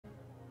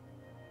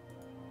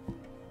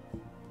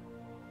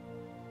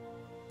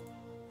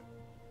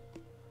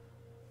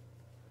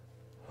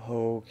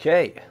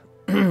Okay.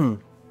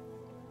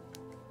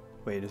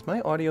 Wait, is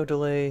my audio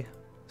delay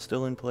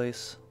still in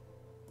place?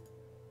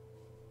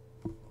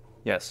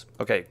 Yes.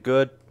 Okay,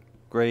 good,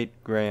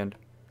 great, grand.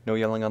 No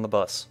yelling on the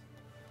bus.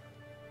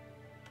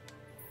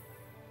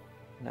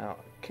 Now,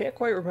 can't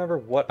quite remember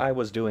what I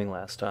was doing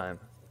last time.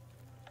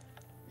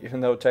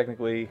 Even though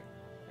technically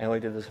I only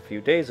did this a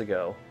few days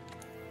ago.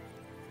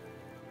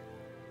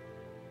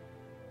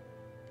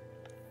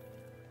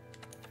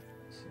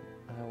 So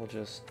I will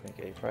just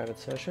make a private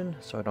session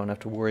so I don't have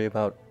to worry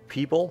about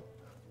people.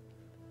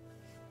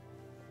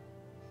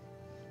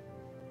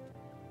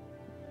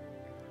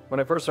 When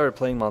I first started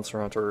playing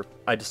Monster Hunter,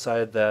 I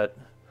decided that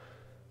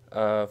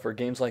for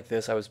games like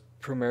this, I was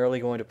primarily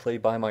going to play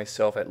by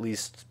myself, at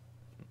least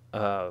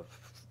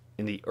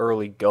in the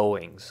early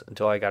goings,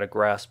 until I got a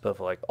grasp of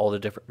like all the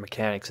different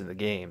mechanics in the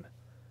game.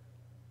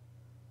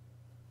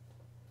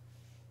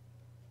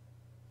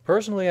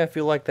 Personally, I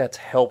feel like that's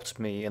helped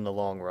me in the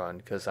long run,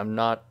 because I'm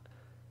not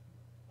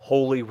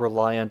wholly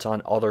reliant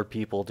on other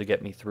people to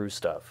get me through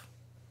stuff.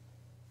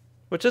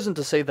 Which isn't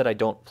to say that I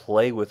don't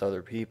play with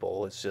other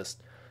people, it's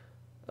just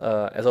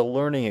as a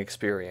learning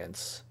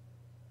experience,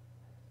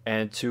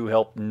 and to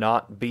help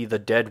not be the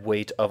dead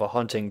weight of a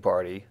hunting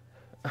party,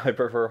 I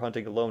prefer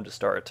hunting alone to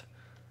start.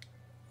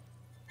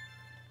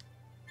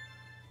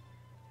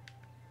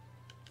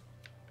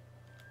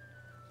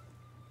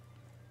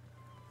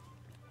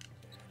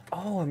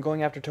 Oh, I'm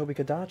going after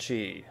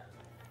Tobi-Kadachi.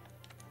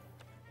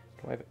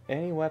 Do I have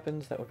any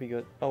weapons that would be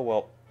good? Oh,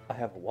 well, I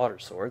have a water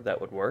sword. That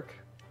would work.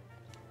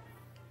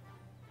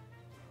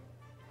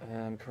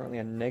 I'm currently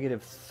on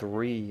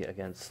 -3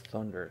 against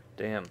Thunder.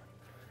 Damn.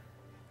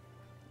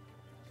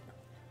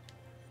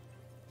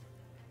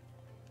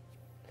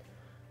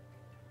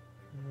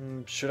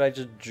 Should I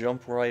just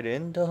jump right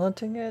into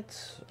hunting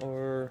it?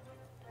 Or...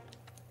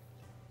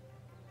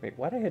 Wait,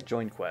 why'd I hit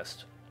join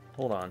quest?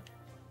 Hold on.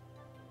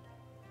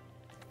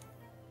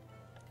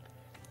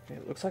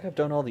 It looks like I've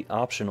done all the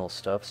optional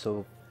stuff,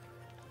 so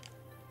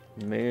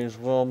may as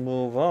well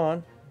move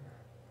on.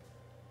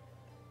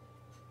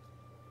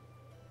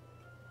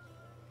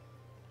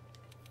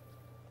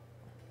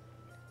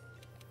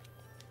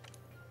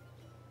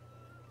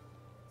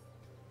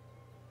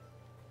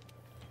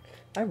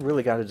 I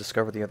really got to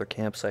discover the other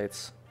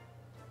campsites.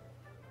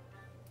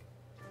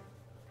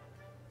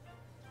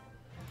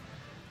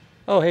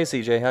 Oh, hey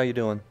CJ, how you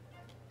doing?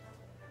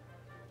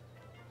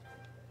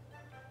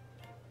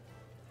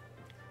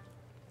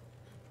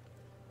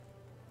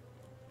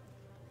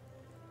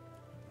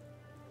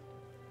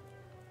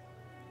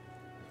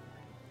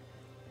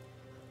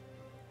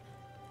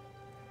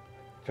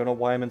 Don't know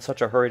why I'm in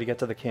such a hurry to get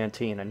to the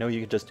canteen. I know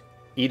you could just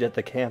eat at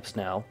the camps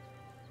now.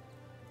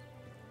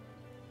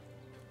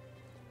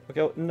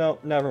 Okay, no,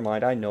 never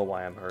mind. I know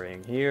why I'm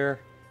hurrying here.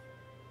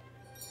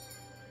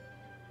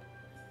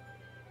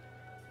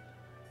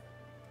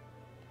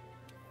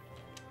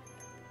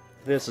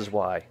 This is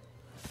why.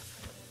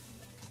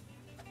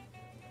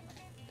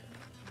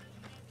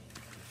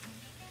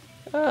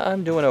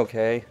 I'm doing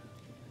okay.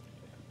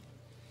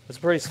 It's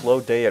a pretty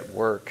slow day at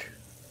work.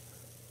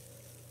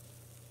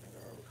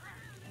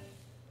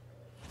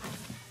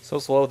 So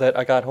slow that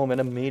I got home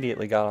and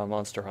immediately got on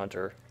Monster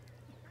Hunter.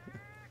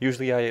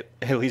 Usually I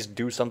at least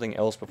do something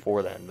else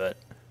before then, but...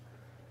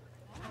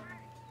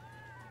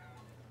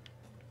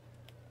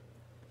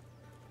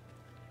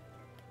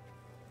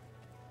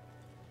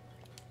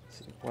 Let's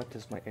see, what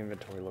does my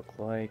inventory look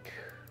like?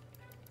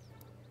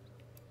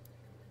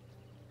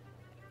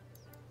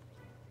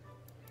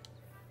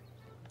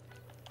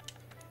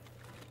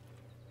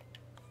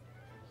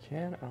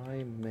 Can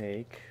I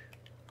make...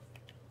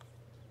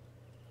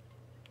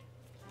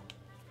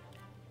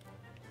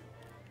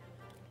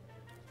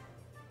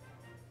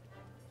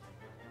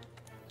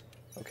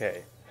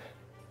 Okay,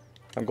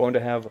 I'm going to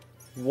have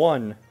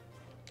one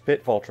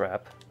pitfall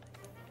trap,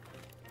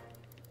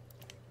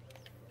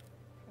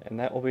 and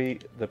that will be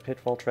the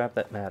pitfall trap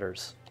that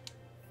matters.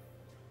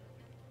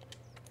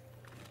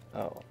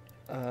 Oh,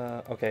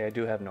 okay, I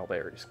do have no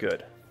berries,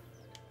 good.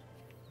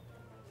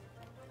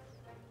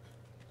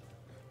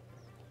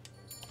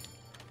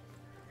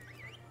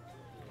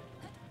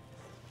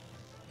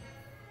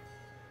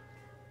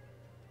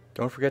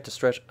 Don't forget to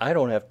stretch. I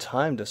don't have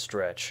time to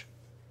stretch.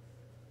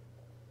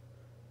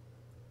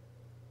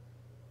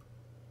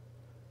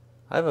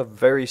 I have a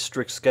very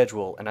strict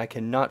schedule, and I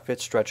cannot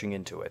fit stretching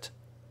into it.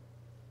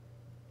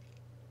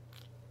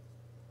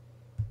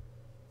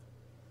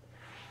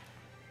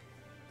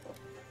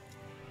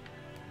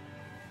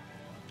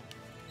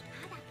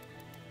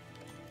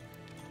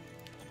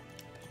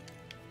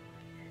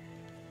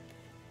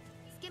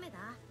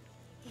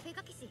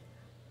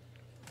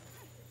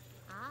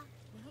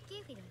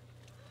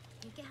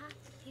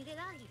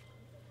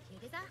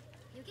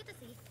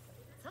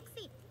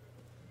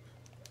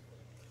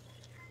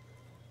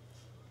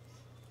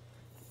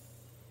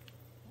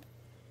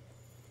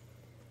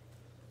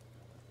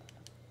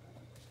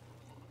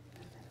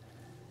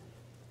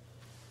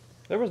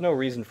 There was no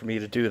reason for me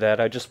to do that,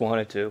 I just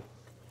wanted to.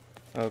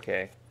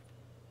 Okay.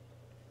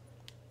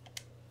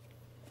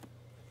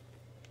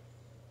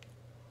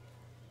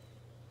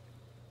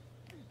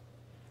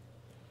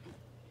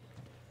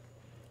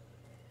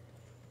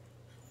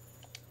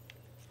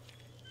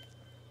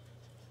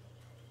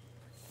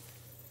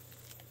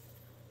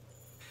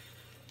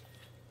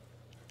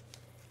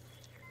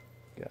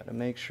 Gotta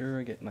make sure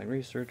I get my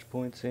research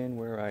points in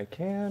where I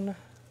can.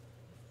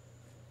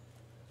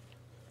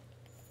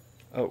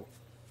 Oh,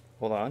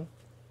 hold on.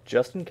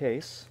 Just in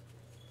case.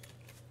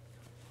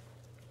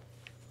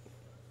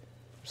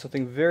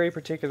 Something very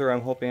particular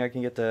I'm hoping I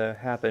can get to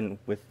happen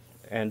with,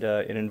 and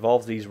it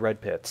involves these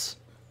red pits.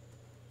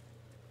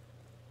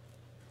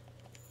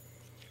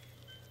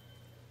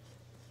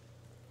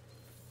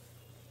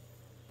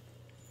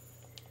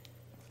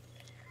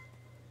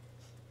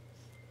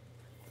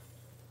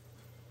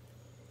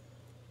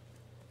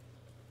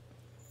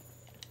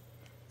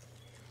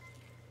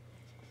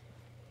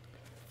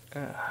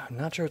 I'm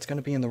not sure it's going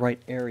to be in the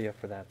right area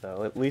for that,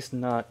 though. At least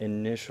not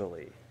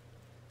initially.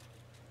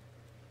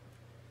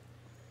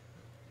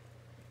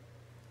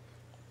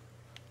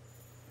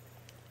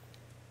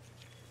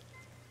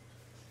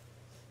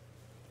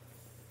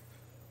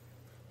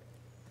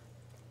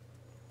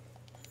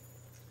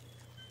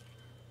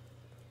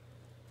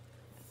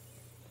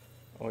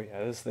 Oh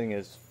yeah, this thing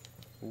is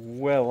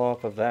well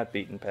off of that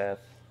beaten path.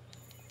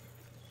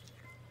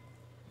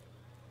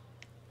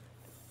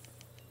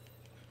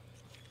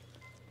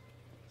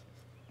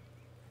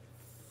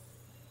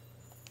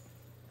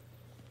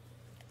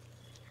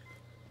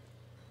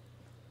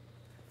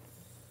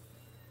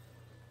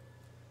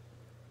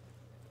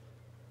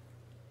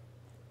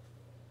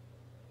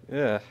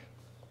 Yeah.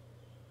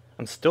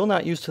 I'm still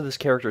not used to this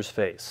character's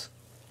face.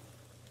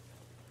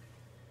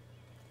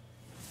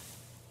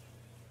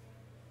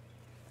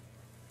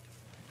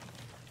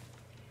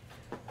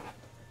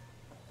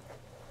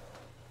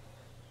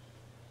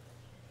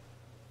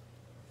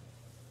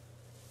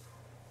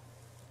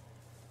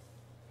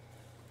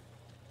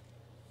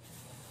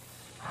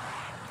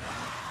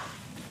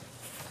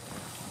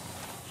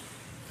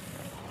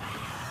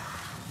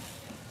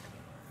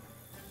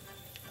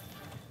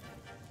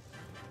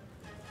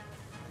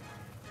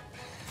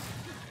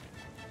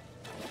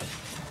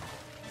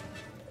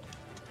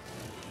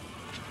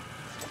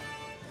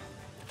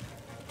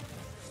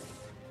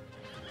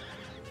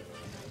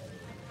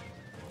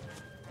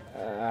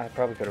 I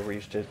probably could have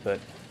reached it, but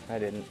I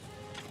didn't.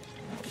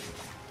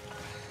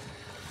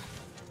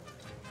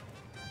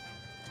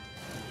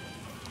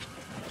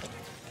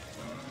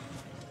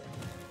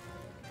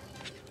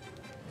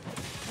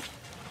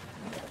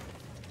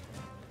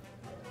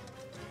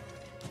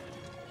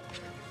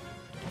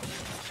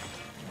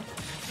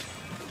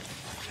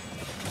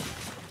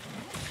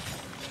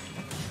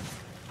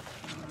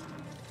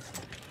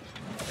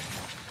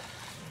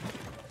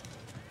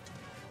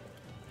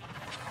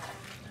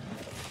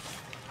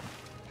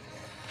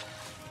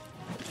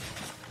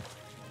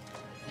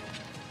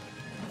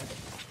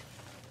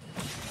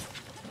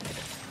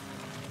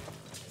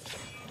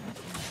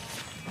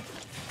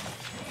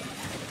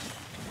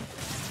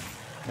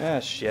 Ah,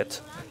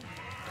 shit.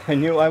 I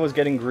knew I was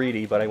getting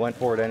greedy, but I went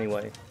for it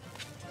anyway.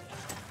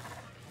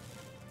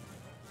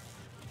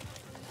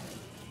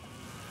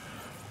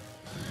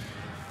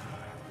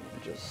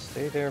 Just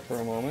stay there for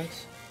a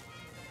moment.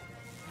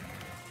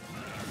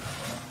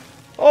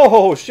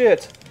 Oh,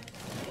 shit!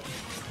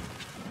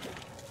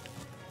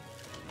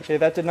 Okay,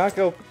 that did not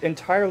go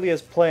entirely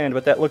as planned,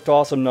 but that looked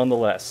awesome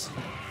nonetheless.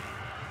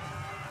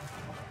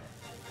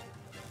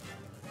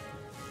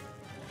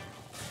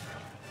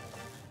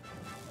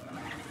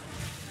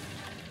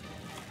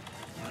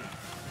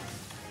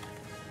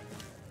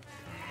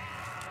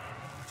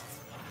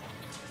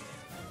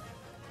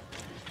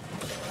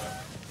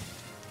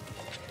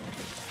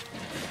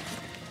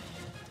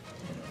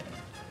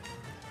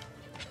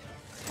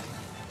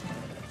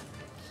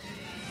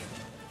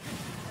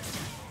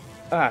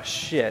 Ah,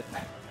 shit.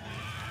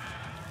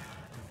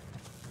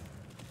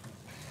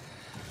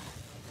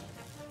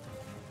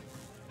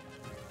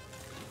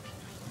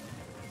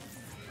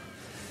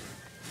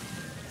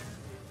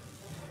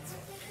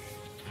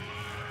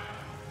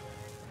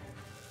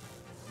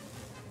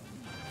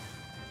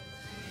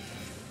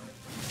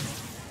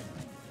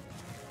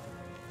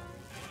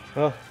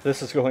 Oh,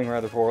 this is going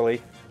rather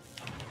poorly.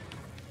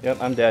 Yep,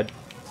 I'm dead.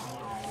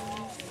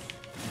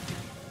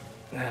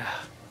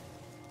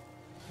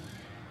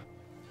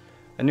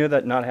 I knew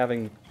that not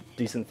having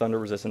decent thunder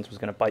resistance was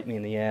going to bite me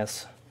in the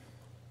ass.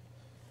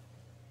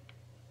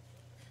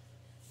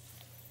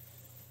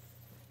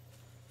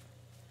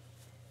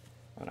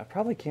 And I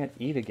probably can't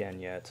eat again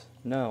yet.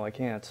 No, I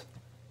can't.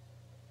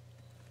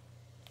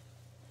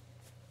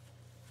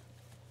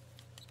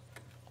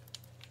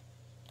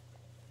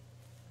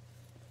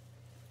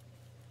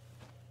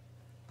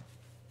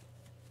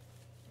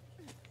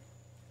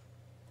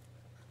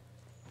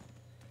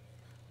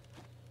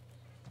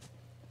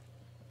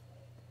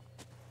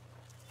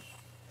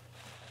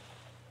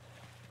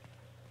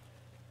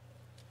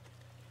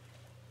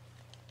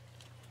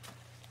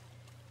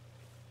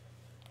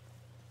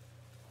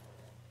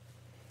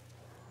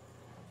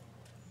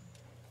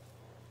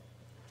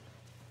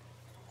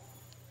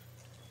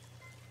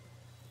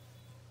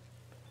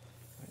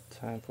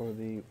 Time for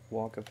the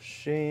Walk of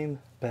Shame.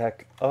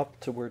 Back up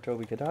to where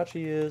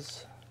Tobi-Kadachi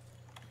is.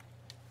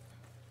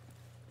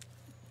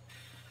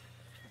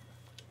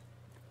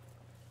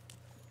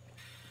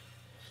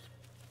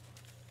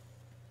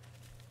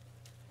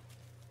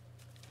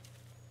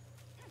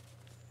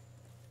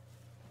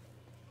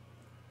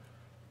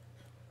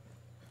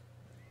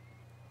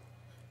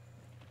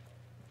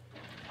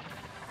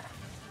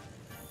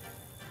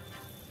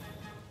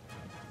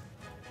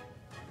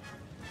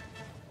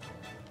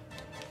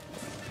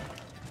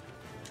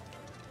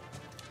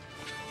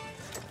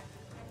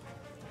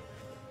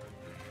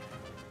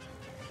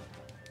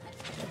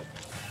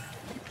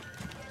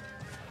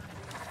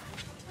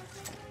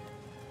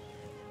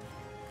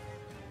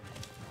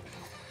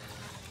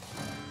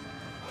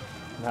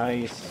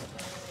 Nice.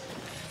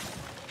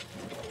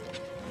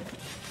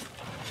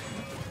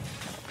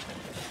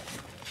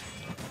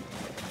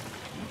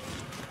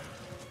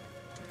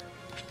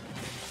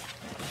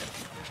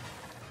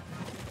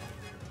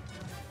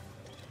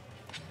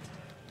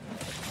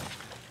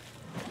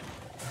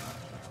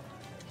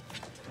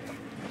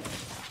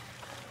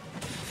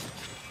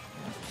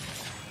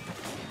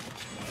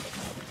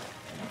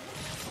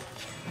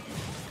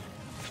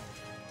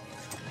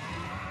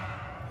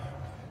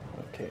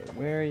 Okay,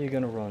 where are you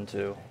gonna run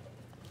to?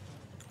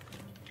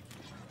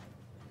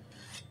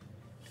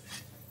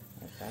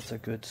 That's a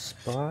good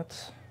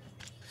spot.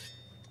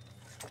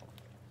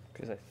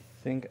 Because I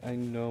think I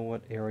know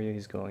what area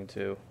he's going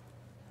to.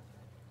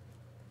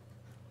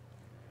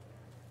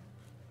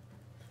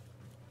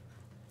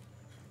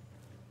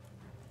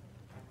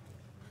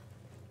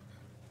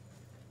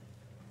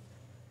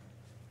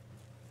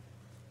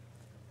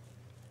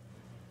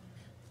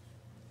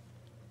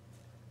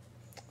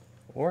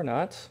 Or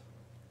not.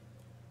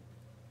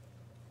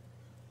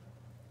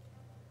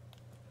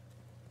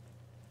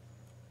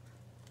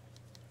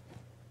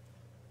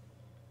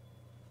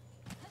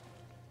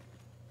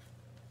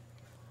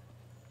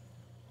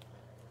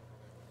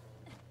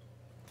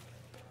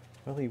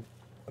 Well, he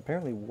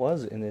apparently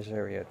was in this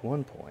area at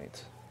one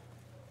point,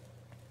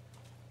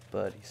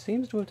 but he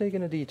seems to have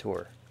taken a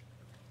detour.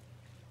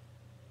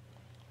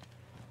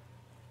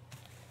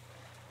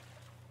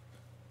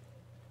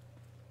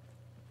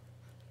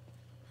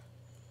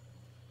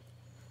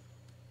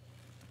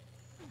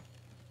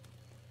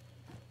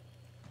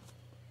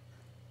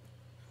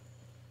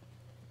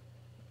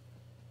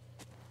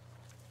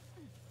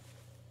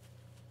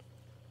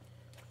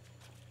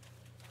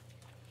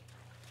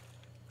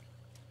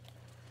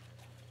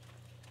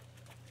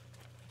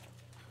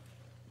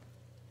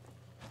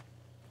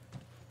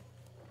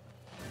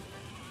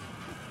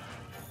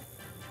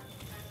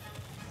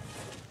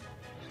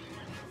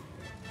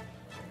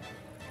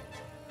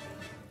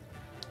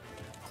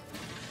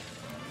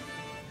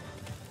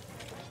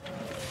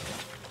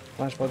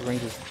 Flashbug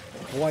range is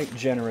quite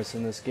generous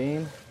in this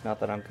game, not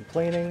that I'm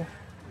complaining.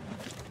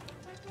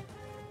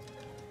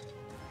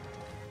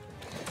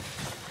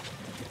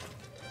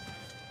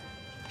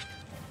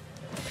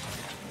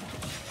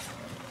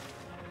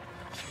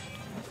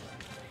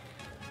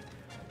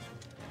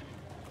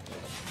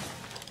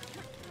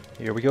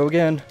 Here we go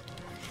again.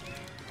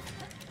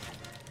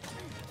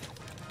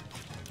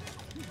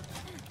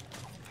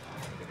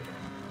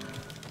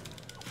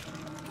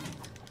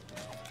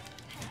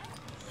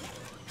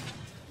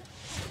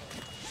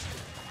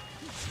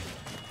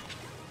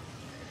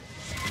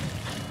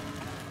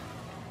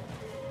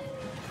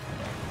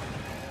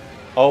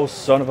 Oh,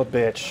 son of a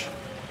bitch.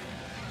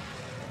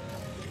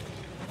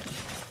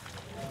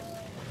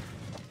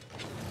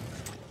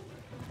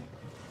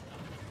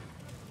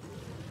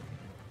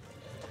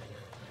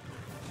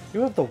 You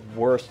have the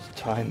worst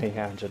timing,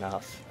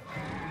 Anjanath.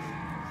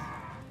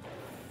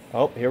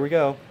 Oh, here we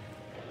go.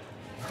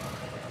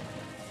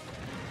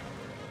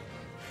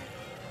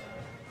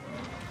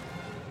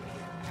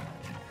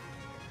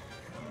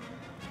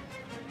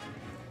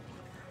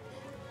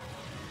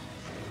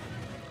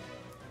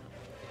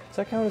 Does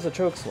that count as a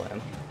choke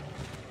slam?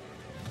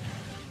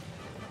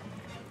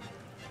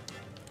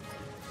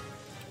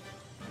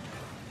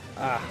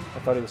 Ah, I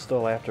thought he was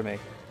still after me.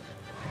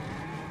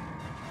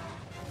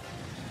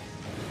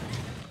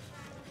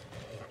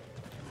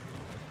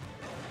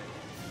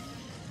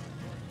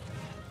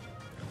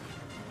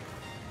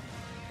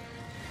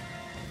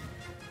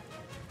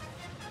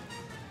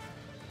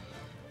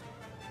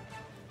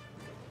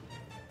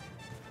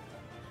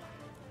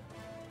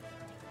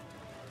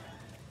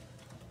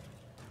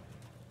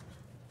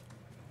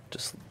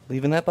 Just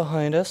leaving that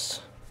behind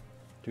us.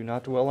 Do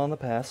not dwell on the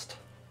past.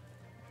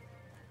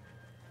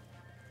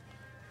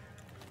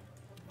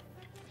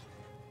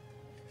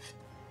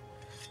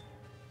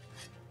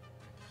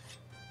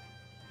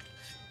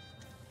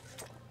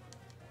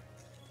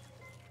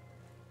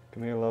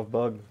 Come here, love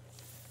bug.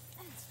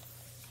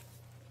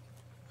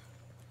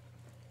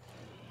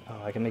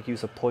 Oh, I can make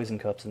use of poison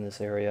cups in this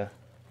area.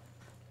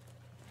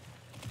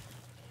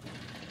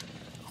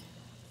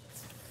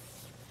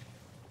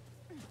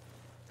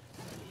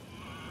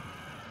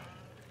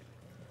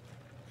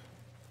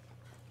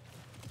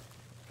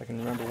 I can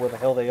remember where the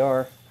hell they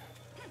are.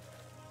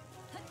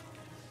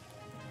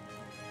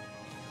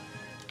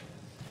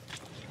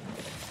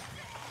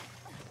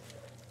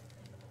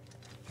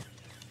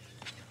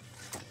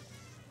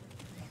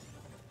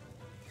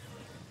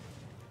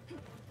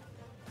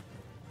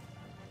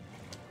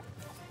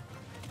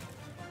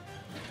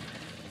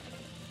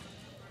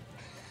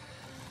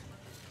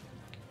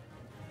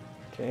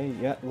 Okay,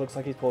 yeah, looks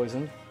like he's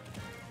poisoned.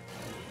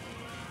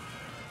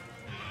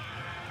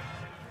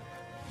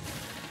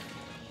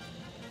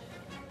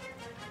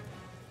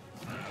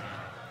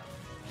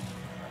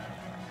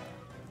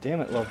 Damn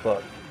it, love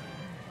bug.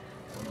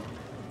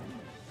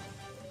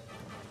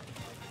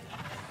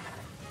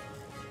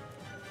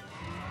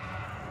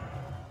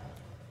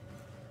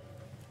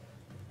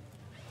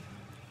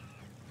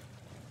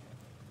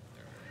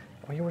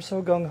 Why are you were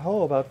so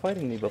gung-ho about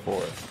fighting me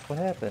before. What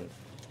happened?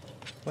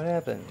 What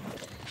happened?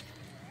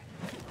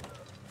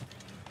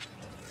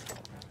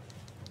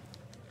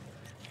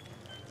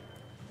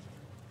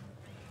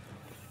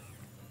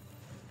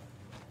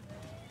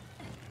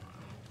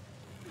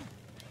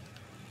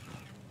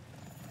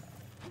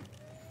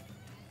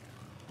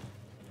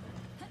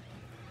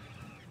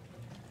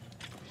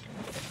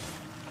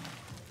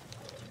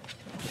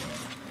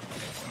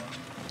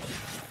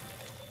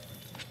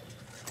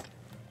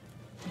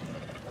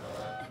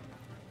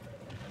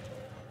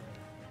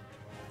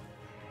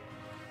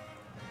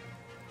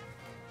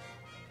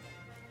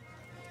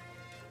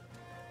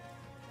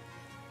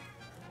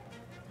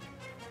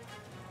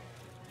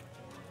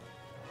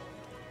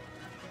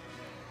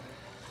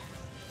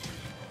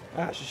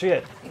 Ah,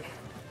 shit.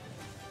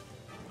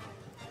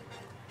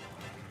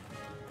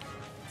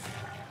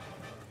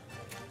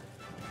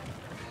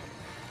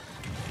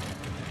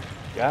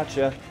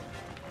 Gotcha.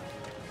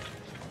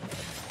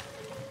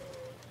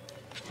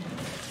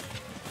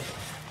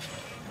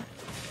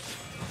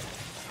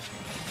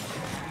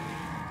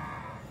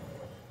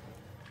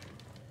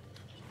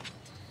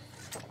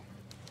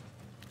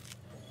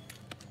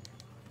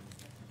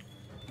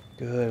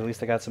 Good, at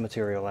least I got some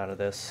material out of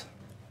this.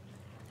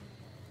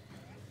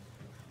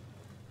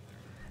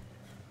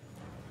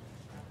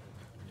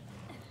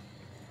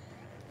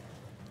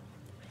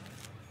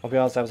 I'll be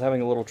honest, I was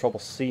having a little trouble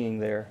seeing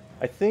there.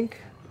 I think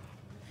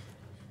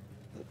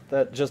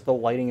that just the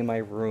lighting in my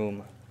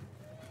room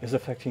is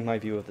affecting my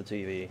view of the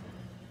TV.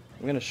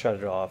 I'm gonna shut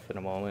it off in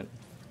a moment.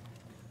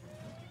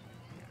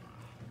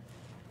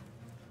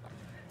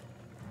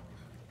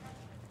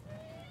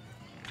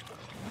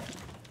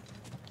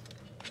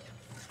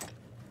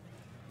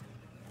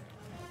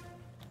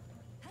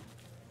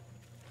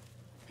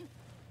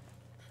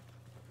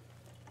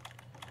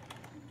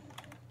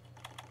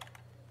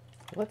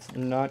 Let's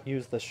not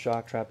use the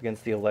shock trap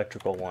against the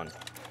electrical one.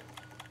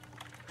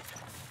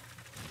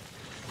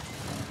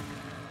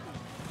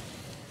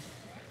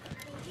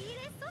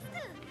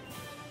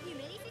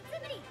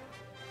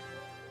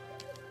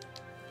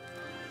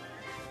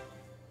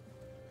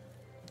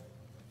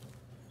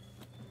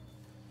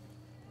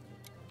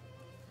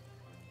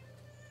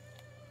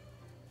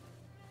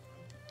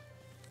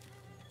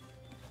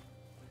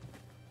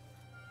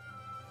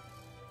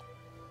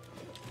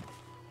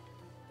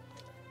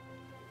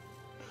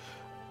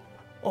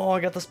 Oh,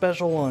 I got the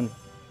special one.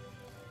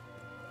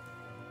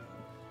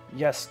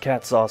 Yes,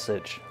 cat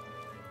sausage.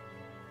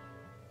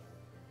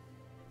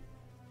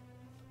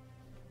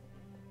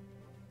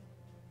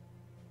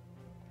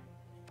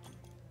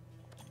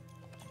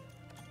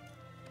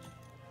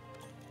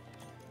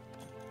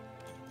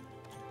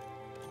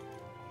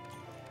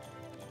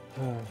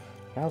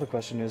 Now the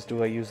question is,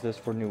 do I use this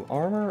for new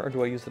armor, or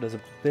do I use it as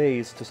a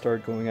base to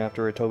start going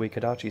after a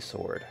Tobi-Kadachi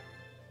sword?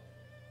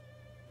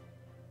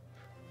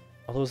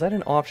 Although, is that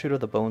an offshoot of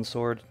the bone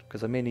sword?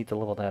 Because I may need to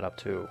level that up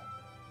too.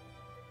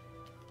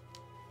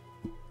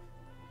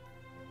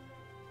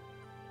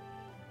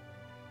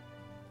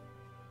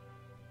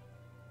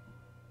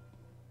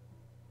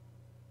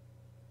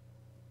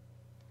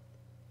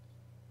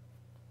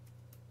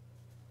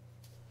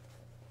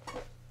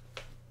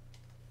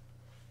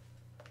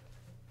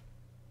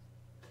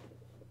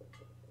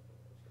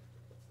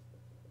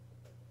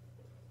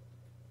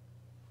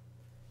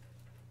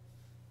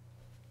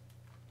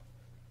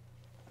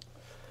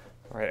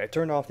 Alright, I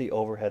turned off the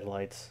overhead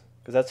lights,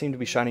 because that seemed to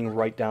be shining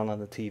right down on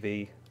the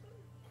TV.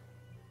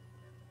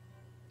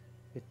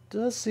 It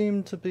does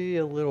seem to be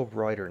a little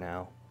brighter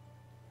now.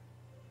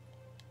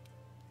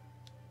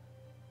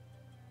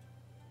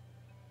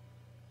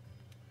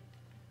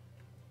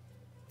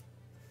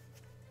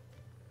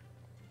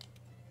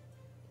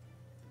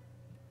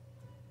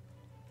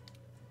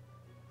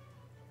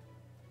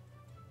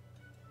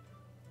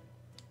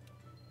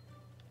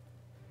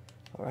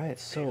 Alright,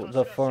 so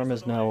the farm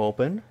is now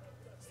open.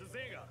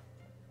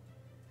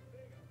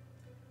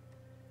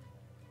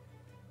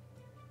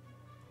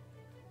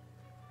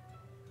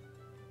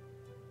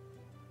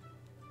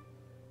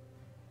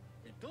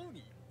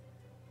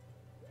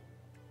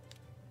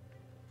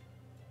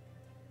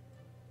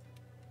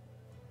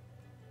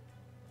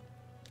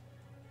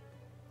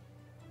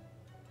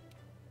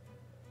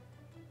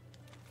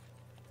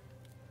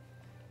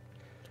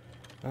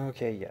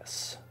 Okay,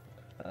 yes.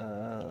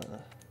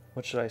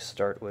 What should I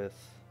start with?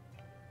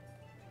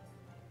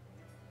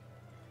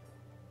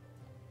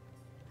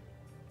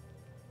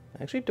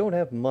 I actually don't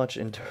have much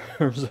in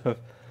terms of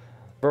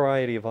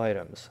variety of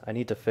items. I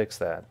need to fix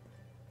that.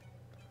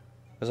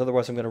 Because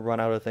otherwise I'm going to run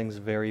out of things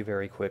very,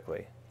 very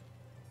quickly.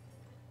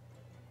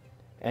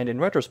 And in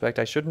retrospect,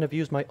 I shouldn't have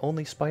used my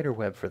only spider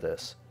web for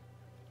this.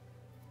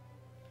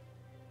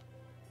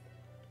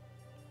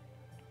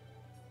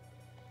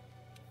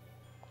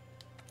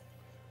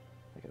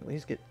 I can at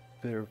least get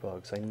bitter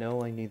bugs. I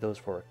know I need those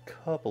for a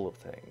couple of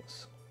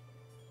things.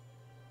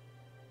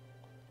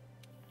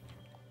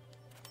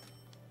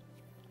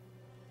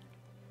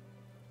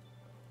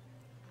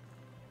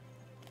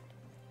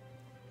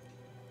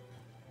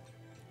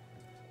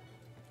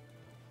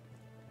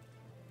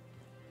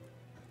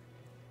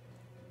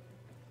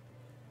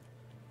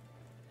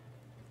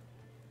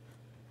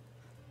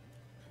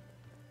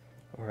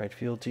 Alright,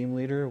 field team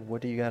leader,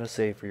 what do you gotta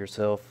say for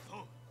yourself?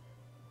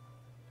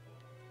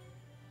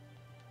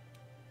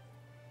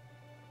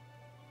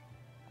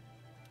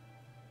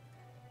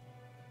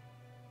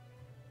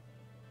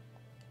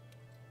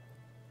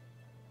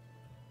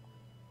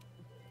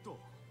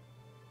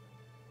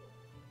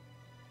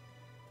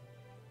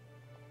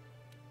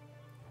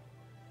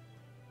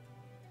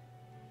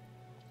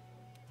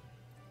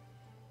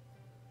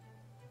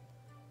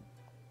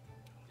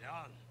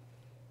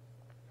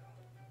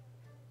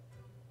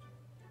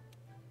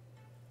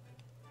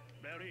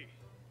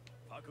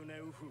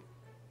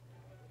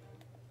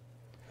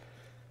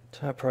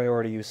 Top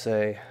priority, you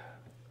say.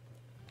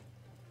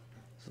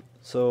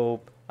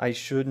 So, I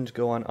shouldn't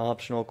go on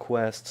optional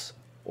quests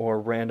or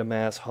random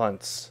ass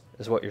hunts,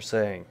 is what you're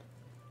saying.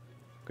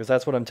 Because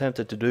that's what I'm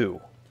tempted to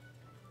do.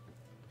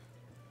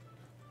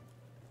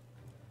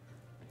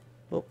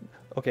 Well,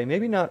 okay,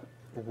 maybe not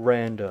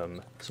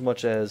random, so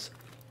much as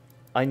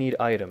I need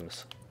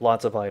items.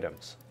 Lots of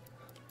items.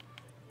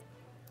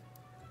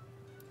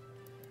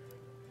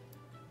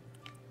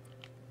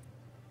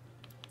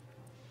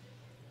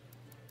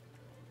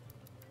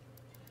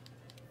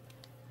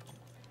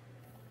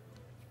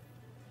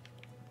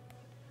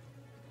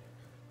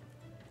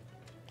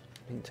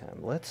 Meantime,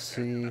 let's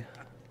see.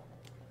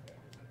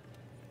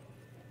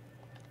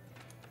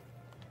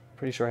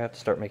 Pretty sure I have to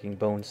start making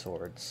bone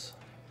swords.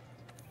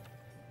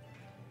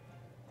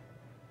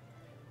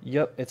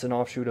 Yep, it's an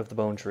offshoot of the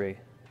bone tree.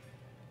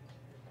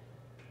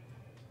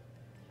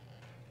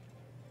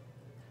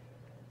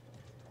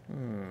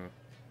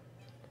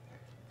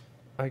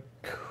 I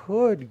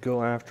could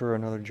go after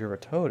another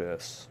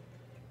Jyuratoadus,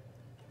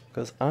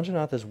 because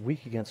Anjanath is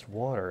weak against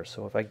water,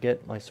 so if I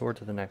get my sword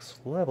to the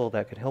next level,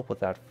 that could help with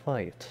that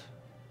fight.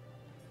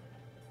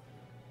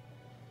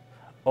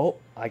 Oh,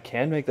 I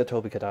can make the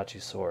Tobikadachi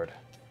sword.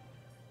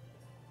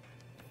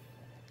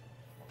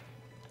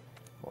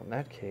 Well, in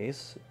that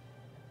case...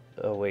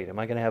 Oh wait, am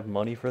I going to have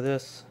money for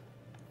this?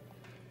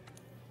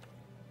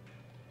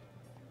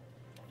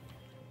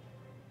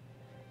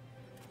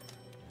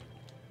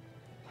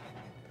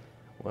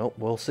 Well,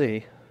 we'll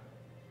see.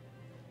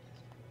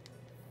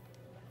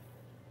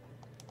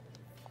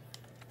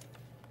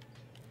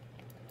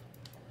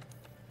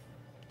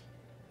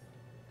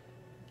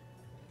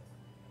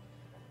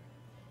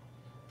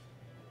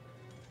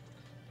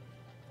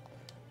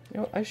 You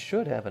know, I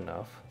should have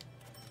enough.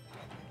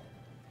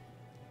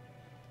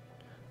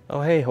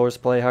 Oh hey,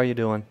 Horseplay, how you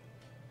doing?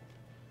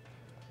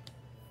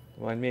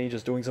 Mind me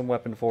just doing some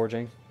weapon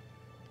forging?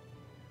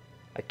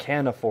 I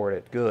can afford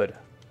it, good.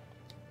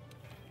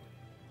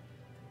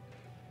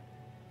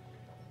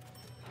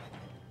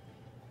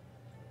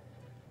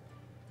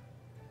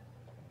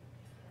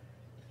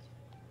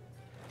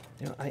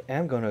 You know, I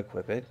am going to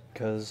equip it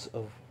because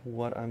of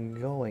what I'm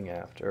going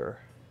after.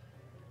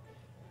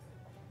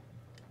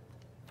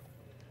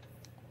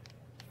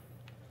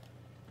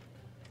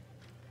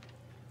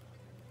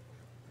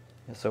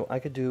 Yeah, so I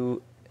could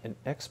do an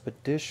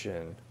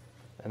expedition,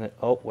 and then,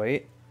 oh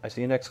wait, I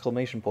see an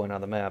exclamation point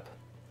on the map.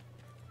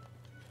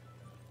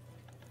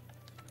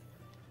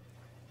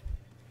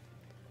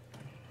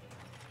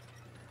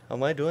 How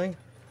am I doing?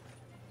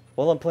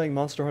 Well, I'm playing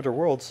Monster Hunter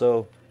World,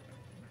 so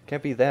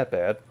can't be that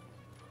bad.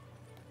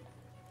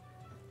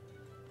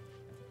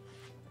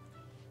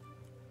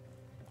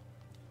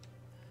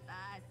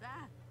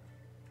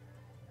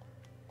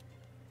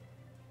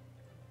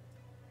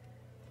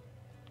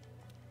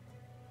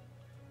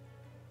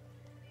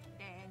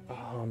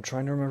 Oh, I'm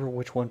trying to remember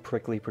which one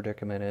Prickly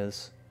Predicament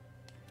is.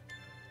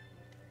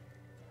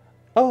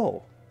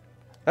 Oh!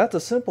 That's a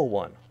simple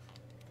one.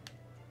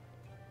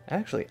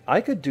 Actually,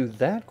 I could do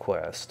that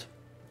quest,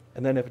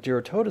 and then if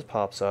Jyuratoadus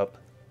pops up,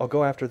 I'll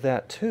go after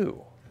that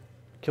too.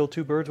 Kill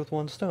two birds with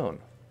one stone.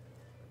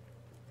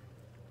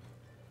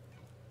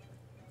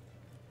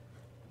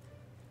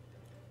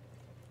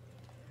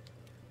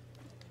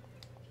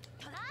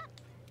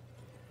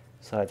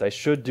 Besides, I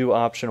should do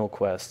optional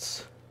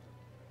quests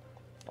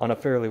on a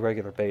fairly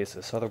regular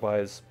basis,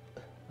 otherwise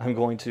I'm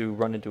going to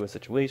run into a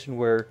situation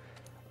where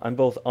I'm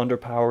both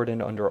underpowered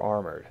and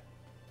under-armored.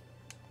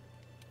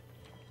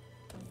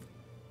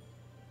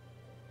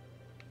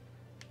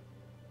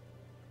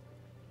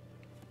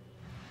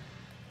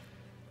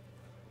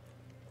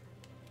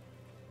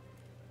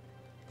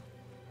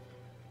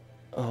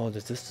 Oh,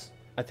 does this...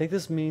 I think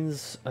this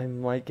means I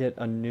might get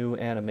a new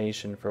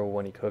animation for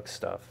when he cooks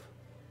stuff.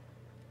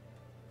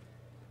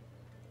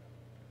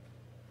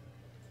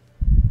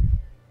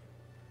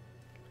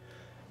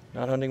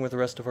 Not hunting with the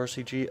rest of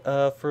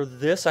RCG. For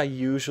this, I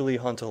usually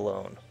hunt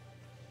alone.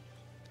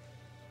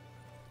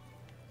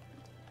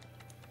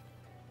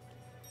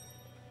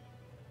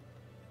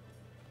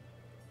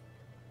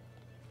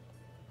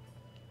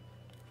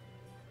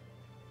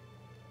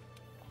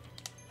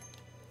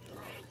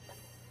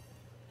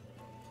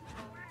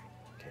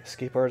 Okay,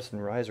 Escape Artist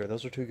and Riser.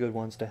 Those are two good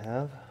ones to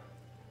have.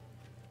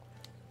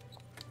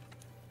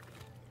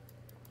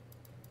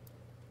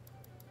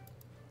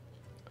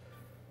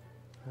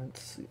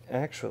 Let's see.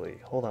 Actually,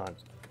 hold on.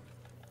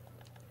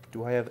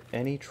 Do I have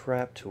any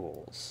trap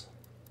tools?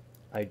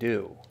 I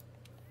do.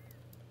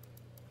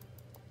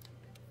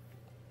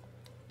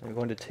 I'm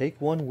going to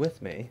take one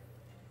with me,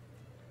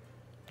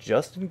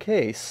 just in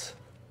case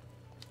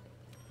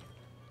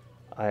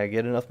I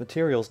get enough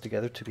materials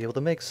together to be able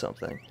to make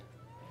something.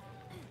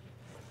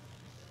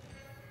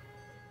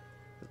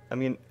 I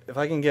mean, if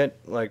I can get,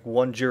 like,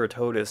 one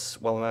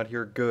Jyuratoadus while I'm out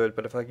here, good,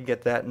 but if I can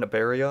get that in a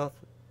BRRRRRRRR...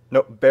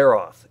 No,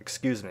 BRRRRRRR,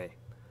 excuse me.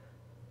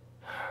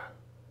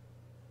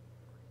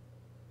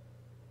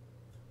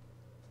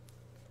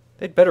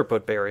 They'd better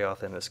put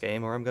BRRRRRR in this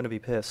game, or I'm gonna be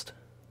pissed.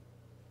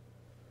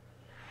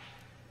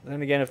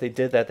 Then again, if they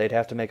did that, they'd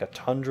have to make a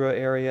tundra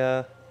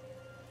area.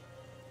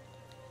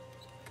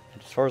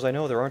 And as far as I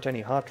know, there aren't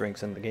any hot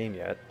drinks in the game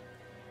yet.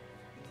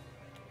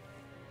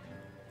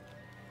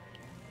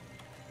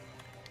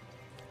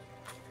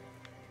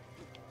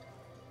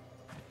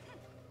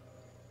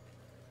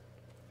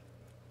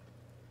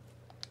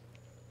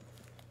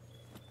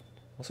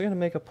 Also gonna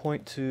make a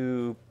point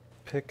to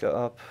pick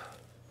up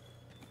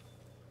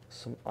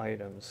some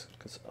items,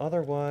 because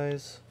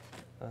otherwise...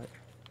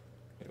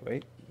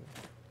 wait.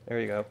 There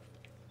you go.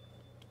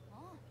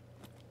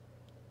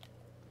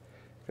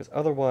 Because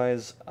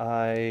otherwise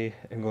I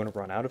am going to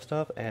run out of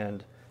stuff,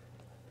 and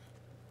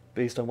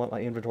based on what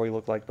my inventory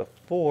looked like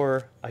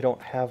before, I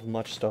don't have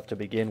much stuff to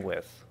begin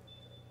with.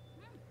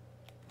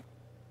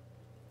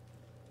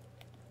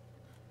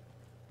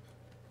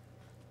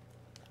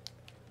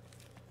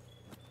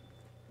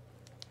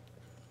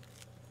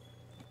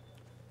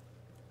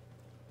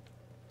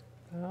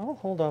 I'll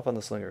hold off on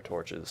the slinger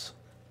torches.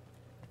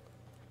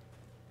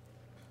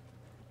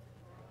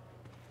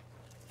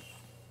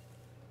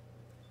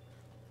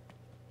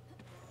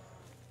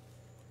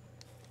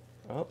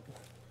 Oh,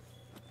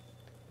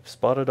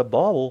 spotted a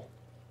bauble.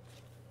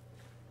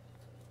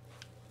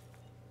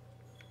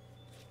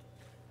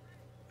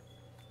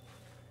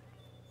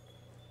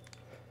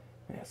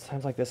 Yeah, it's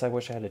times like this I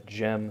wish I had a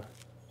gem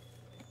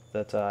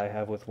that I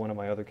have with one of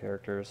my other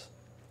characters.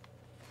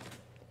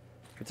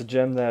 It's a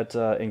gem that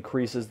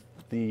increases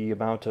the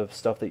amount of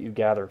stuff that you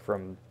gather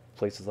from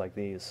places like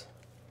these.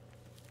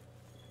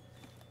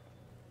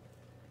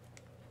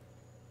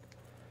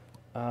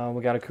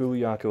 We got a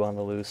Jyuratoadus on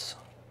the loose.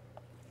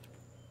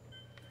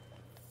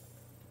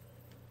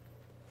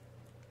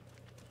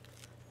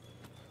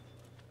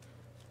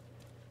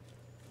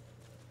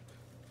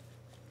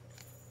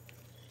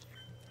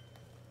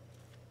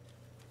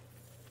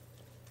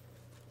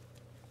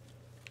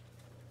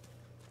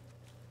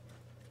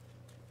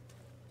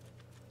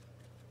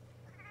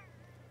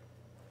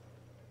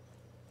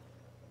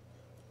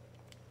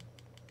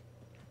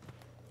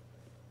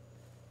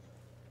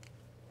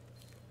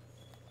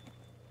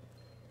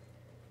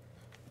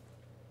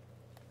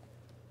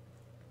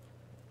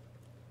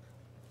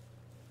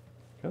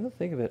 Come to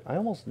think of it, I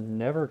almost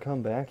never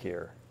come back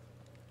here.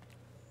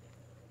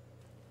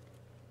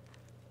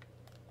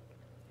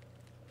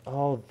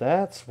 Oh,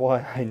 that's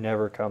why I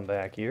never come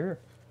back here.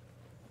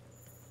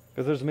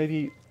 Because there's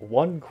maybe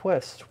one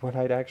quest when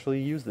I'd actually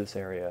use this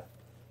area.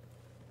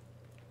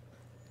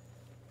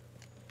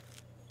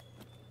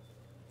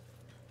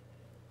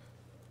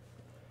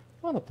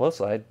 On the plus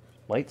side,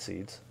 light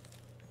seeds.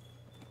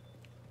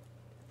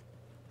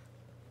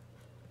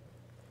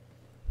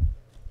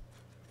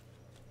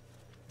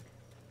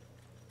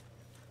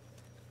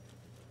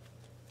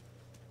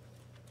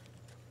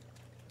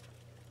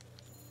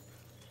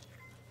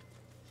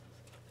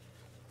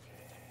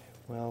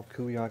 Well,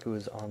 Jyuratoadus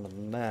is on the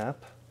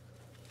map,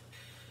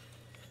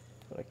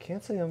 but I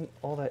can't say I'm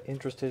all that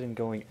interested in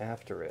going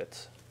after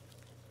it.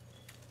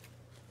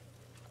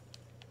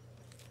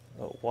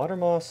 Oh, water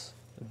moss,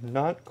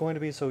 not going to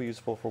be so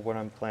useful for what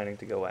I'm planning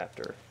to go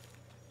after.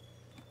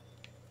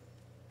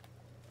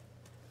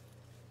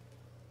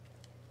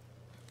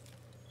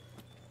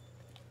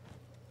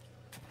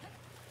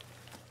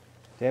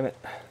 Damn it.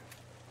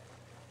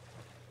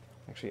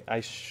 Actually, I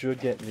should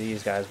get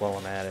these guys while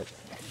I'm at it.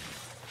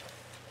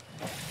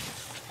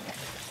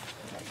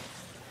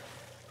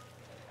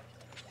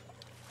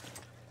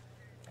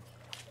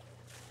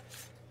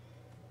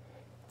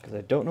 Because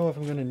I don't know if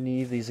I'm going to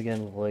need these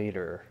again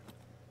later.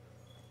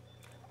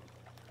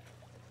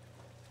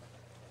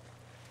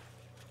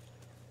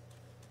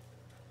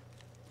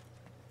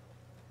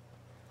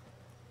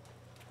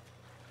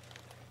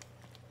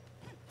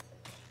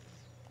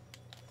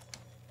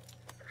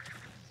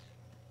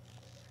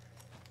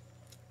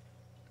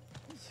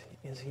 Let's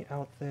see, is he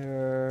out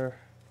there?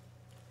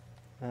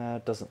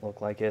 It doesn't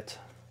look like it.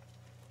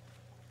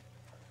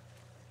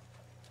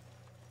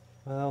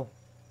 Well,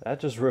 that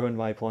just ruined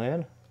my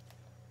plan.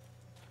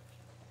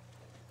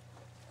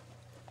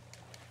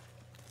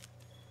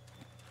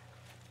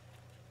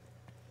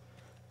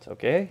 It's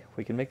okay,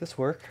 we can make this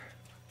work.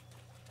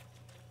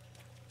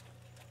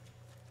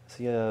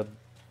 See,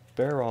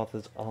 BRRRRRR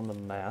is on the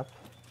map.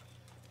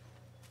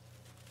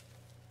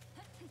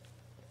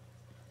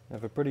 I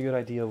have a pretty good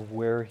idea of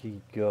where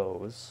he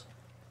goes.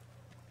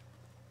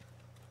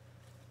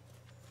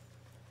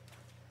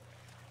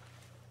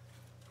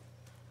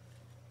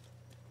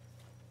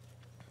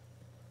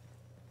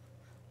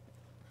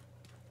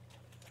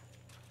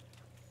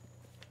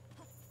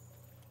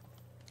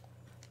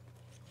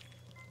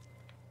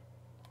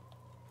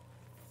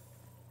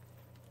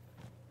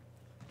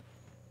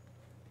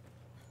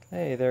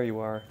 Hey, there you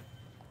are.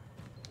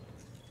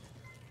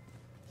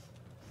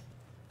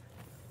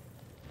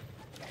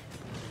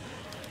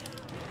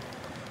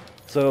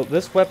 So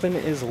this weapon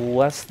is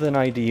less than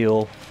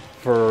ideal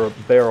for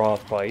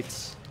bear-off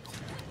fights.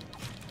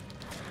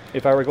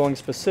 If I were going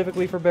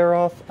specifically for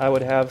bear-off, I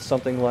would have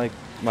something like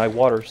my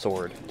water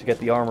sword to get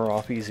the armor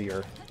off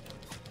easier.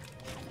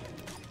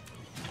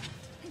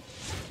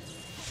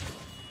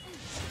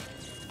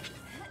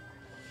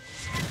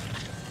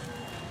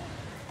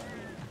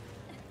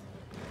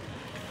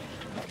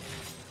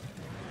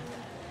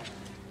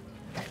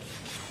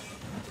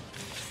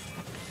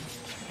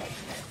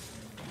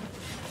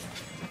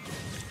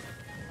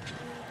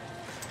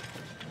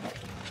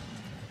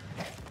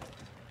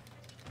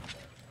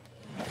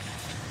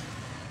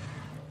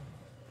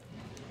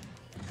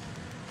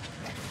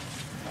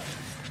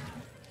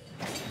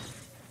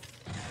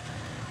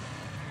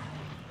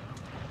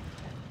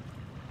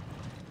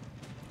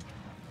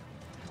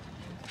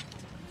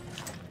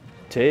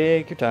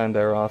 Take your time,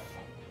 bear-off.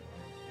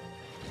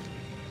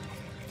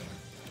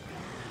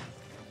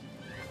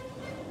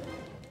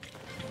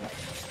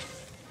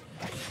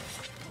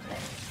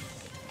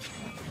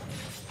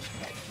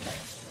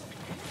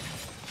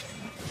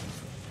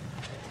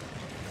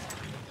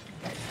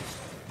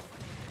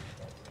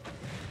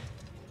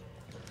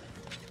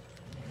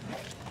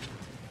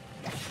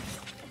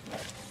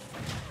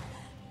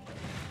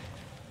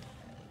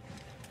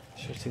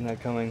 Should've seen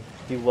that coming.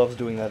 He loves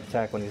doing that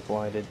attack when he's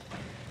blinded.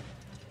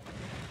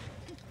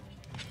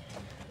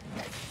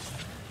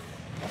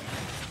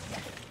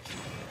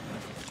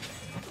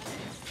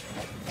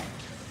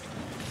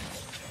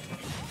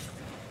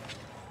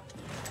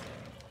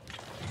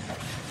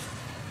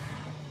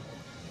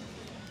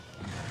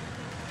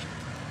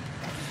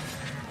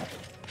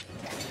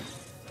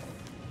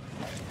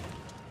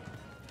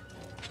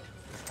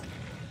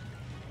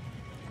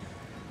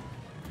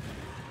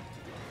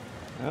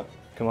 Oh,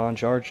 come on,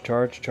 charge,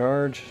 charge,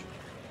 charge.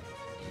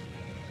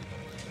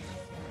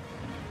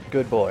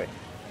 Good boy.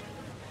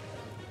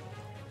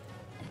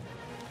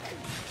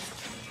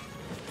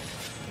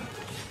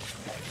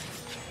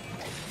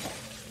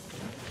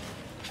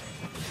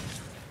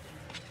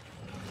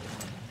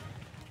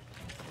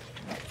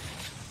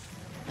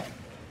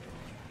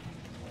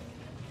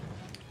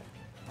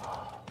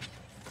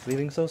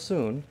 Leaving so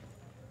soon.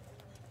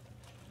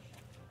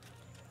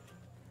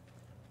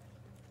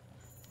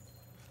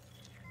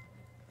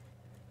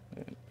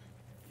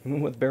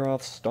 Even with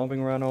Baroth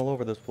stomping around all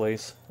over this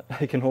place,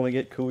 I can only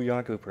get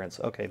Kuyaku prints.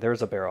 Okay,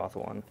 there's a Baroth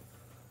one.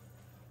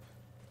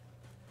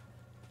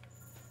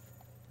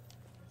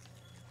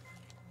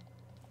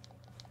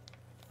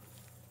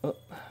 Oh.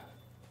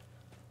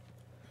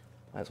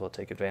 Might as well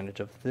take advantage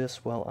of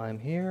this while I'm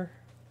here.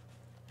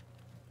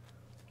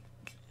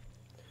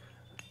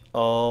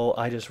 Oh,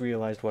 I just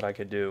realized what I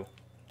could do.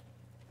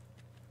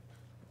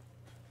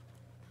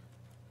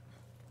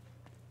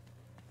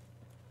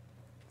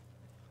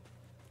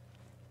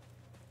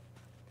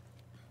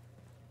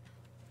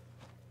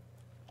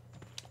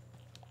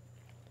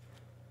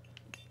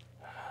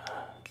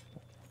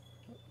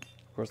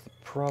 Of course, the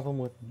problem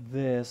with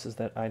this is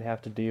that I'd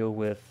have to deal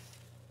with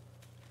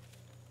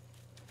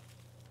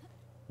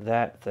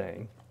that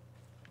thing.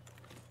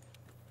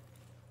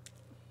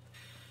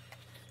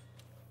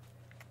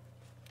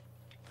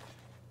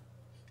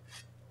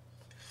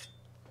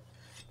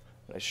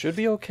 I should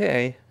be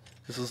okay,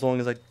 just as long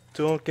as I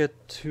don't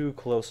get too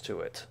close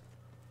to it.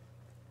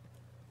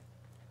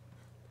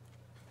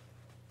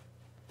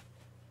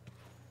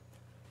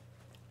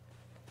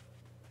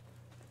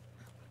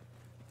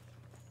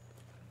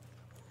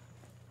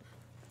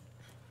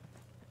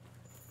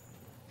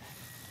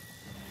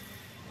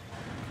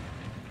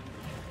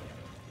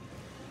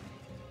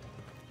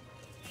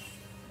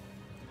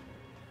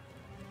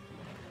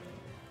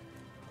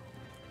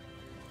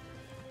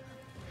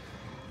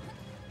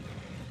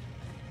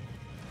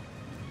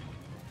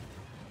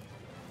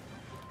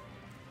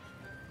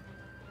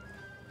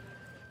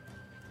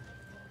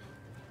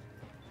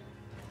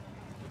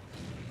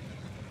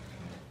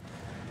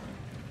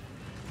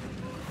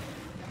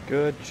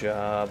 Good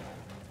job.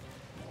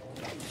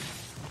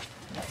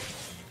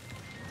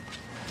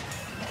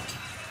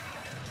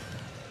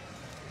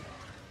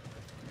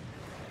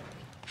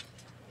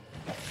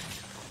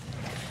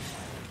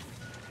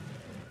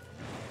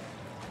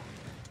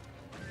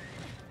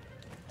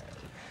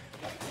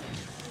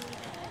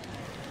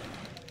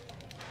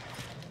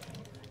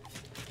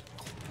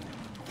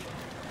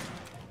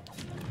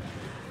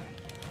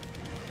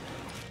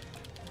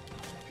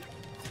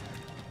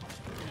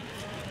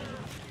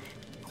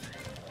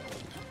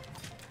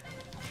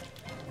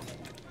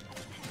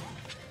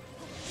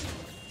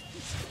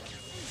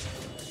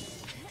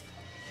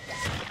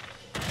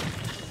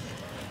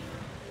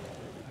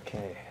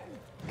 Okay,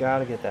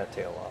 gotta get that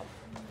tail off.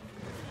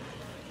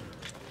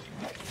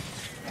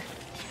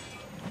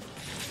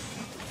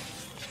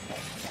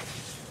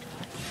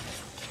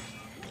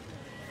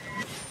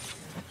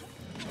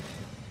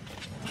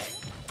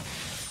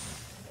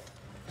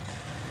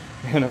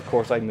 And of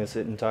course I miss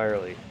it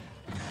entirely.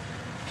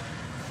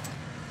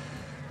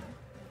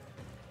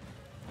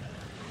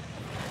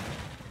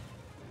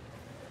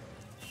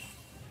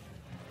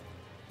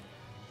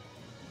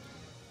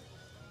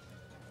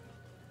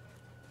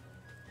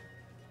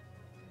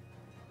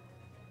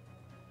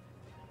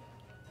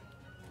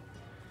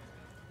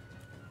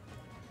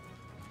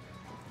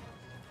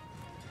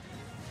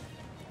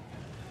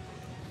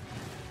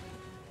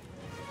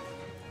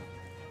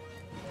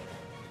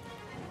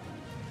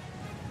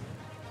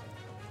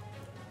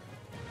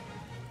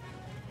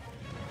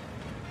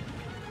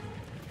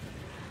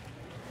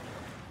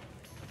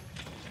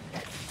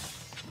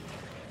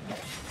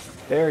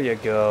 There you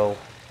go.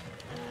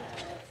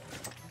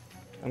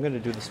 I'm gonna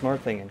do the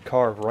smart thing and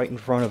carve right in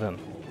front of him.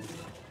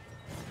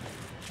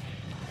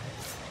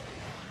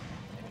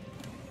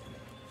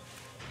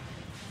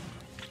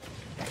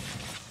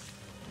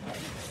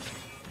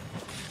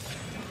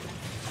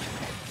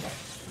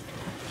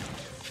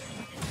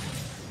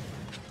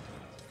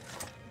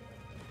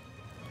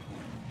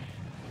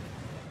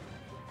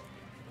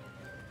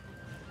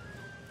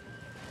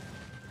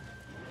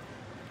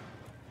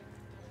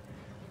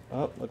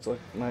 Oh, looks like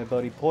my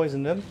buddy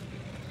poisoned him.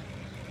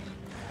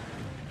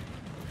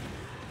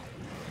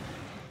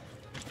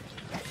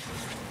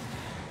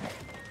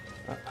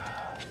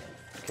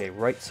 Okay,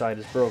 right side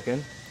is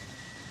broken.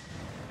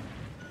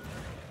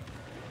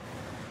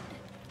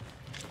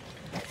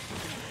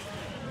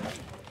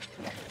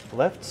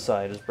 Left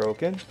side is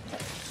broken. I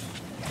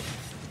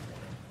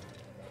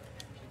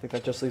think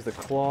that just leaves the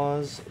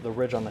claws, the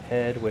ridge on the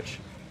head, which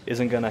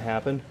isn't gonna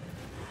happen.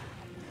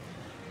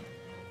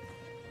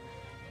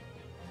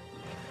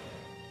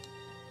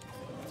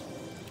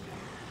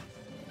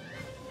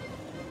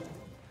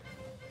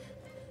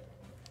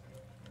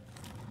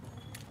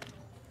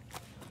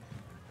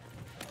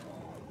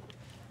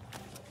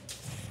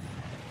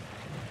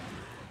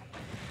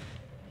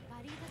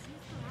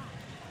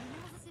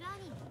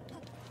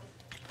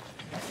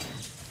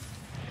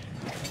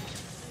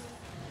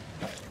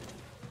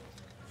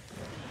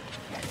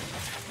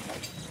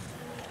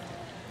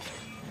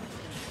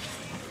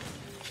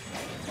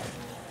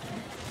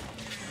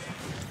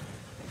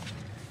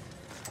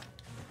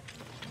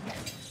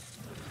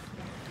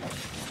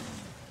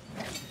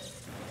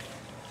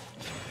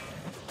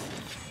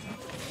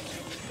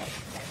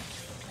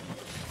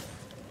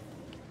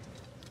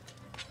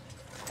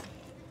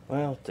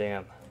 Well,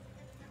 damn.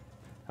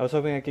 I was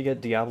hoping I could get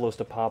Diablos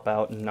to pop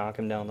out and knock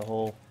him down the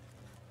hole.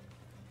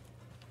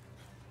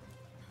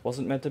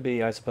 Wasn't meant to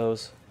be, I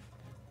suppose.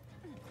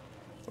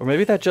 Or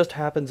maybe that just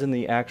happens in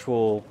the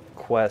actual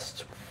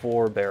quest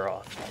for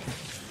Barroth.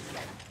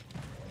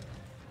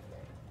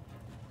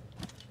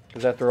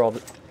 Because after all,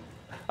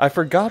 I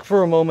forgot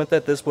for a moment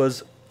that this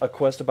was a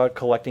quest about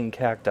collecting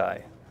cacti.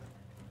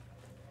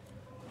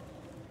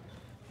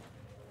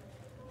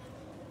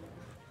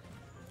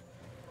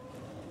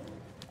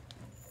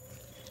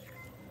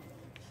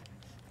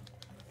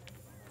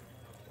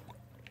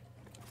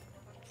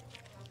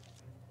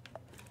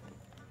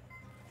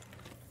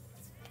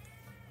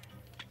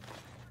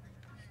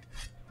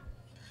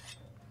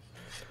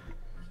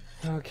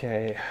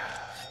 Okay,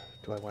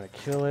 do I want to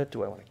kill it?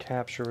 Do I want to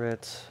capture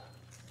it?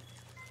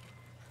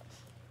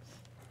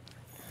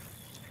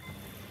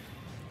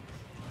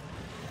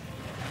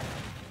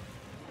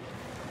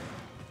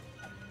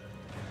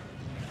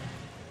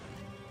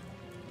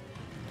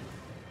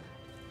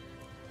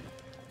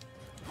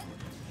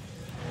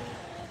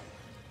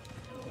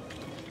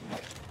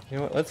 You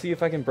know what, let's see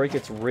if I can break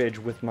its ridge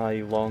with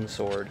my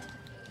longsword.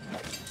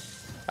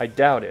 I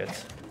doubt it.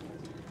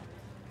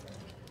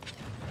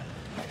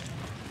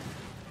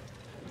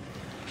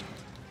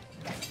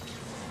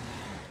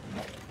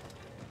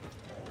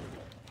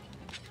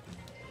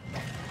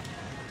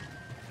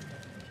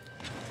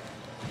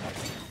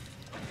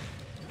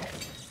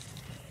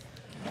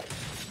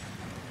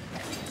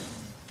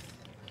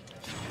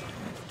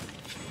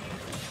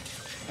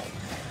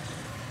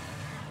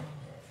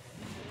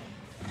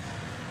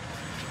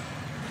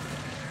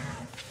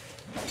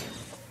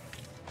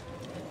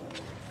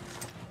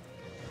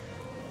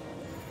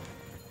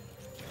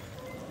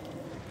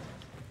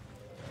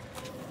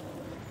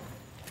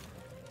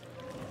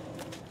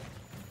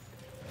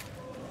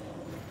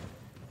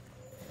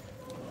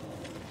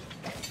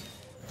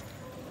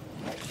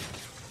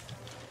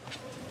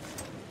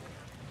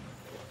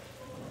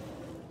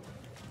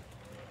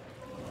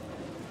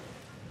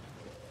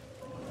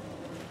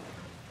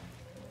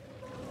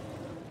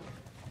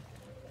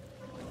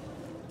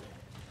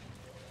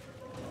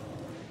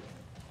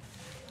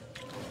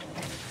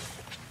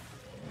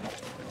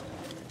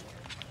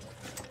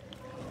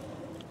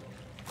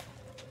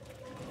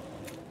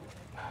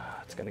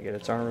 It's gonna get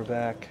its armor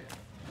back.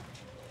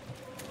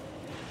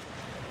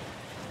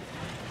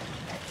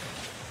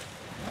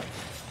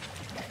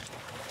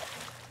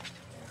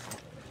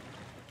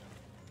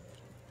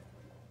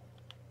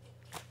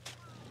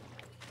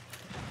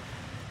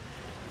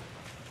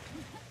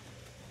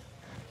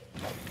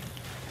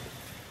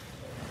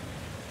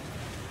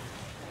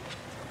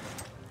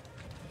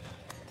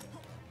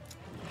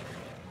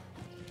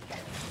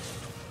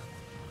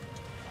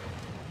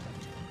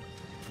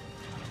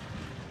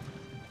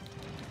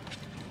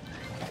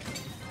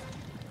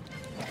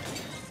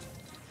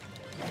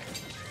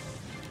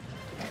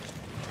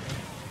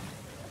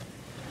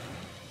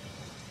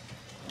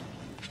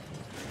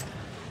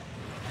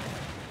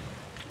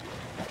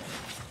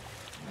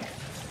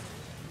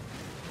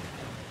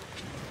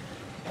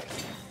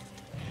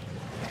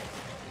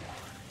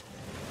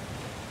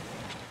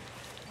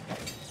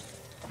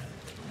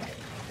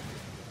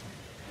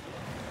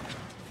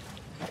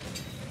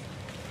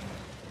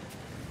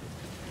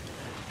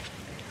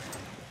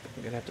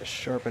 gonna have to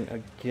sharpen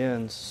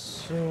again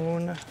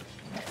soon,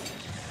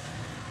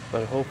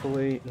 but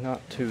hopefully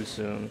not too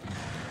soon.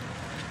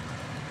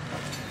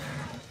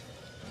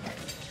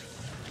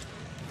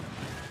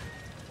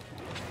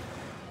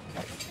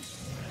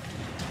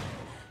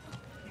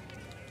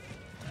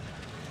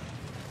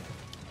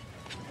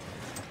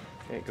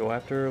 Okay, go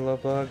after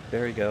ZaLoveBug.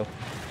 There you go.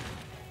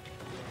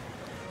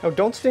 Oh,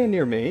 don't stand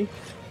near me.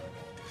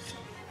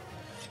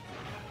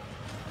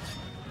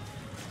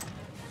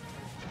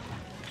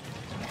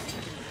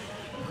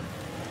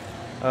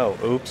 Oh,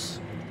 oops.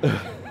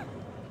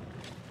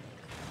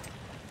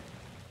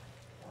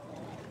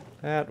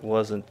 That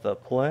wasn't the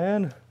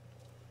plan.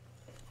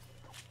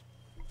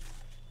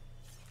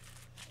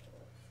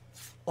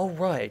 Oh,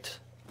 right.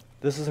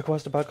 This is a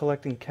quest about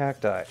collecting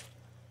cacti.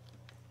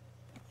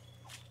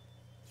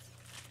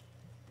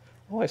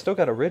 Oh, I still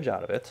got a ridge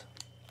out of it.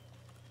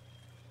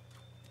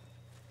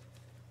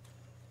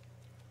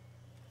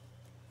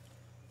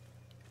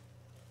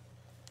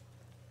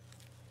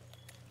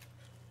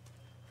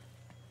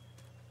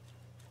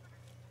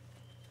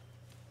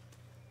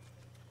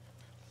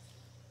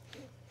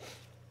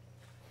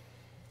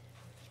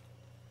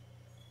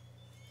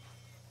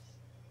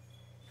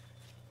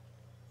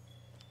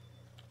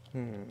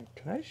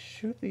 Can I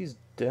shoot these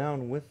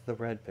down with the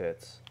red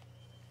pits?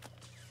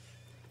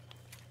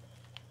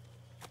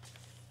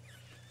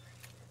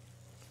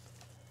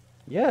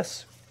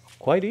 Yes,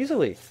 quite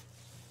easily.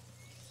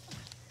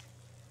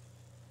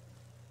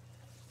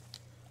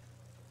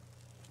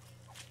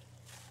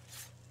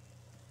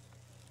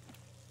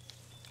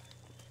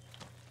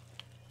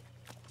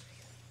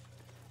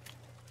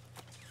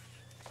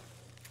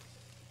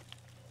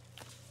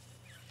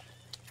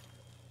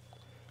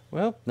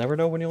 Well, never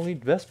know when you'll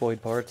need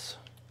Vespoid parts.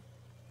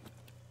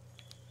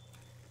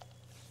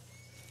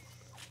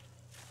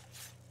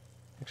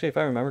 Actually, if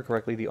I remember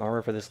correctly, the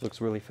armor for this looks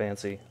really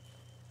fancy.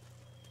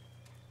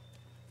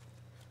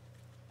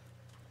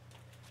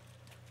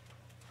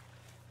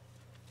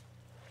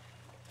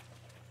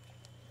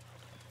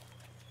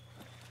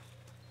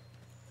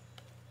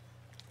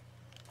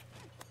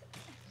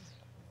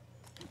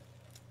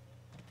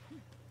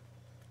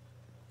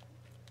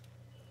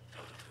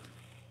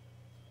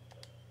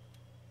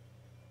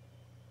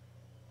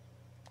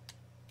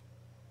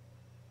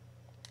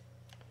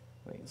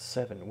 Wait,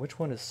 7. Which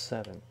one is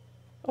 7?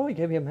 Oh, he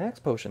gave me a max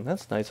potion.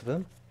 That's nice of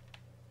him.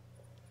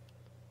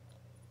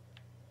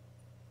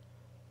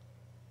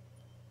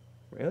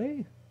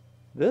 Really?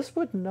 This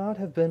would not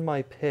have been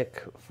my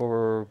pick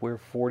for where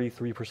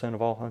 43%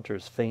 of all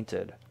hunters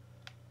fainted.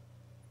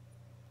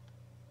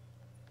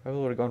 I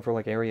would have gone for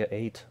like area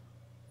 8.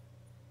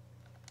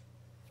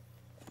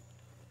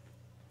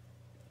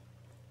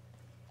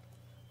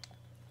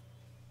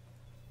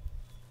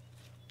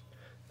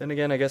 Then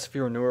again, I guess if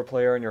you're a newer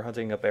player and you're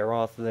hunting a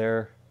BRRRRRR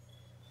there,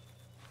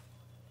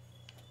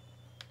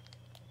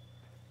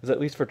 because at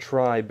least for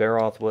try,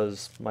 BRRRRRR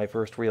was my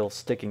first real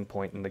sticking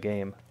point in the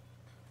game.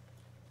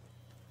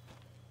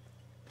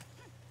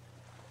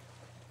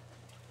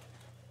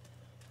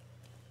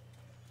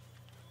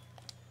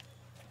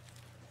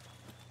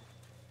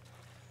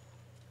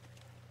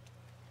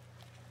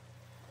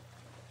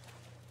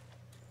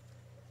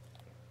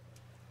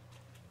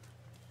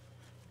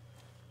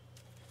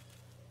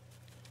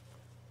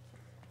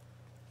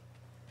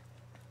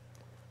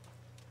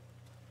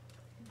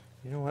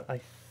 You know what, I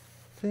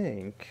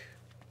think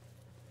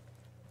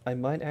I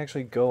might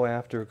actually go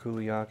after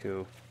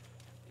Kuliaku,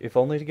 if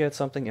only to get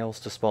something else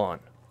to spawn.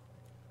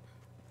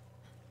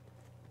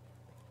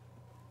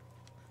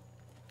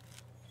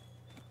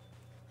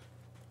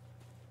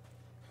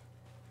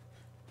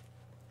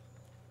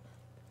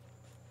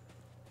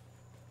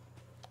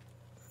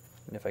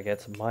 And if I get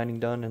some mining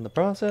done in the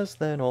process,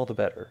 then all the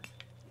better.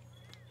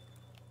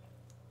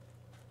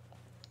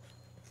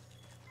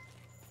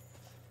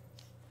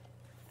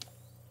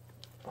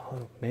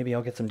 Oh, maybe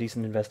I'll get some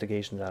decent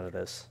investigations out of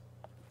this.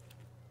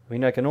 I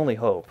mean, I can only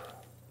hope.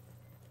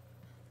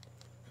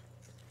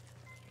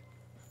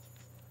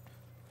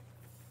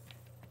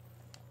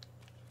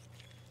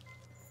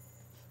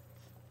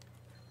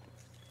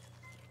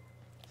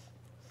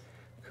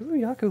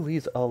 Kuliaku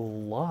leaves a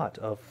lot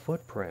of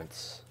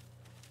footprints.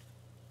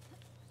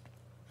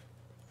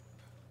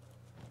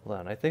 Hold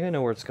on, I think I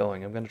know where it's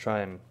going. I'm going to try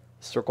and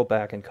circle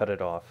back and cut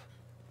it off.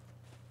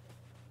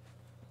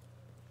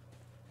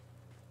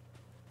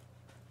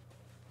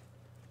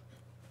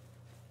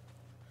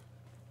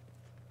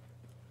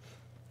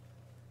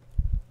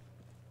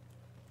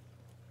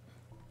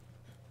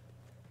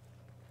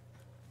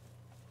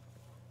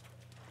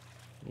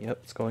 Yep,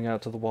 it's going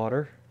out to the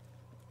water.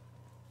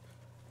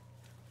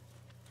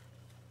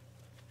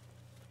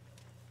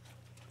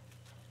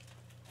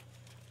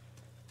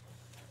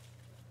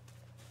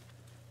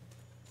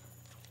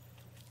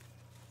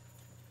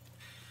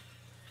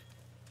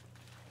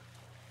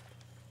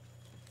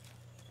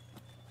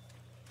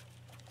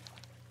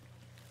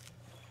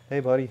 Hey,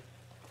 buddy.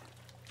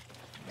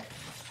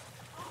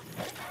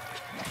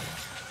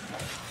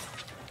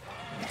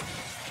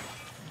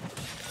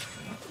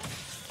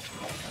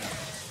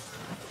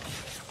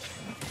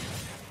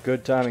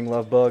 Good timing,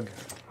 LoveBug.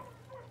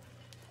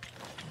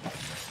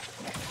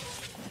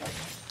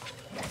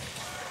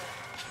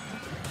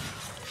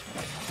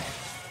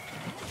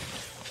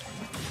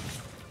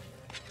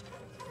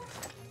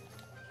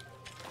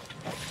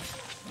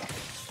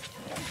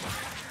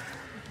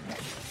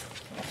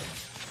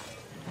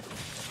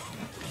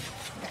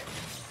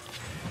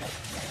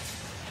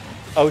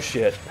 Oh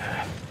shit.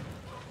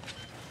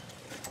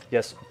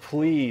 Yes,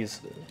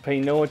 please pay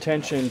no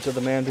attention to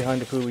the man behind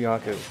the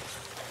Kuliaku.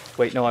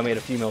 Wait, no, I made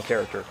a female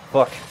character.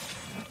 Fuck.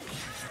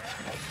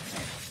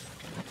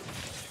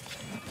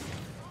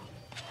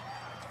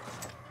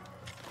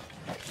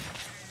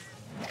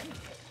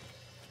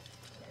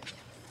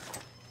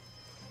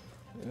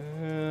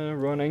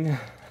 Running.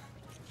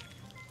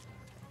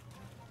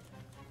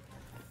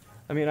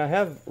 I mean, I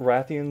have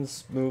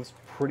Rathian's moves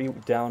pretty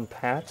down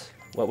pat,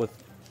 what with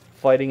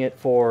fighting it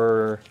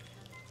for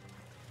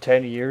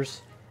 10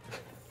 years.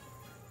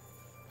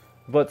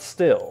 But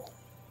still,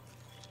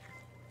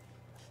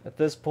 at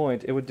this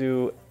point, it would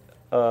do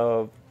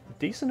a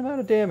decent amount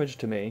of damage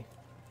to me.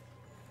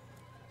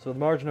 So the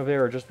margin of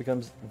error just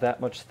becomes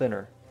that much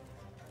thinner.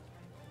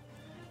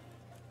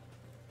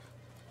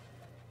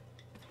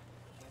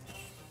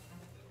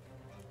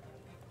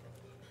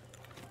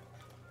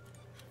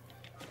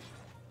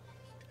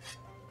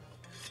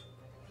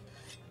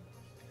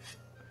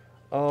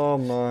 Oh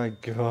my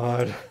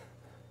god.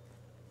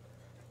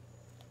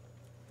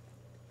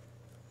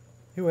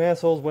 You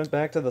assholes went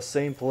back to the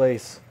same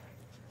place.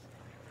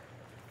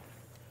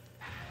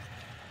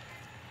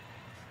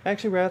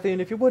 Actually, Rathian,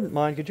 if you wouldn't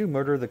mind, could you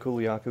murder the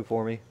Kuliaku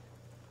for me?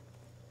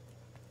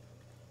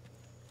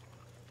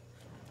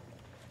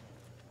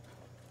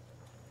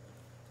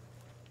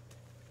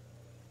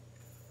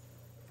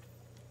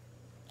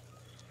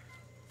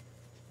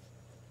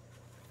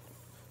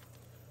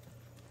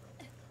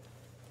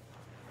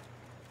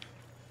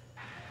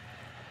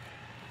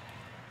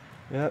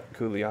 Yep,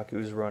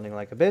 Kuliaku's running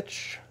like a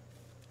bitch.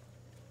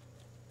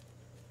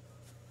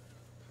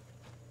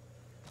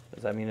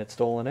 Does that mean it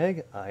stole an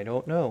egg? I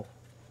don't know.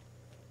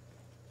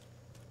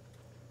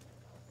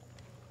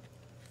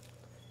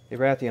 Hey,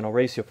 Rathian, I'll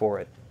race you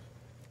for it.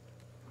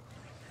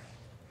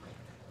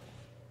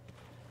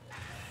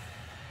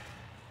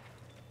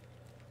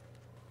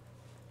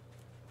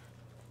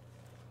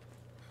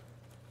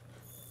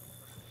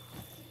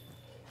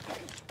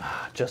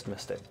 Ah, just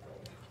missed it.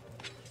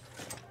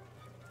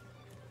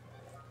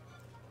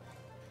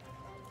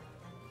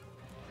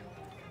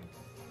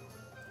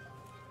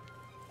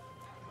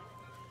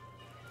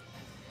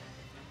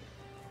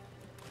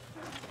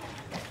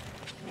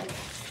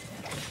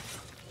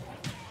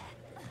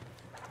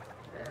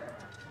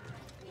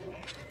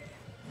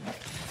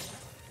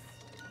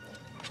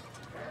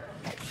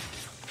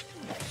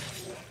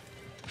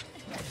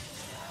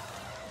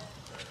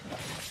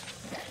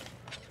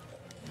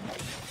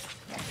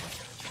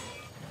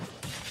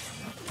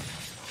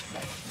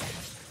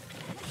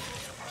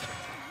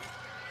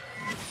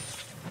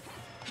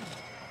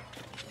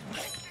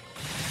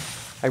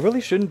 I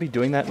really shouldn't be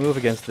doing that move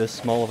against this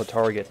small of a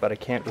target, but I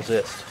can't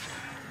resist.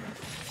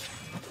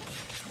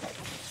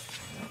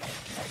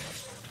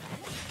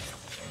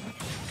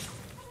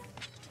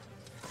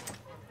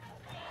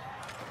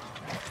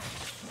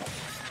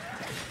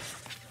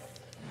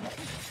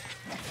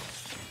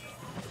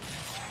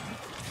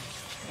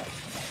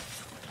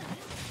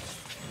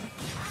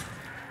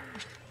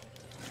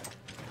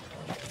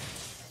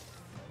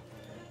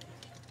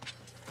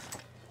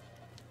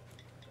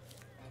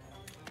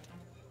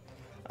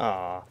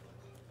 Ah, I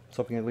was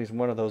hoping at least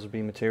one of those would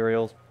be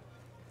materials.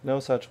 No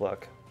such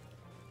luck.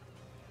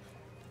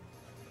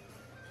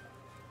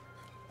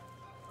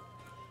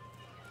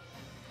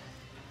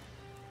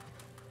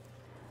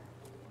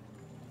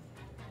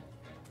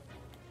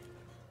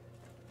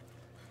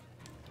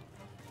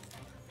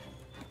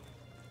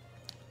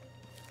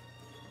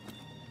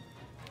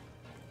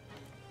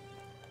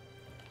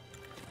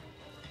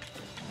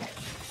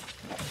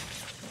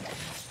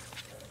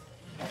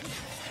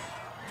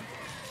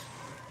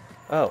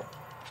 Oh.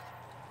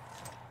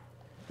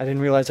 I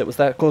didn't realize it was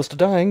that close to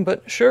dying,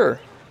 but sure.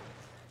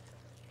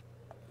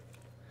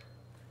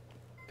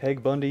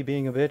 Peg Bundy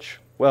being a bitch?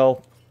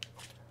 Well,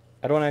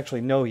 I don't actually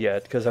know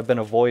yet, because I've been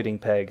avoiding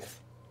Peg.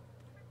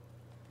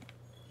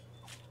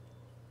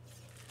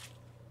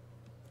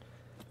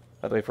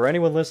 By the way, for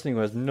anyone listening who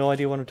has no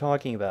idea what I'm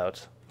talking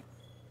about,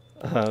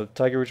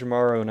 Tiger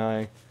Uchimaru and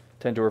I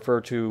tend to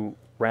refer to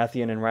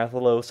Rathian and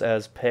Rathalos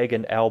as Peg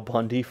and Al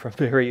Bundy from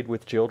Married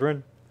with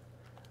Children.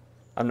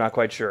 I'm not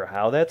quite sure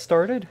how that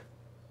started,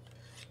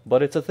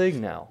 but it's a thing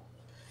now.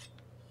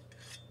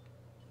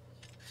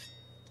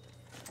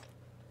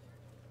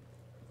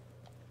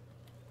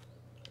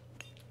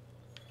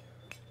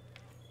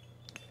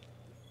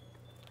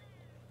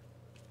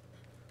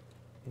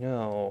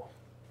 No.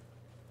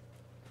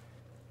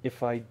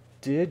 If I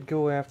did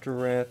go after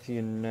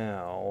Rathian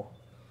now,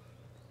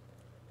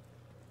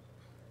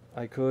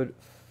 I could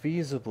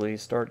feasibly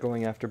start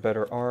going after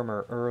better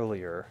armor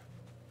earlier.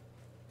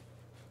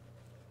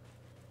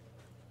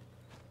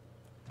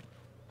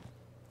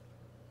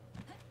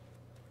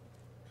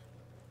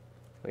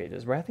 Wait,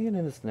 is Rathian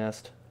in its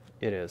nest?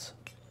 It is.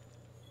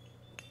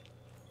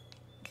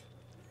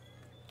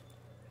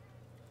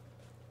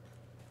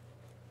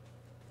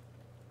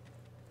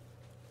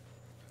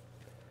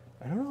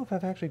 I don't know if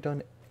I've actually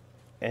done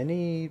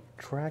any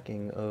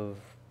tracking of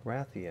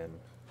Rathian.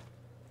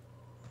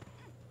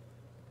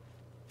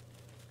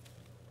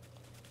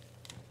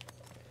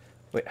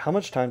 Wait, how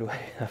much time do I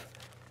have?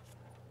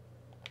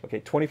 Okay,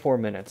 24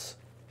 minutes.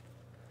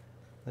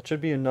 That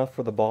should be enough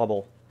for the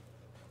bauble.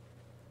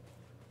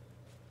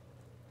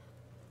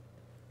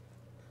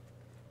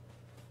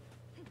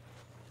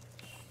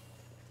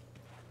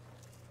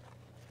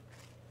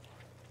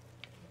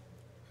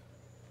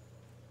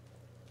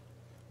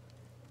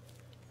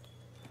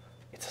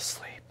 It's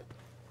asleep.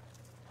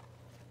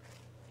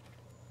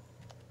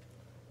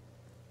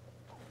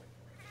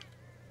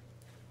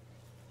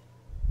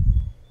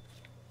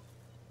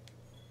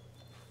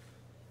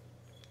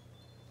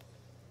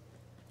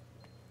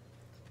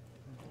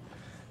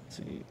 Let's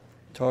see.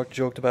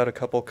 Joked about a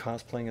couple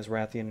cosplaying as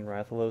Rathian and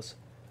Rathalos.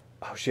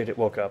 Oh shit, it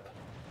woke up.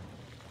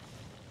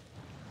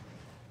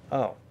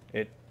 Oh,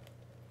 it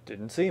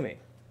didn't see me.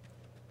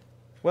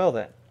 Well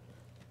then.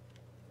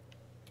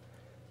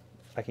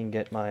 I can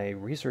get my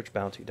research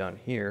bounty done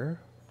here.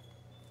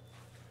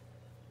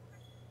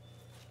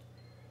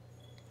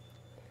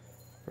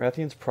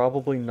 Rathian's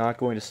probably not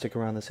going to stick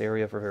around this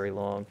area for very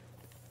long.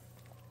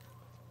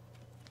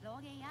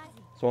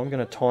 So I'm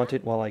going to taunt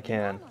it while I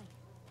can.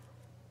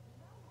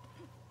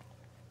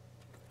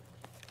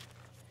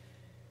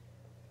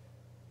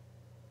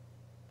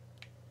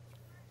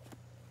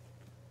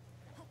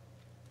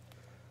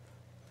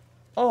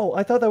 Oh,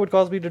 I thought that would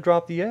cause me to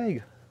drop the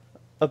egg.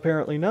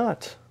 Apparently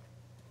not.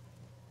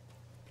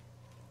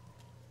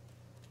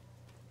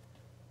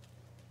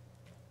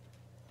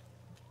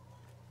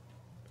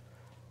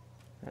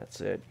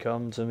 That's it.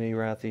 Come to me,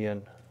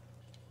 Rathian.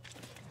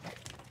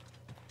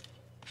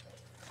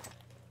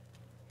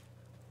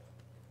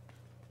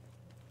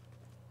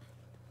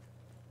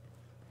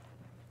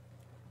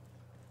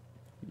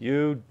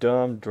 You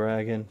dumb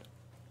dragon.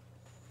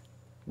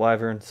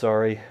 Wyvern,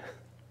 sorry.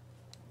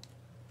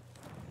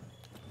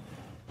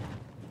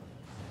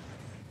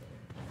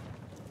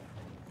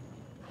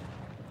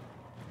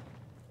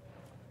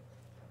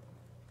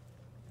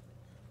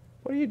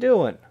 What are you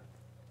doing?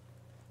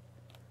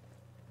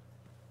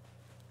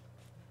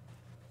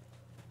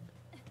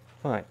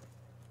 Fine.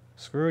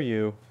 Screw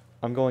you.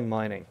 I'm going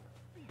mining.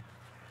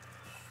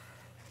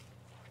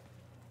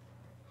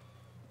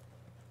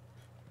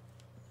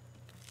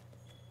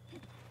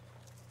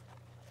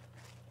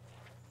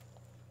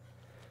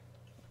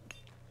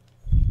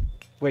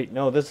 Wait,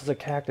 no, this is a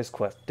cactus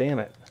quest. Damn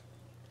it.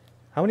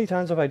 How many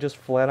times have I just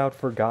flat out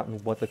forgotten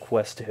what the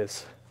quest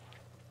is?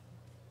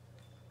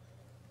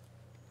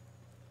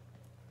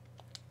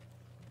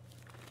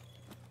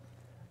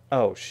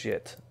 Oh,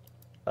 shit.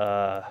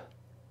 Huh.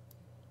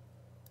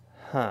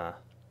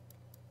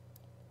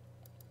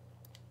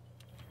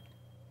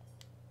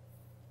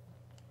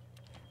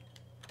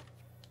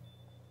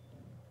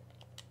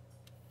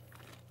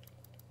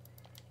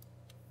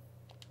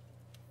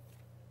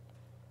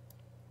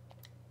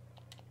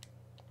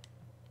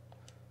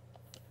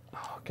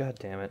 Oh, god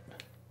damn it.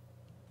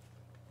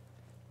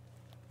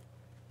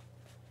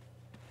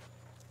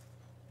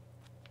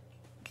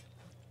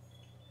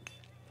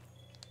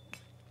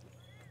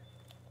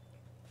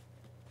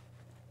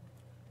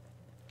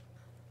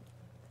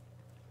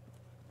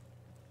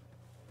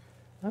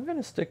 I'm going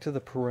to stick to the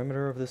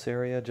perimeter of this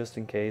area just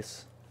in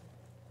case.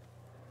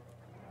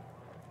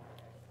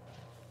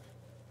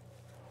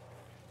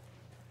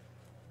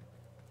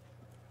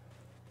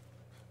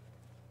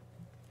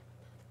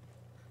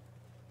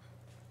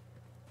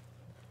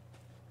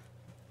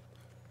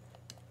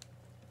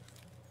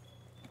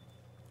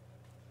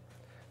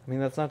 I mean,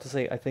 that's not to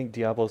say I think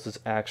Diablos is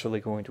actually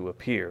going to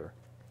appear.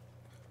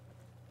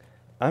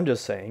 I'm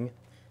just saying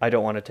I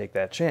don't want to take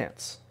that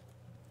chance.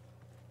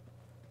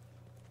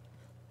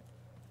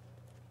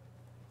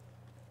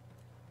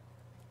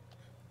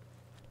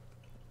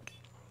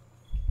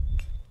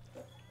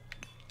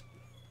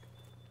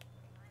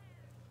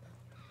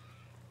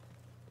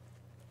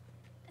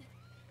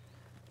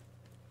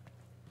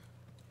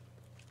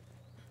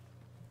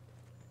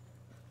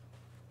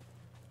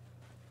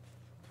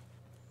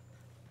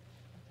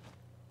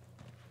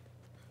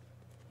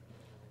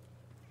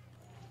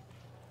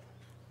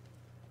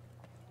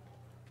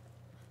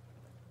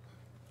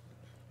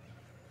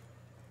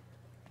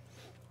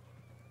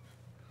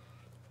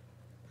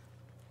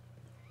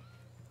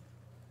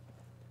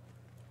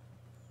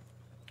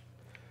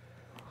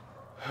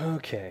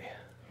 Okay.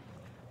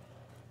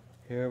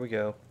 Here we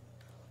go.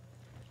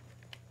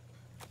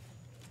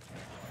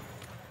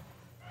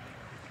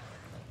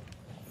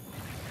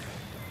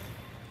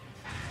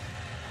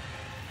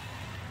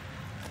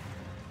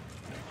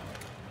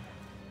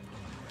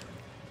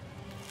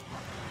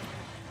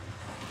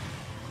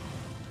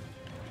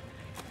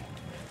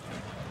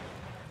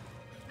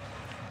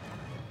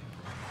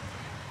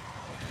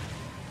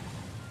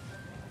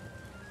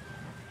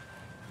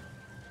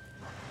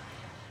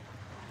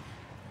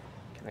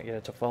 I get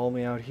it to follow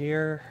me out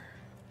here.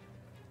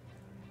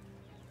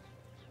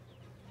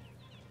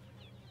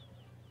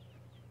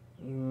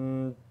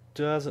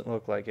 Doesn't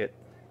look like it.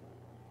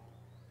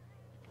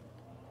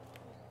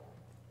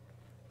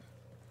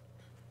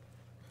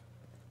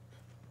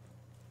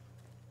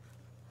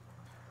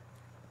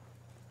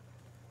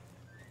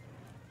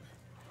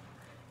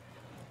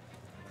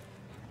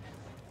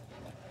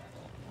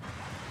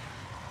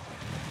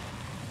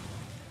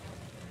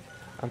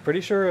 I'm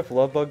pretty sure if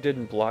ZaLoveBug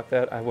didn't block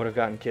that, I would have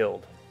gotten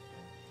killed.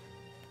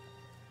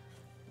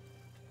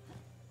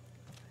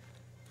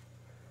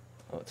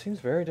 Oh, it seems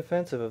very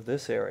defensive of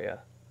this area.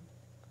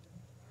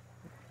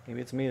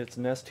 Maybe it's made its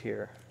nest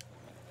here.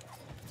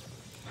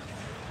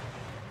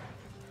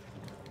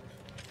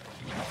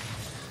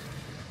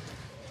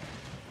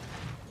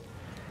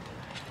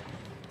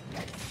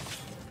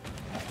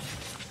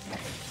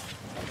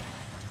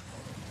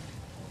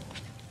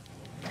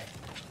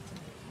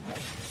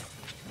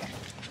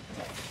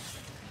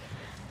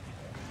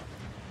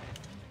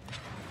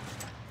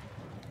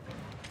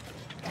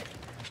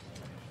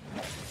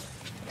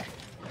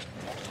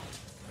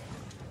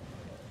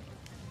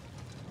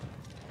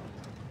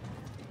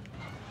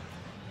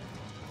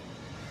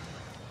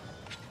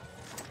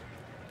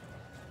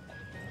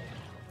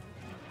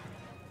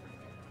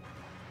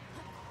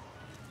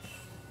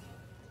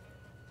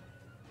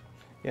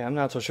 Yeah, I'm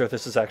not so sure if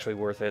this is actually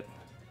worth it.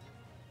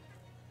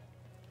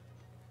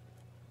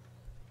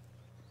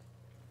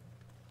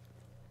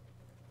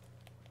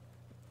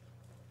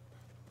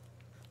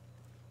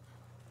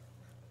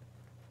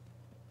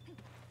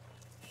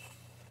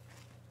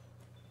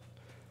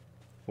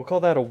 We'll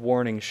call that a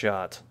warning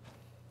shot.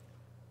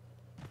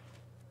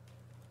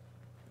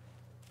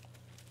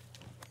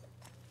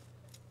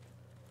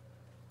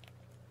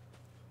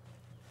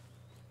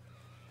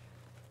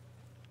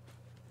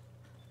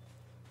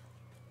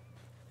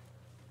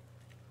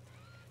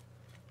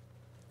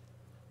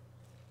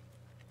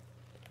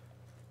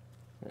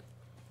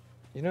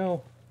 You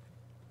know,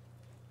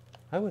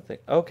 I would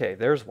think... Okay,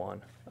 there's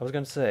one. I was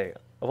going to say,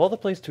 of all the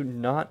places to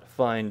not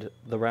find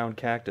the round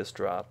cactus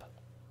drop...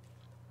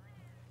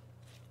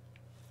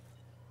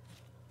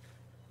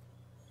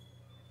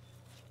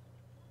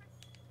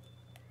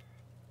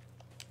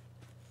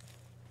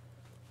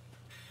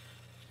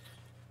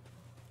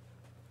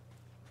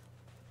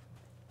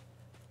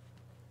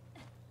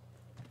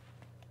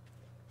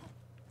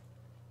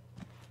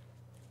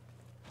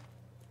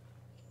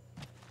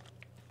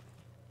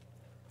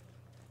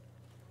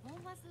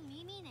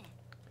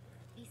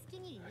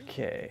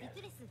 Okay.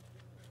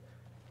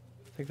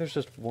 I think there's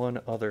just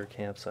one other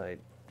campsite.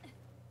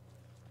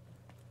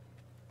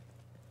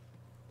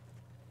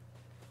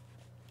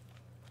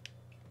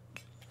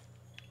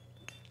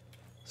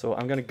 So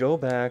I'm gonna go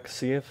back,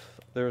 see if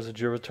there was a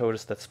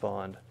Jyuratoadus that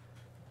spawned.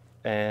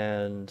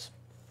 And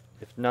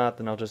if not,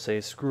 then I'll just say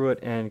screw it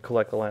and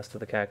collect the last of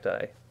the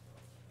cacti.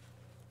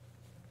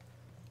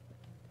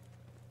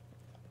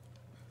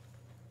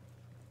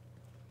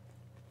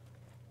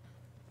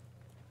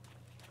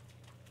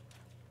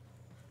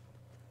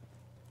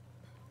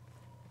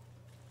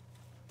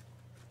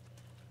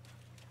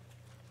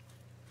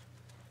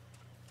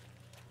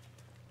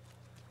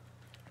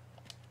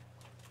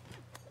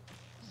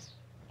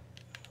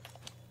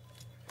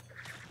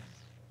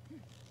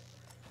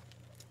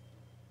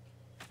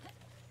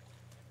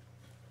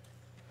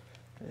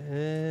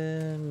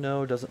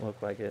 No, doesn't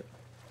look like it.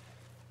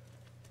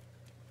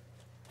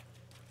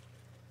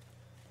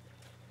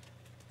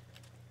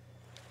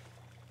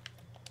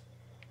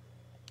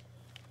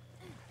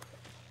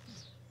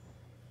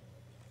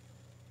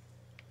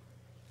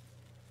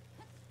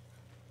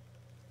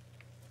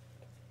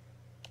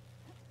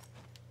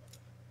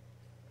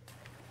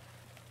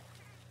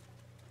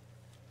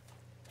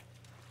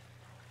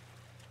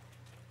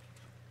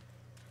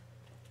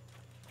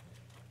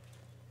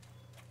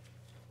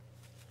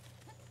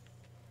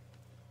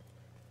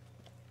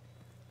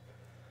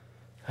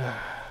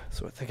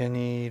 So I think I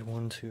need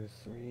 1, 2,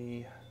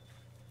 3.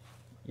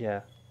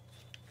 Yeah.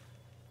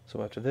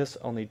 So after this,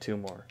 I'll need 2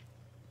 more.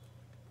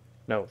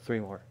 No, 3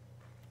 more.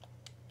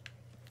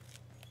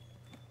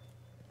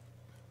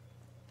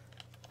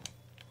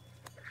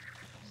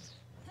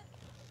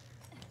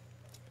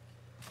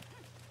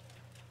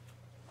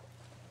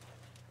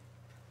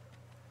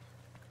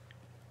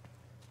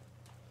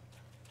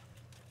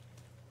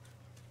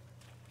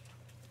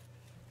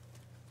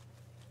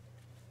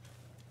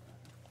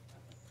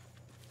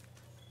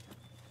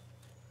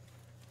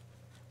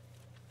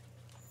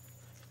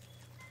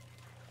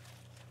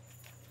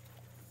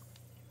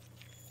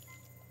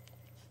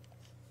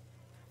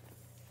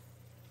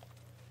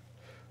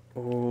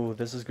 Ooh,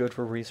 this is good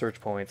for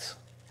research points.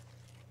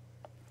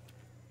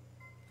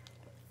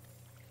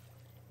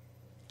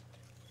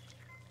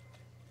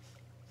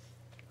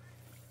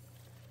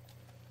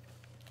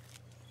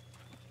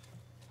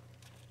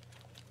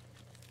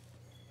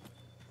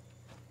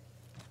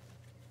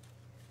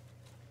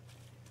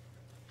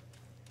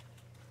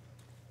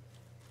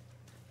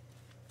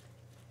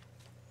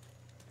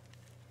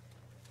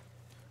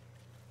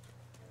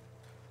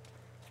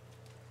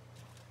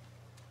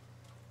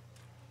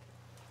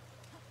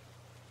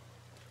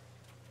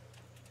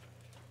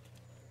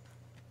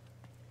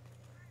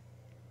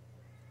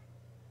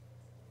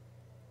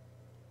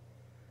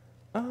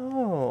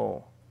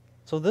 Oh,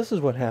 so this is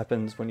what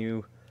happens when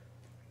you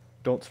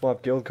don't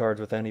swap guild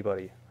cards with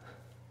anybody.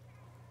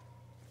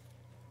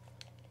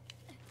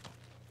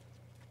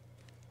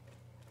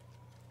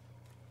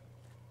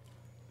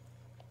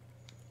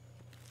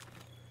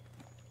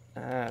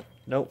 Ah,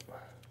 nope.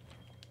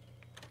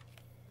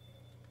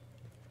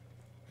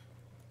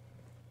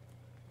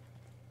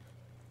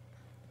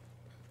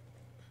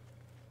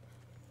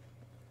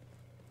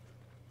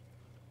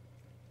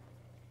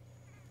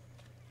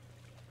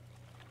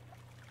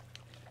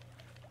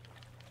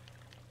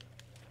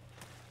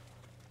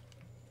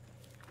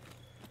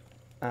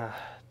 Ah,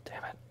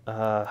 damn it.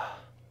 Let's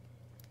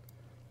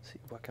see,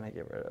 what can I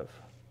get rid of?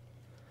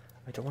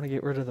 I don't want to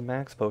get rid of the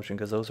max potion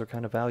because those are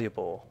kind of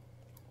valuable.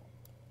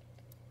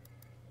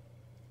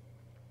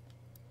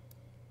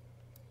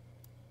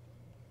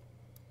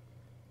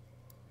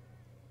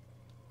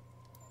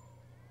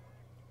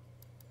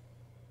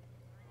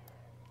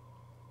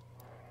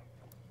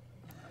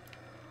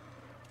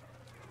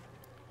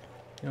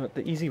 You know what,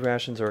 the easy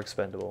rations are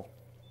expendable.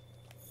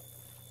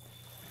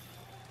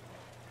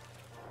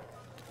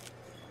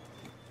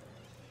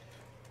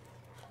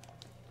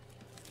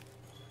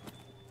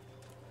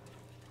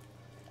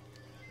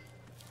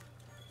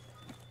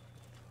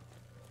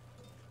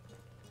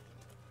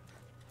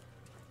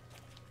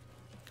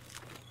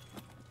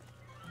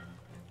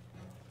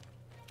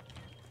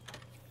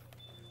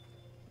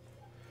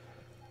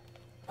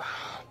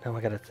 Now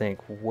I gotta think,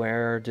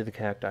 where do the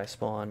cacti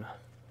spawn?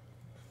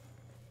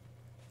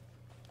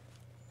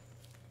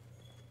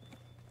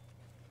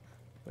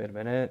 Wait a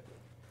minute.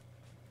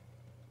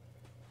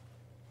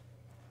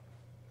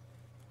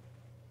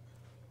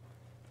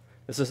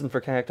 This isn't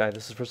for cacti,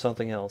 this is for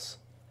something else.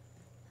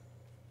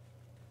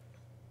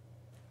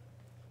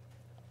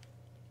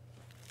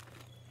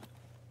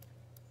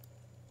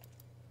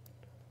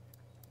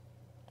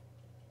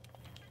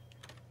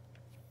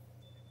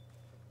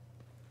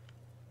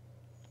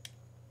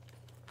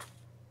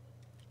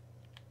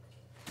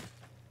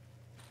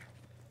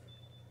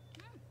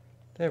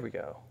 There we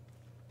go.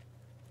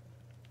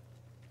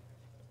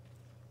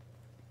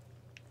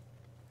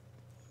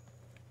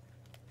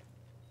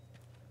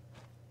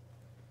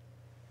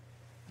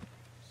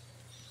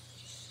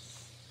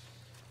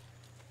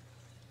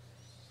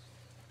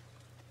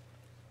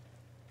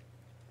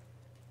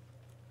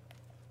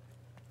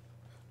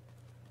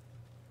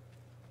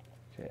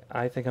 Okay,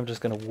 I think I'm just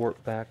gonna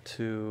warp back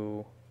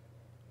to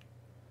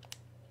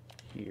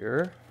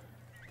here.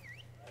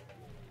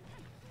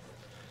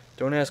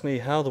 Don't ask me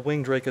how the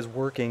wing drake is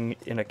working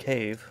in a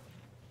cave,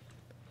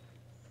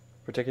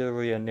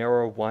 particularly a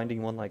narrow,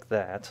 winding one like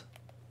that.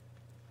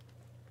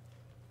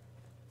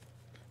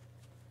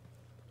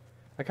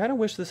 I kind of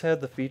wish this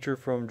had the feature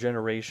from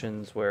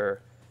Generations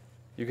where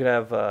you could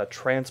have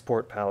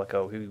transport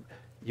palico who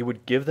you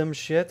would give them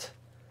shit,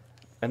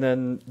 and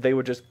then they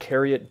would just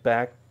carry it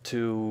back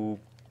to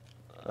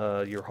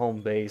your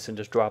home base and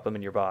just drop them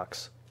in your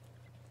box.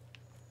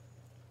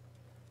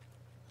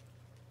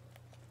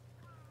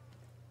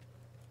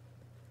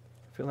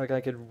 I feel like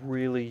I could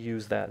really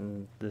use that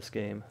in this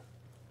game.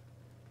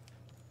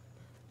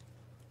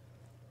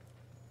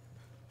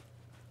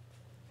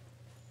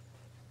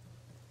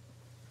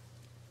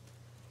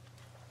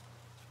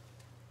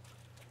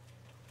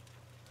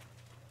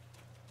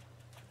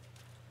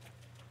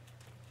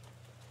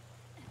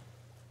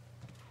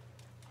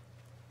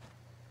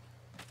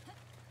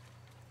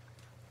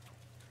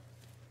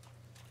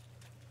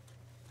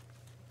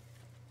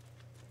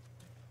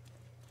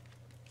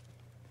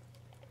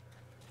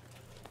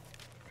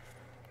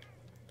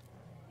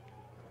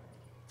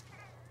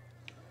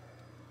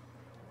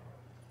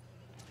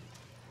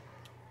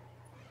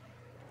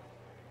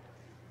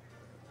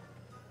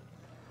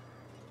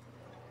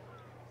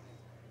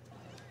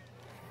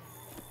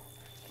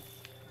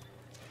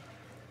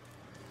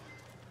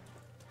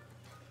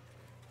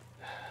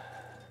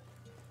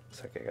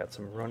 Looks like I got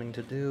some running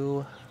to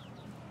do.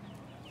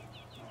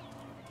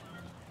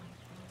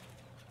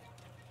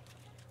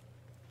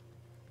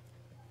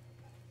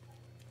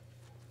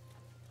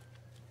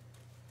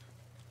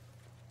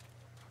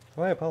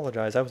 Oh, I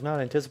apologize. I was not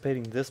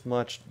anticipating this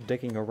much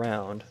digging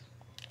around.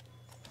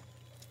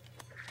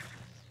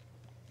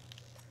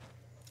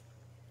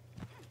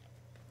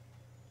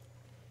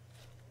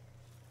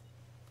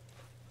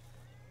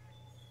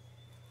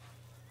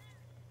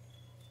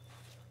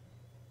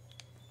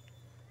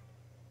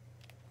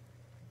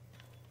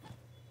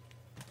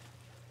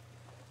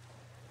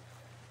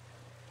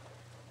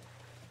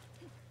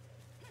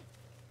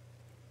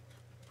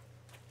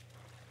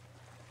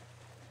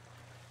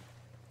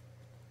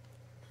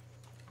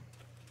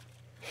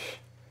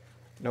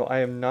 No, I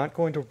am not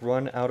going to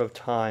run out of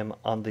time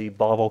on the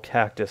bottle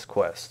cactus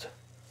quest.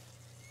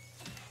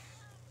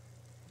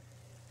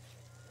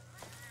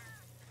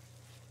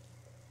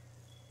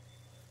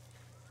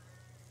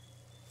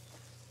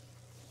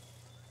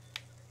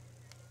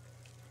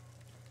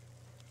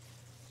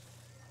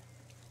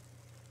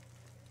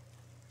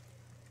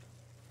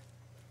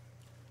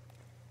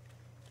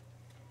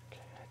 Okay,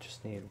 I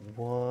just need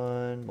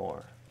one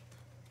more.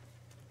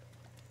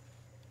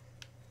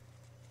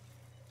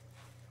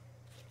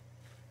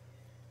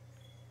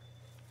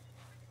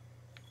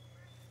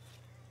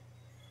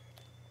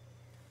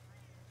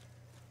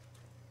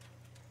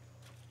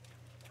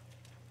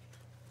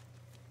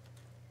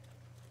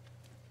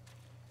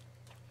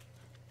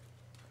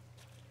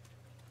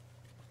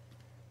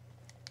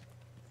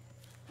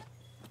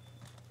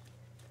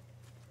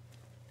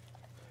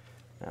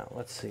 Now,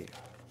 let's see.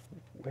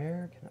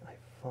 Where can I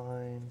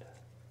find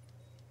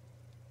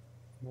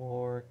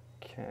more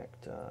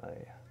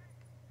cacti?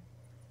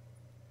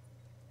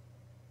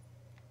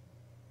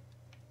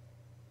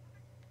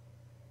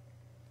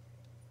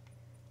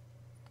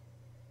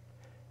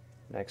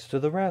 Next to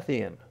the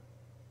Rathian.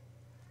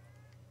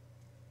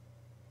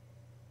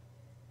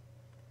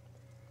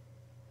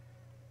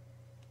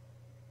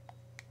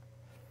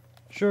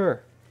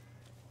 Sure.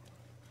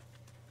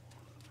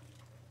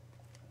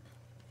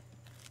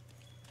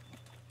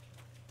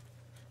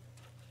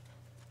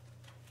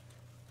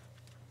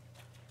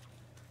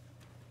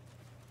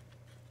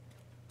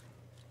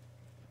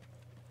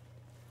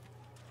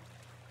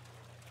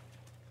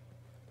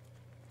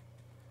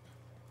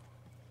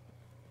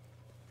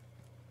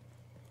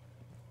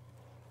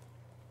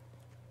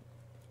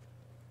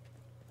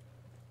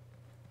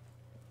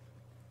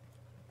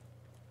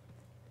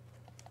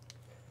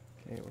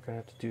 Okay, we're gonna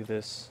have to do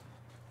this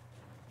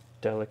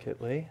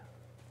delicately,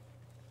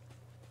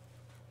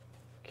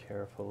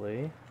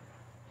 carefully.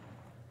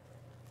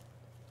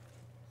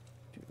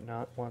 Do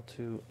not want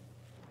to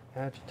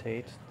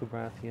agitate the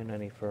Rathian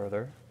any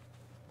further.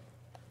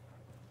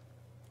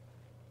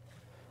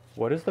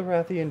 What is the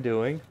Rathian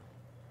doing?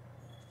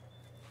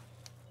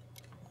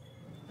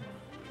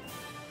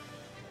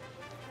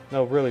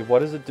 No, really,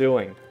 what is it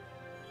doing?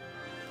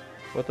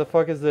 What the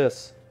fuck is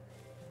this?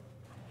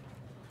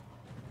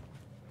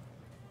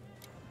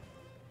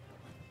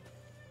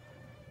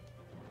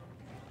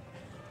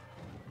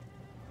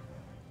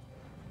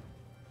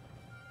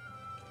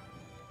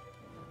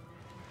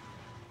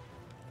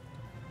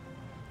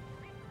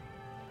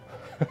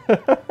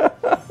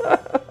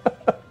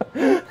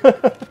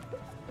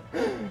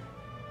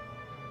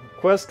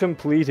 Quest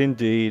complete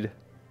indeed.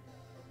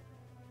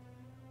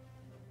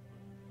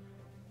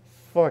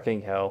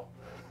 Fucking hell.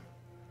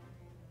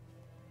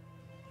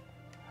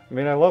 I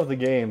mean, I love the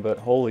game, but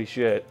holy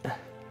shit.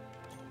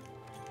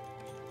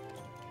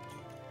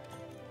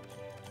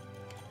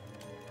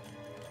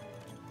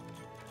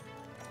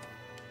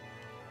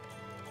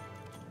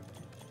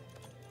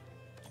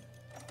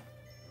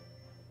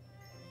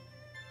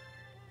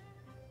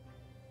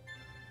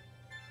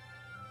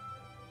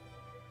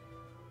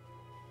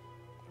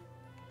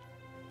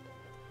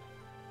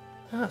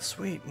 Ah,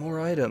 sweet, more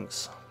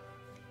items.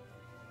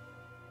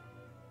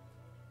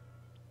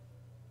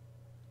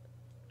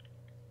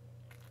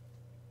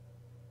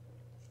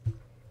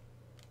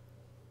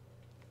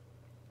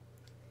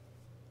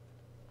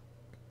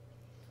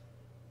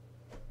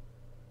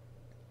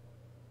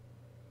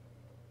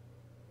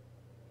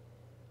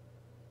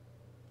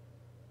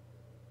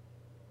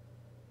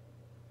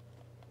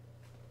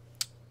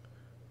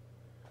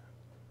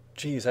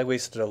 Jeez, I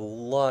wasted a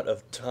lot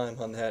of time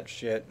on that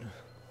shit.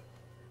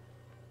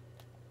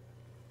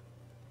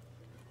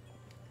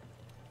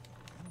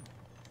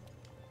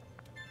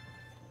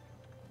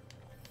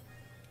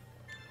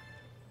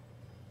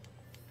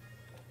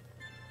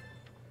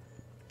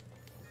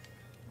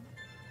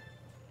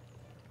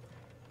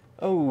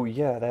 Oh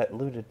yeah, that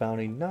looted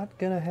bounty not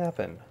gonna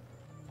happen.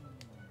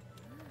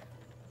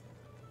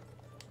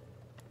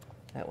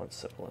 That one's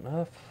simple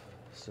enough.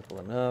 Simple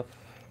enough.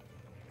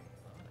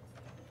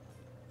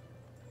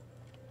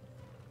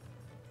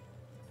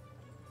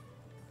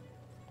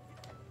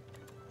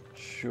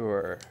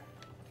 Sure.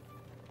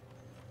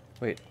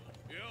 Wait,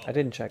 I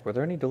didn't check. Were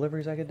there any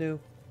deliveries I could do?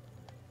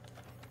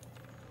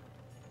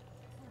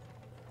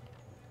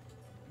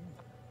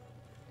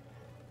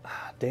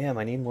 Ah, damn,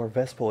 I need more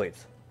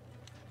Vespoids.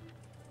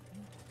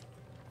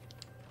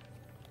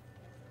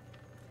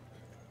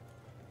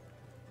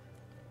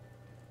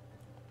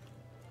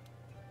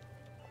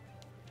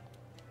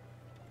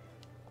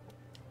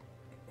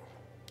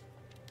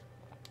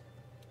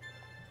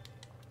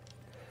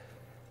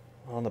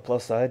 On the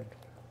plus side,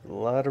 a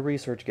lot of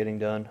research getting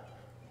done.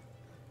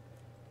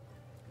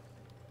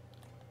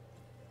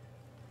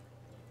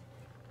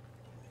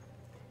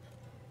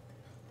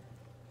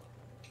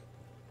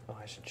 Oh,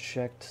 I should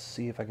check to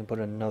see if I can put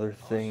another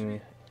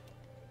thing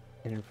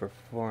in for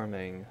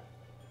farming.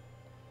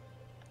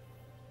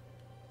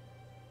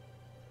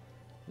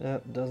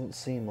 That doesn't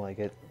seem like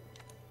it.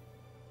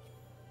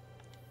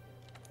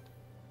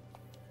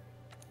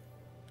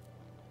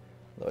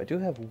 Though I do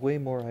have way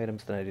more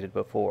items than I did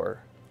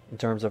before, in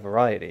terms of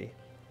variety.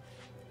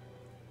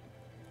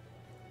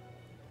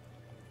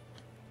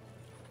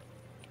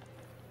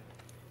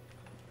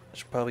 I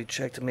should probably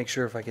check to make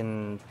sure if I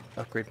can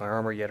upgrade my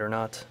armor yet or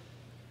not.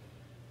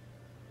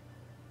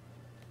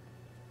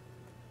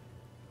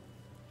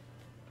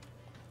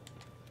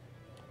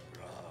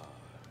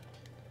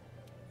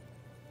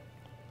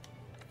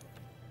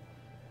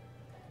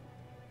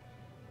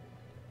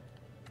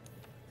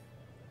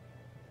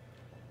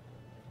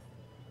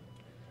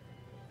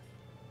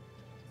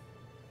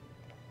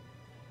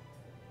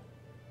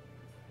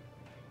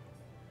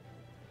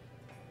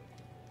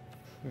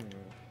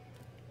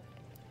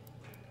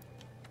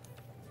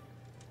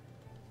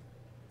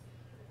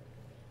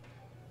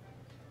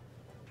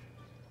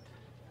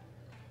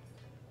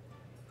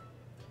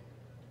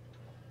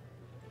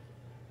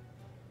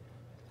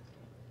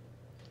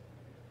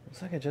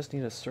 Looks like I just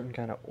need a certain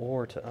kind of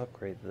ore to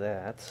upgrade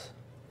that.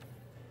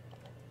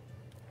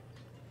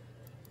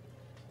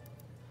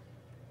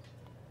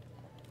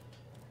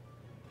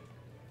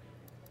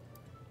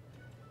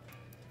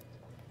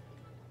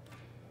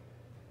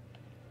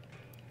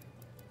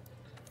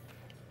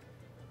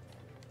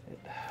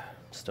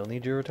 Still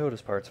need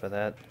Jyuratoadus parts for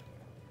that.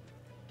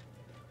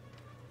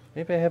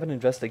 Maybe I have an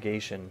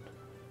investigation.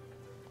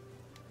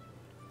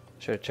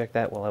 Should have checked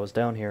that while I was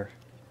down here.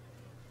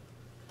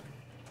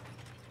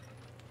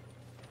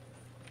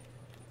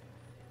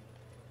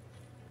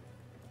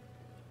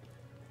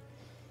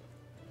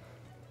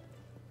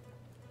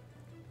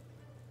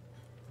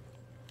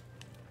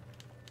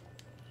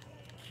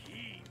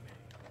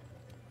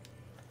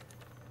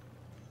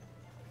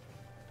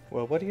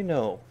 Well, what do you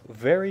know?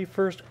 Very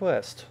first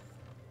quest.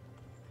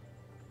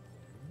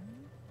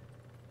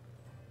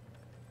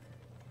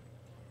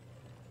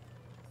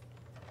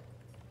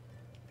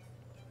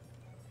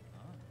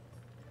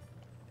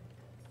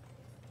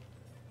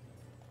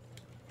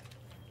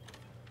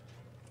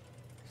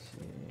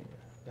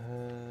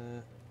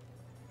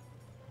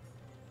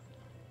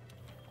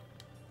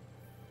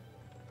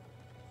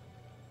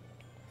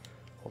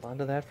 Hold on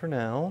to that for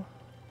now.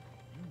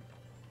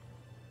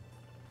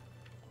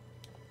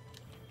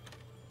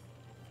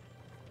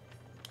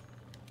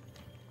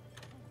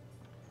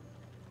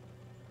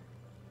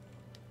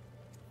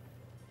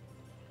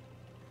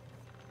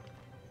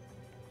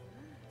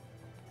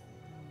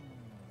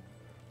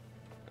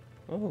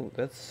 Oh,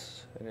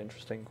 that's an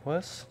interesting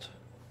quest.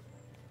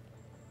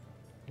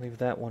 Leave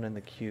that one in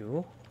the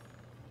queue.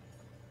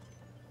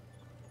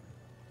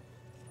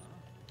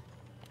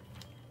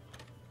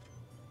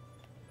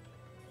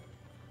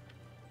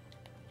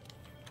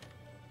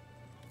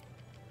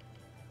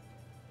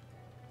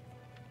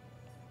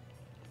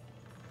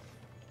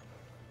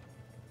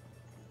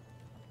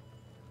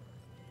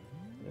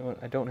 You know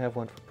what? I don't have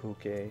one for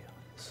Puke,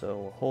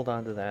 so hold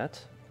on to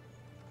that.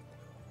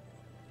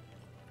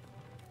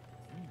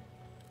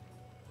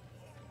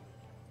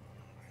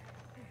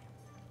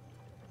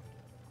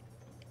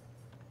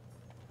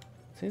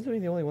 Seems to be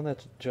the only one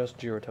that's just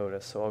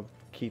Jyuratoadus, so I'll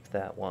keep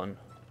that one.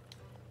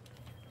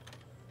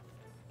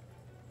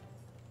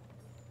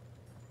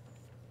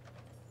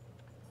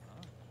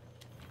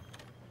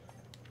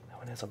 That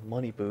one has a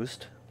money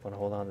boost. Want to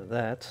hold on to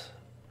that.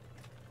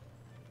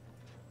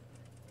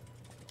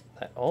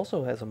 That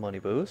also has a money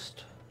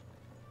boost.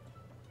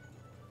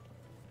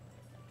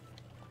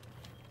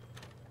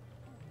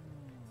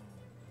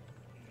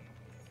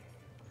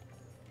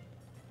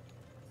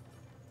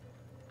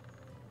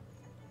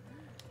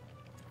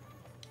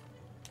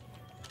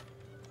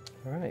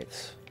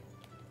 Alright,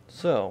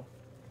 so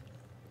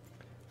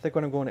I think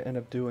what I'm going to end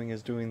up doing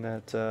is doing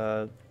that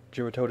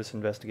Jyuratoadus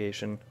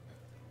investigation.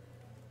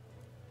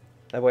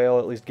 That way I'll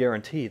at least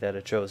guarantee that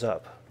it shows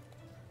up.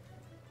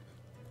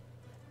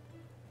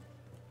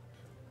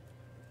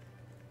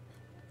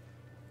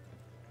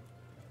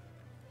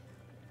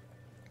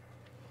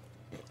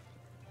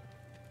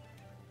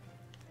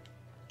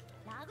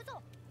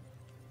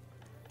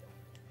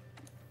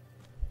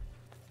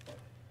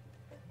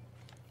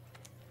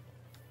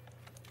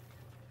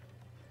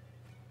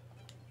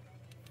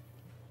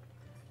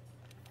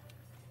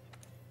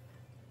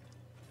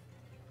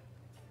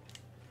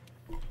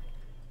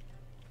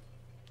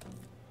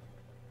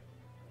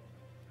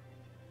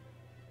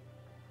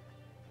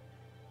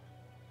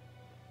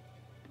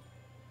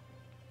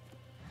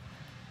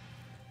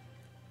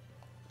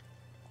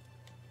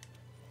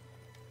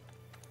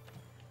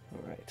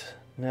 Alright,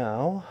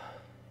 now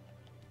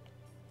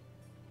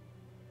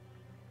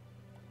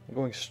I'm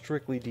going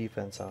strictly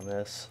defense on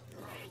this.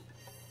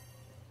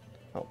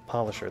 Oh,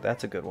 Polisher,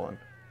 that's a good one.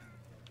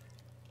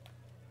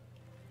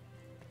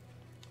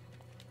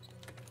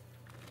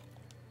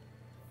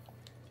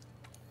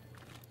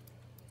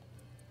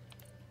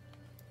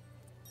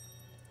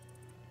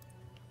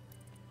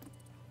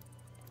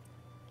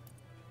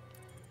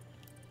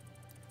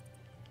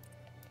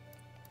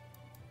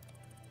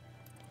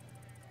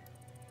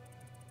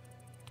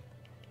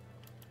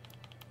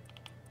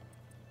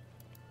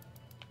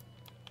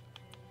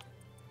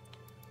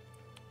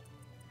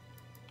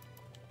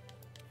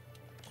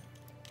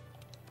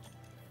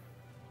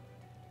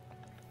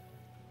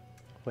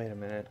 Wait a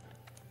minute.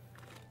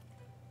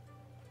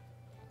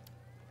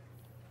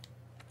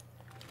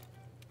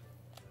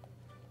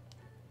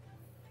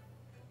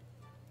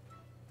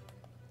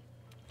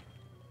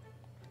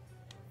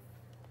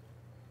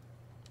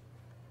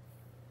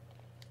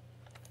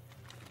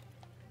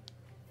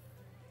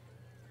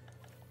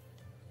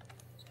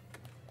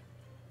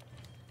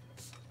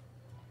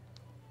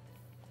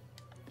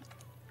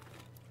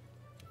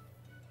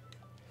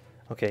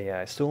 Okay,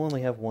 yeah, I still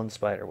only have one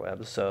spider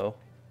web, so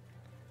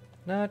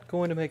not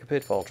going to make a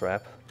pitfall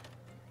trap.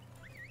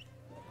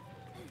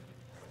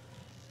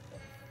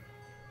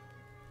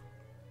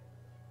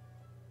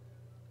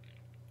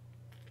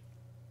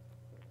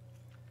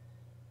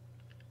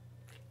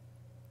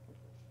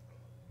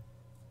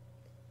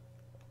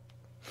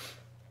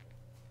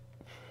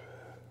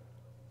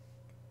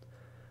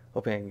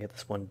 Hoping I can get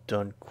this one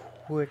done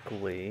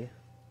quickly.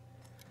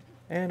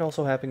 And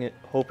also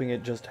hoping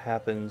it just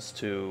happens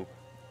to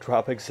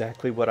drop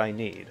exactly what I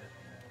need.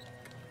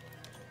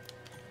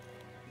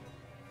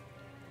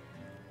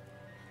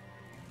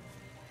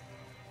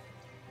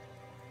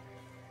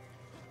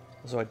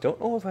 So I don't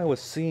know if I was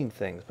seeing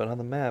things, but on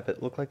the map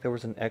it looked like there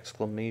was an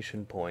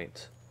exclamation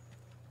point.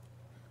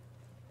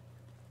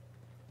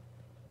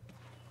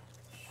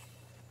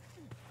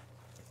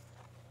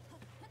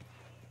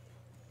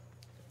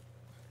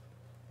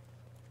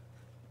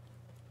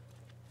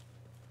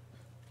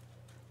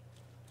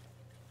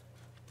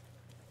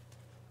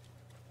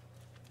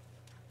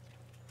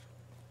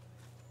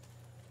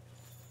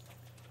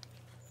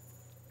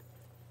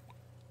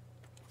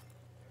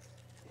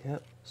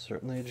 Yep,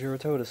 certainly a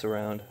Jyuratoadus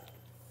around.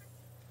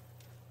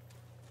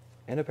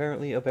 And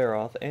apparently a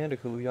Barroth and a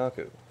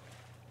Kuluyaku.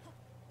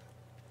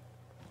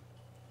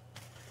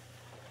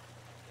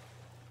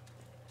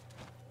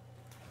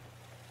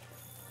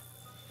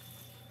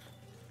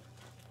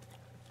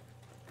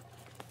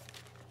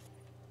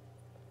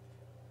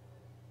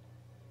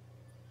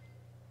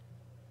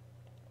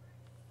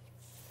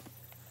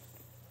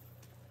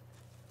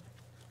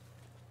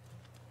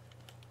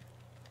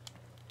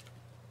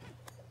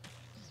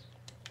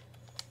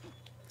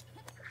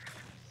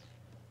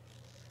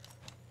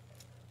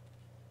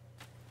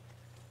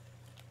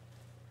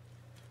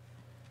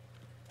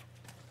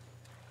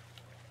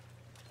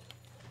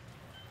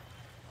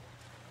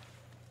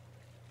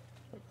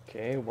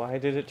 Okay, why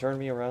did it turn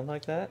me around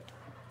like that?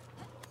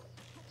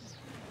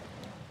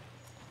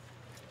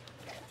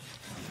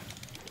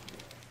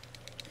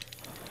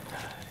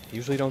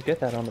 Usually don't get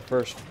that on the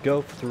first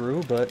go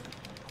through, but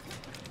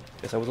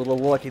guess I was a little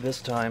lucky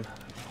this time.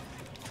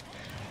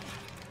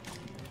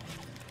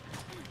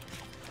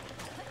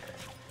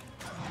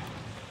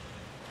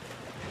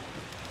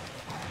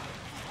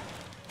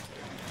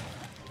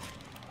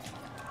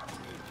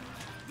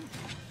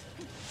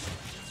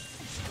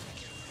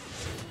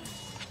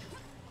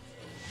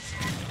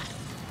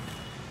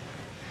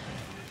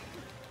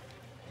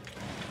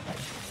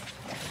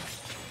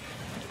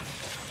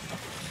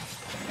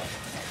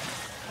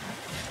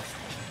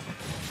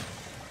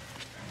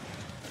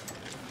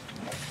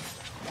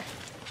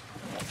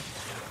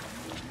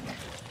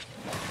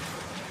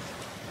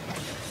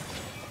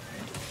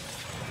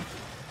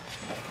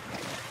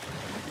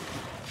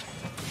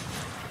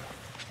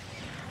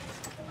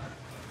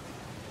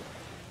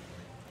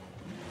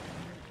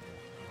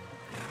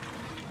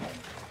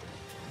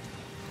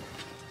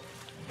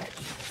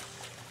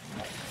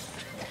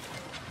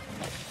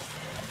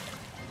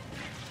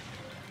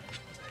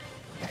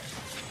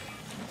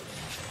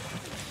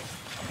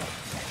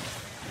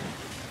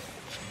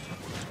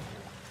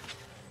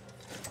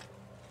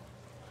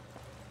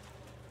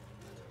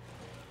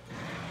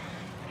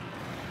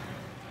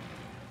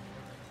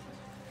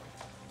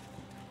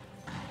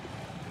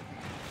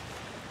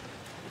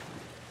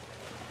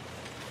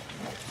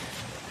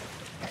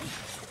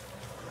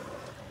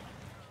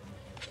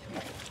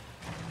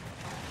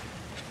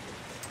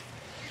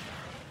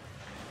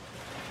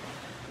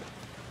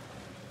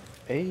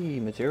 Hey,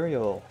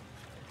 material.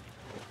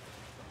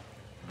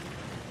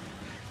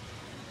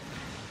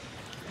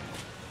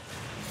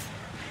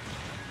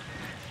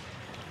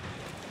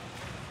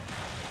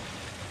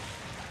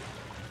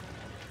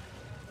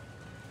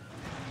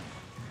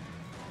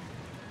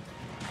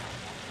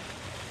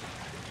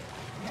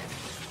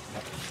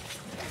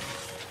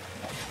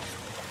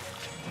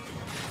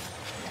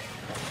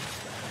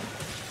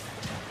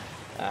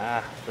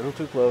 Ah, a little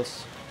too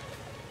close.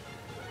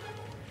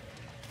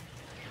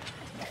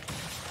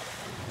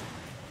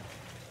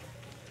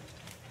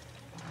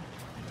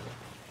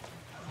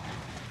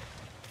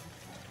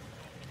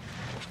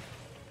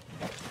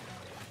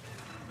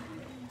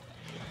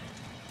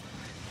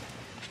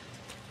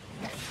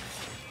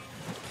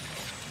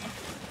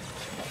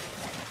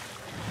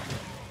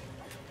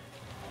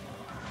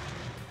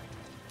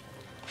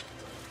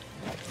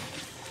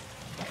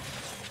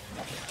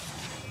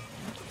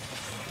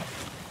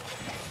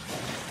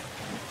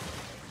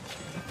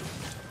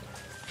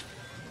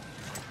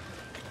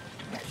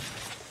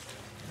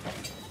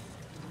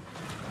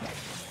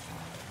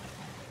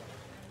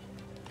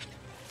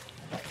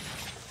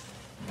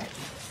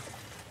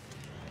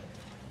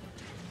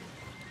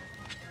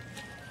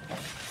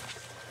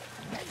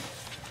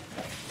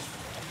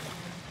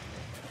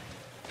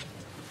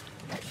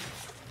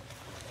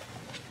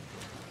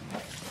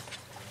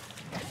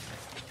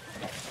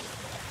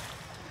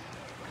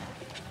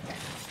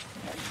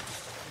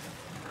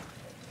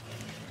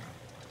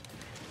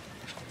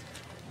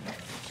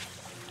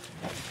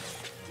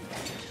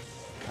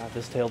 God,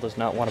 this tail does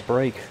not want to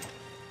break.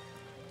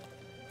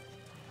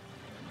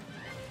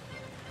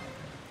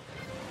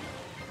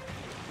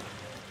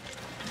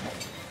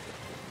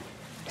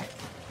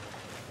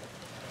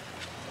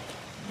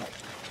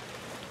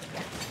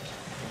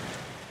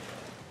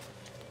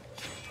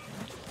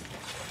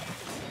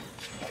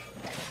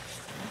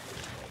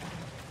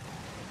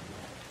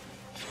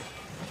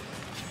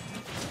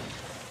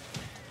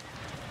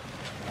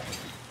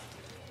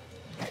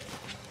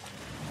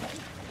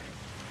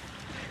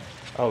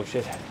 Oh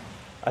shit.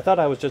 I thought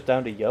I was just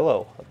down to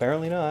yellow.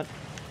 Apparently not.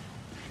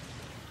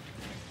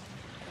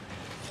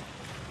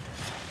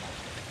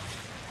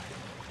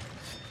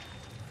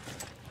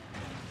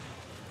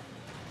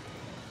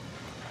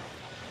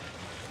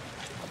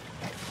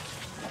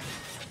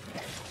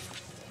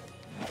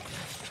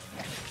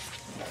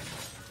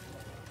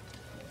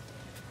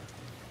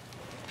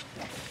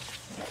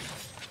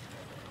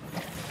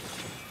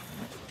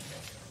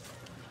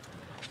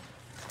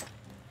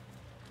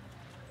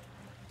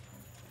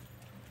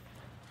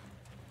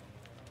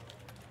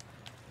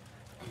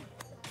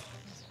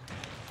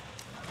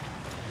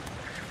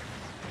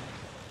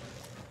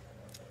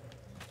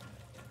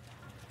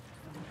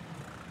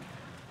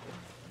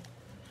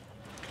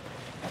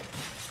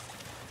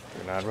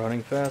 You're not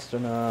running fast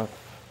enough.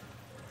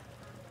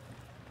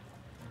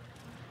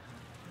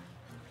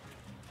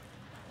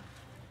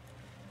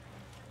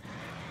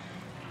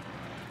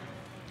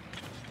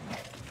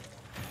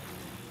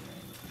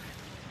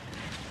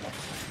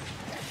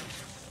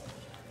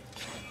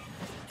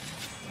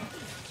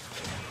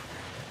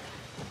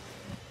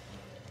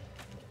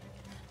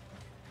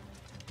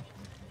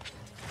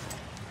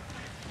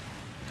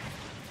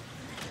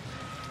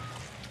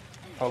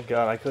 Oh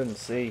god, I couldn't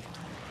see.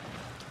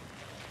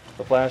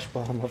 The flash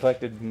bomb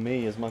affected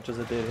me as much as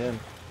it did him.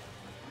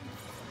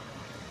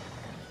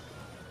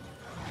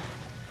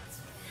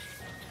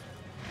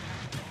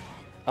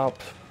 Oh,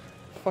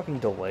 fucking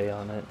delay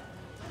on it.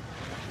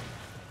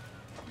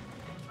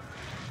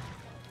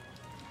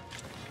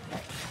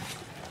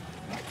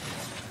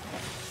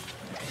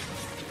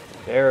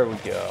 There we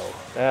go.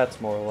 That's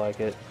more like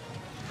it.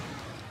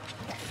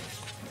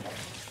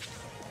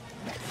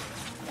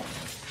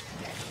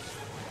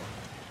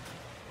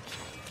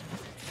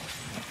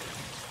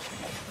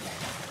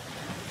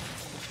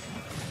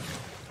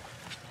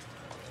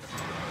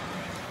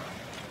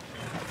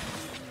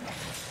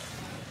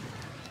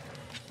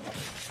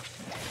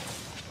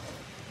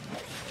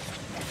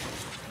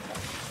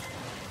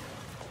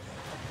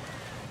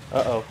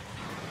 Uh-oh.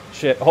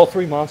 Shit, all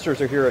three monsters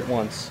are here at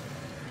once.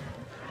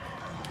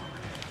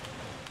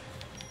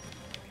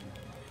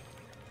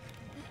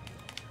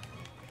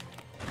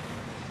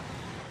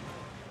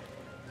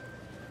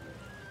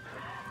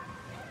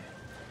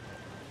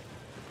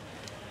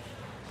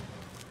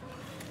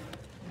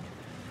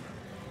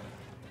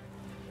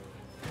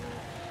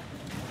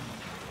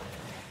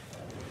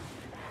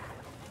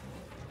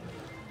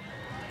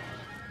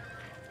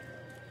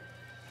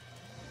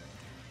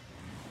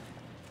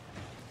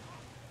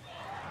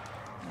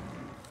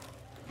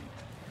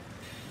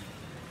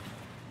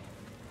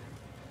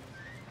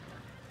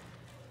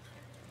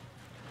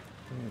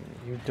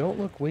 You don't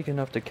look weak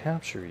enough to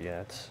capture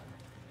yet.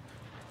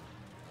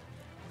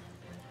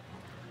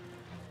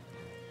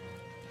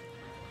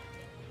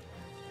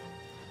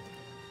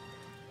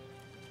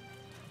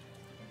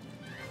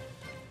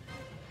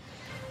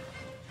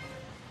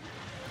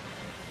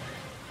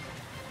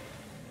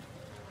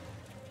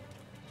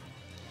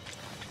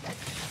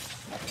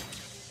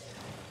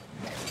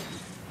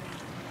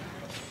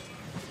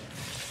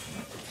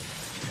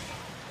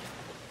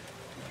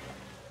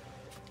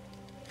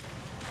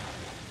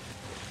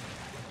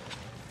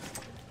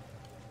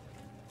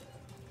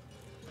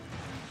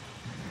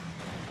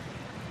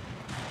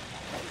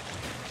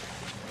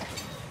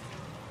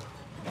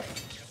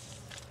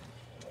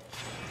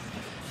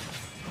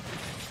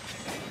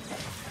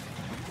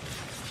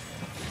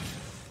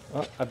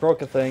 Oh, I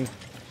broke a thing.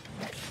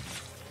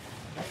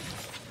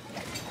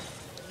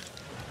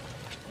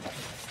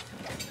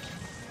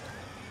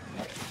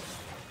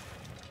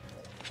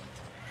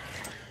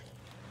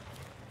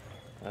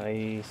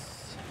 Nice.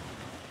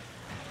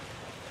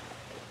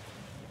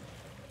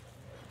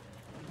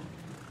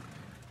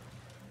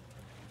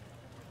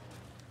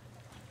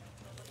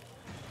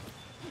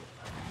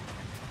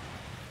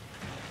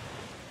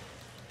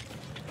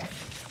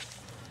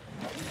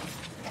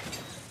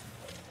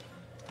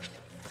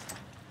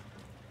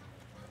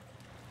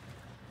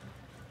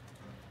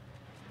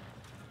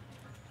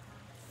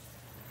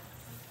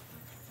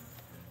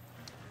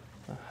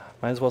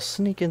 Might as well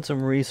sneak in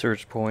some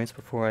research points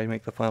before I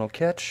make the final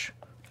catch.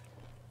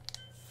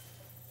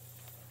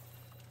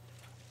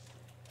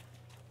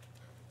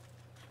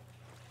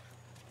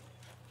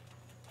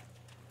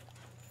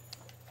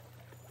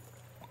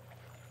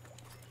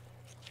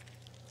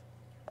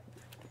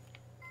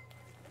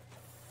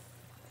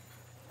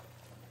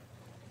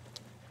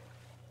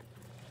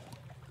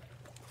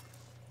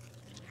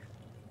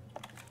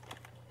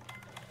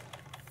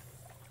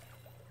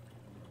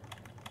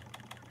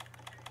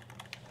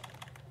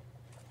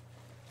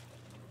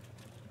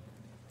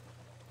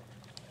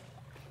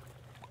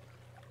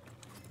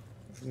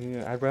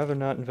 Yeah, I'd rather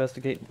not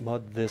investigate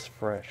mud this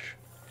fresh.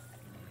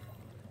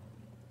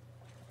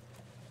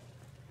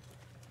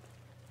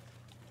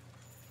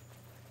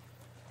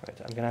 Right,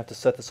 I'm gonna have to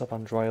set this up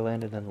on dry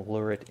land and then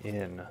lure it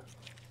in.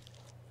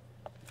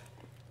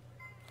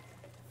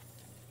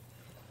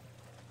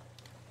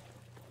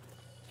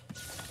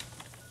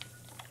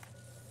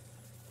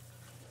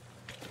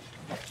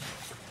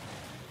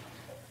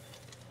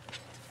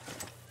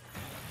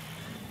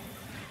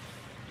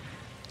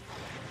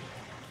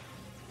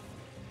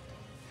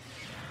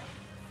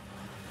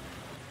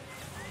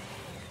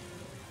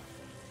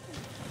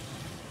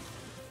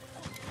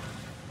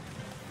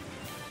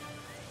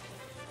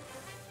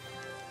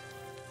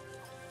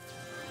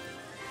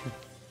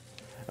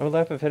 I would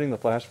laugh if hitting the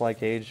flashfly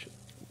cage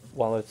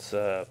while it's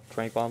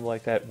trank bombed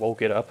like that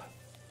woke it up,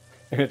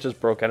 and it just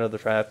broke out of the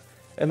trap,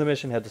 and the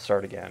mission had to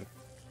start again.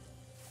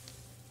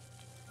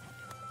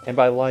 And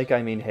by like,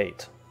 I mean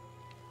hate.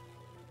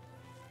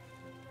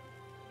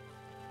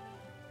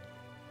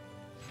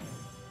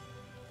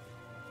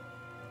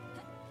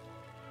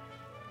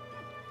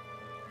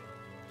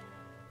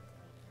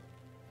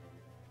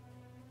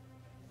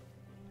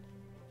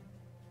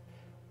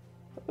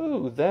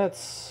 Ooh,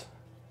 that's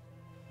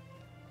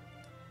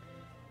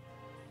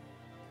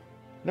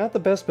not the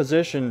best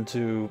position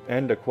to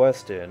end a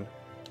quest in.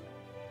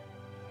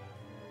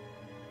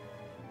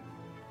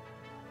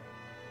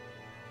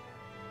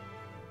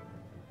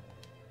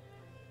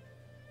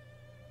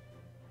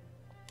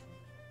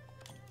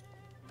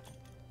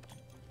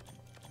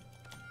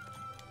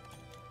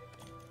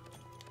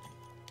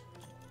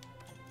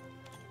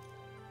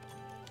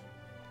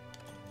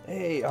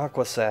 Hey,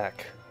 Aquasac.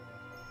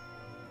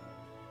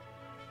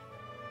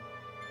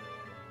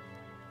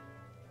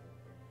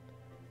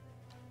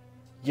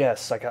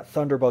 Yes, I got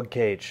Thunderbug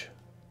Cage.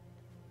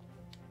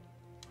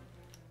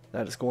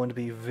 That is going to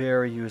be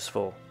very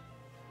useful.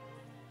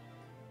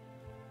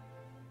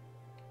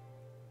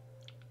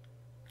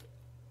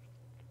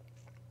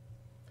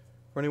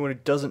 For anyone who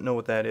doesn't know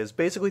what that is,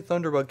 basically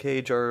Thunderbug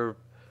Cage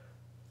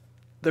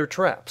they're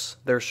traps.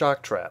 They're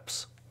shock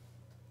traps,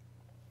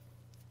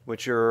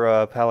 which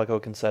your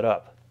Palico can set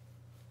up.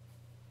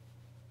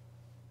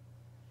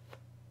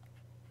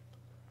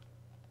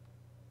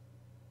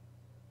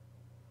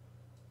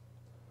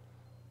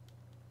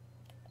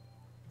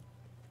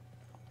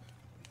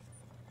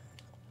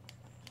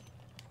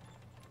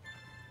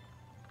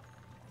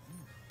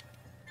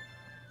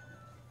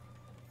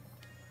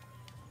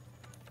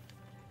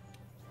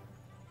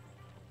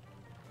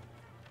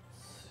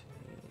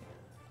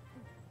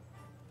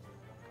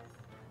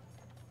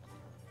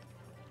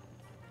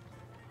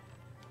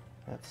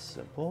 That's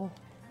simple.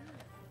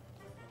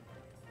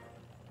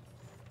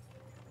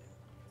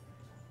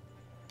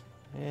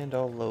 And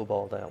I'll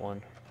lowball that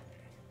one.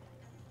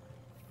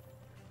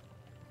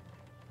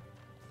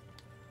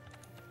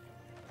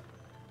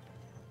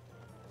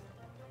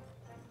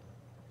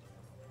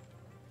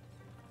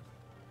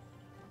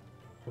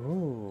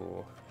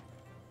 Ooh.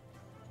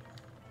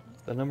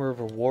 The number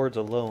of rewards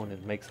alone,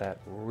 it makes that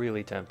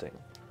really tempting.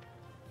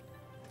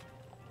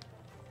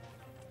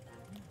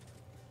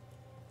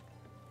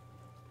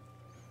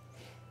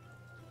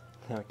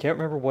 Now, I can't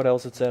remember what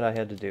else it said I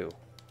had to do.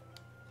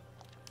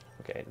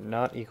 Okay,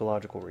 not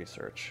ecological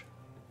research.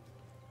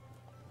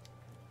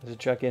 Just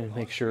check in and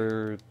make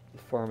sure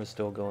the farm is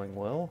still going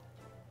well.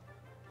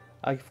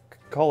 I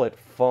call it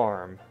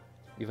farm,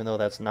 even though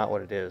that's not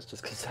what it is,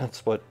 just because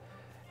that's what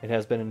it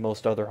has been in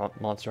most other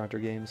Monster Hunter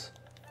games.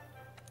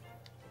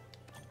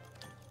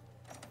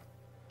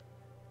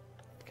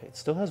 Okay, it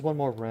still has one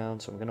more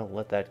round, so I'm going to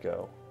let that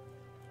go.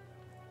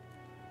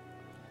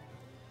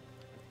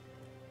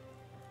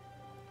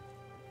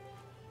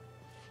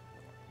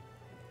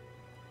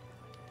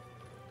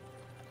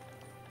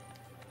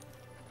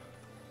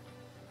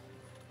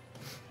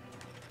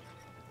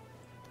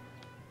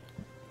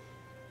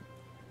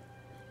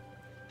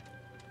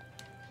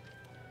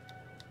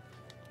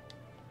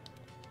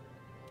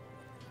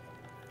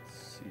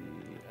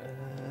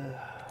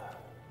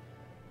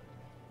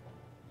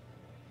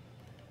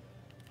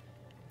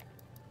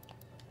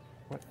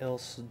 What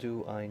else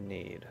do I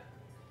need?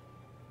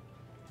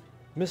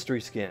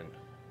 Mystery skin.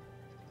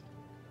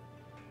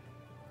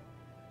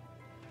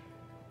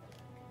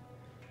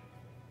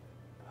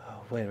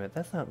 Oh, wait a minute,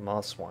 that's not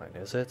moss swine,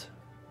 is it?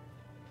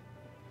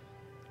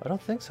 I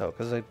don't think so,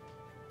 because I'm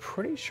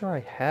pretty sure I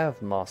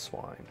have moss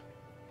swine.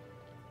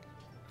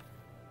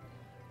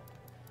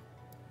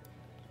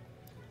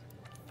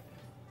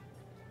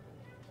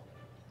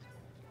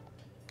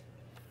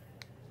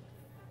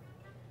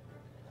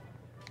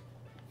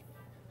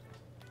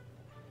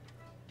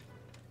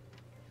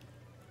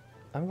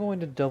 I'm going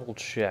to double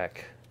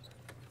check.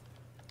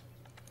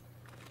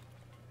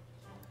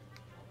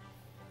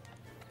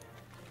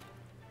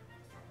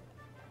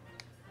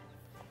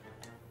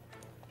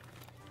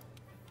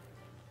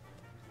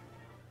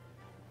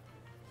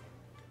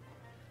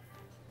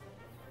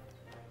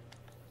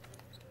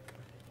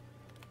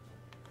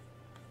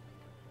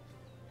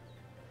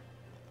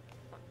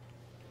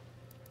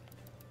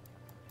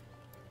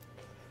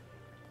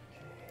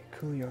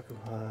 Kuyaku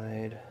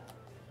hide.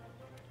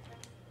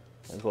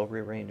 Might as well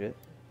rearrange it.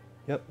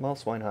 Yep, mouse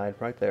swine hide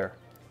right there.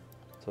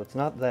 So it's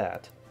not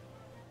that.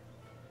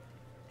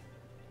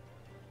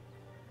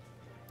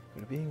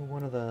 But being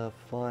one of the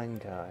flying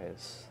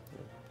guys,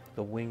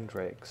 the wing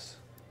drakes.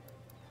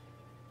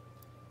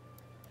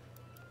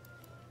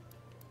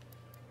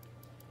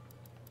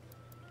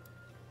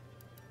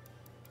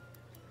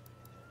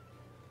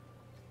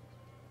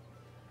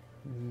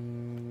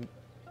 I'm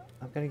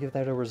gonna give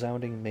that a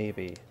resounding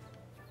maybe.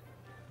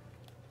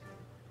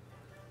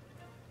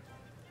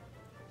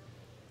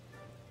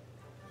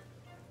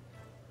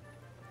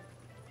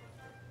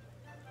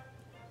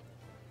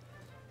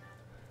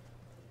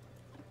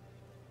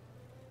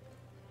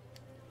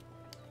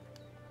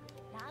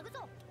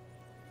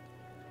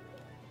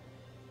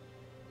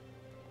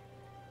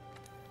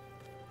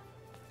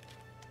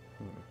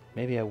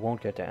 Maybe I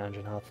won't get to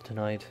Anjanath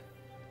tonight.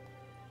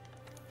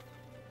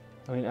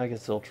 I mean, I could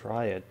still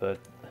try it, but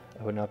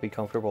I would not be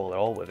comfortable at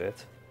all with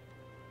it.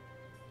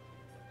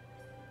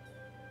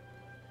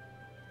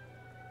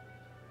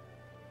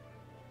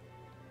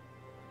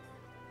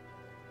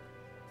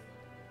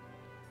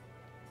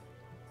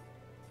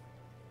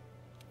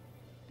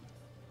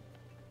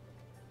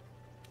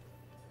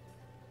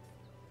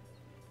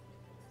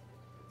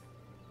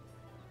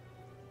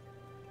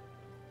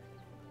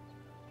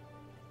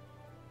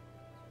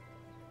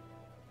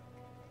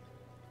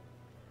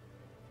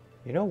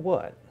 You know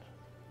what?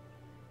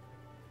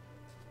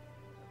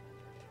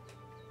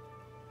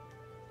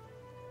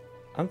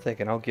 I'm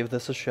thinking I'll give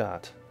this a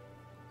shot.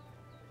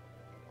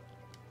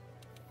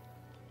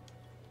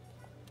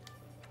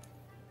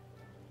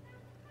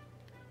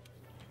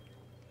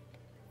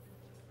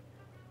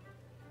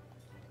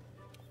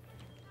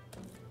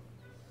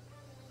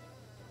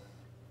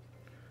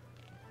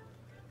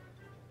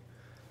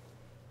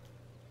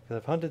 Because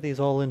I've hunted these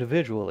all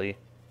individually.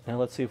 Now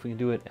let's see if we can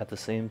do it at the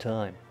same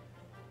time.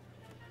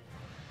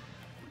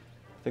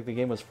 I think the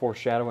game was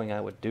foreshadowing I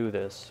would do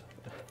this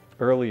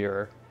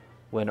earlier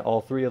when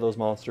all three of those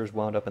monsters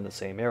wound up in the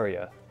same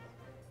area.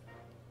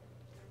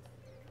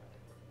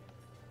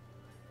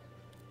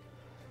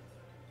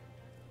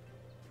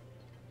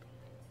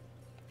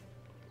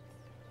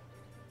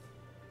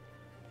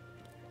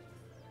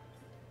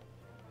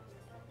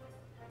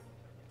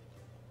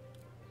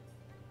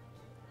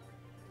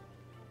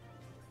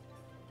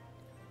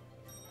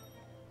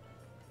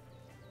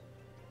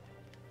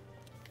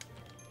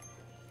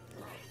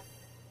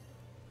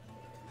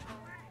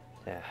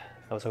 Yeah,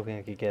 I was hoping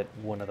I could get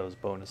one of those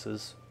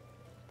bonuses.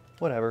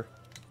 Whatever.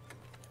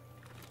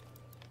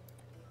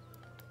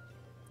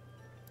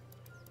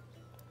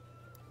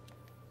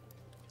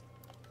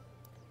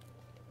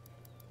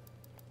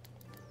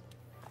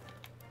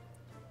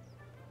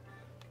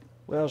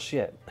 Well,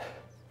 shit.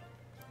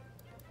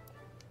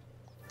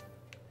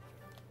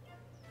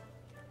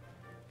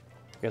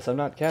 Guess I'm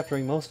not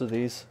capturing most of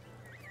these.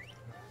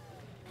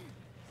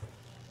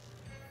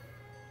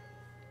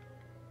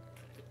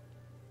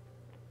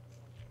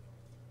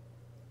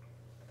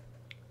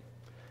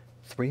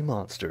 Three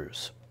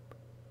monsters,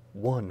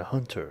 one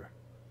hunter,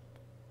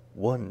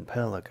 one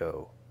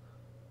palico,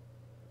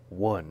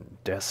 one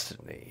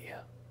destiny.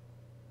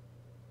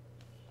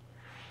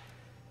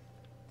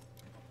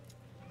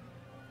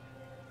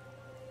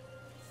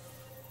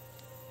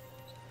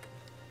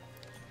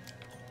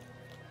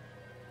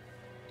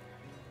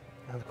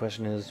 Now the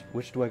question is,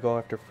 which do I go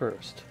after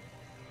first?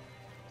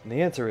 And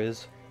the answer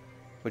is,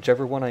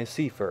 whichever one I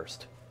see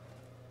first.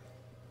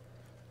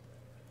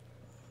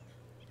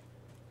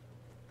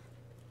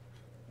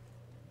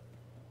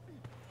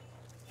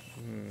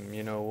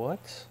 You know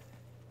what?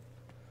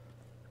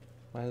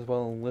 Might as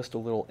well enlist a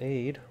little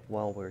aid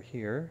while we're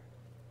here.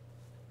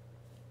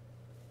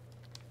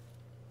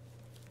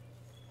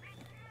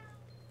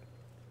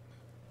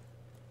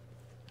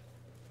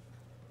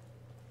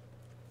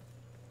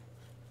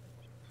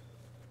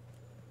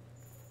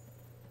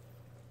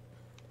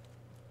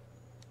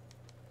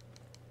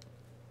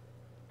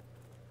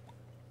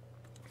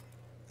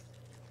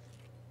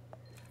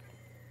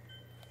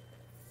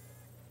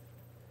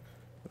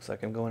 Looks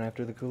like I'm going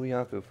after the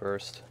Kuliaku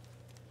first.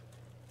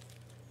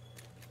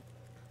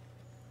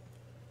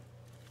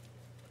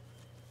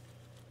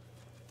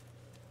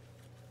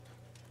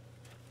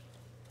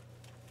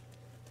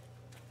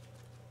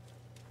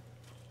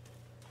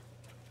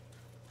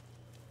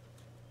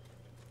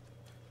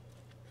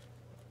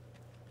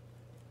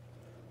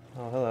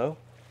 Oh, hello.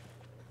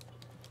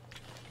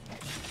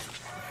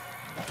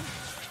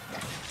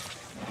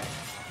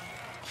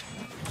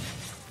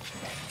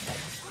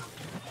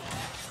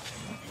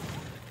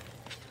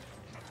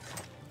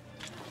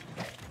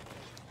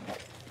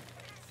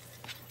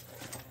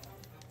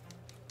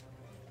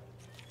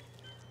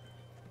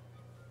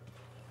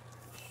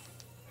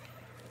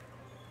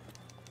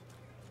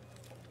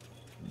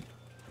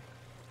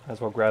 Might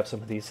as well grab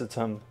some of these since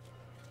I'm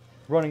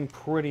running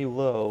pretty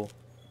low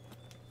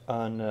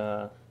on,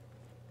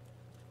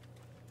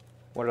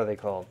 what are they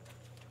called?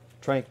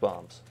 Trank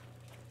bombs.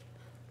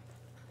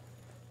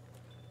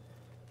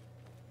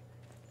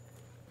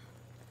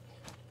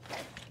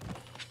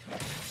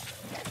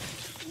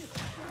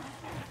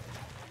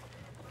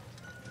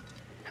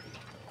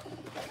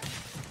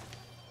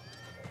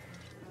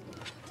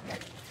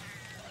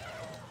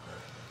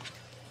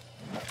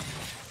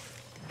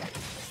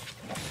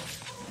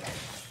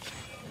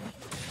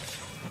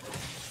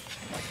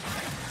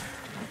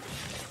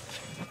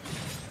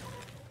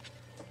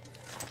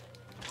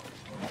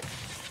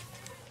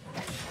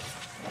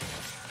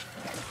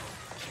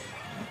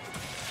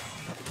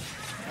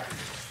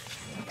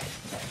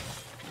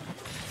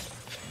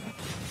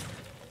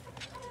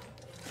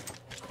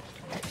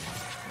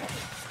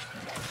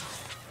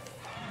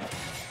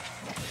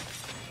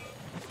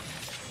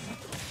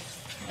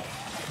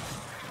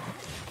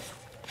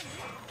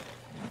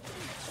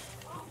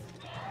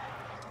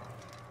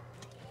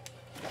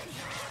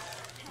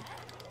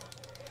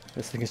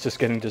 This thing is just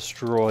getting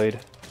destroyed.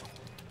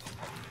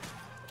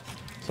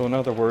 So in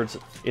other words,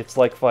 it's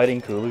like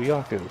fighting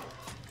Kuluyaku.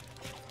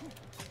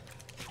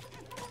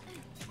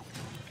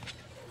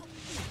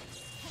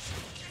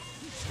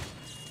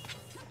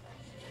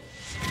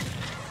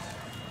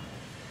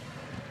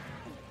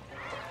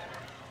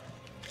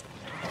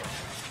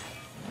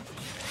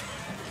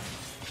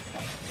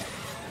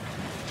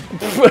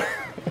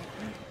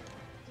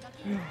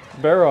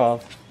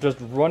 BRRRRRRRR just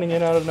running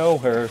in out of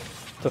nowhere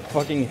to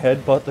fucking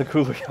headbutt the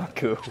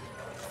Kuluyaku.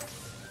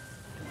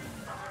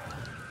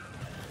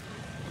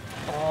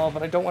 Oh,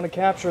 but I don't want to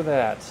capture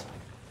that.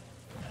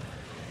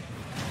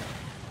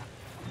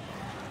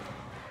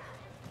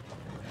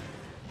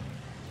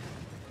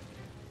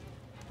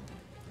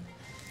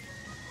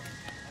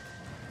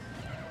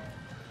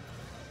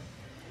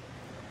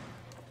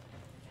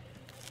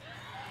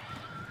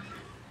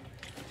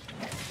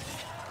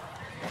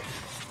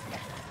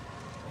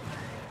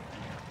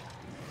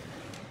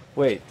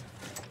 Wait,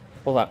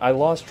 hold on, I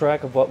lost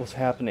track of what was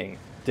happening.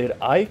 Did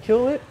I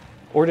kill it?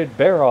 Or did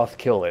BRRRRRRRR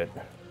kill it?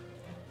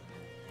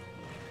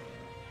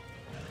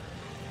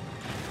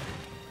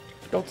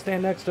 Don't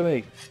stand next to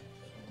me.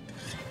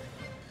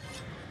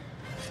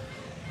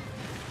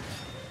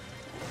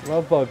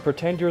 ZaLoveBug,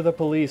 pretend you're the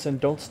police and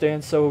don't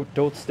stand so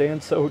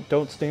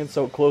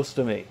close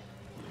to me.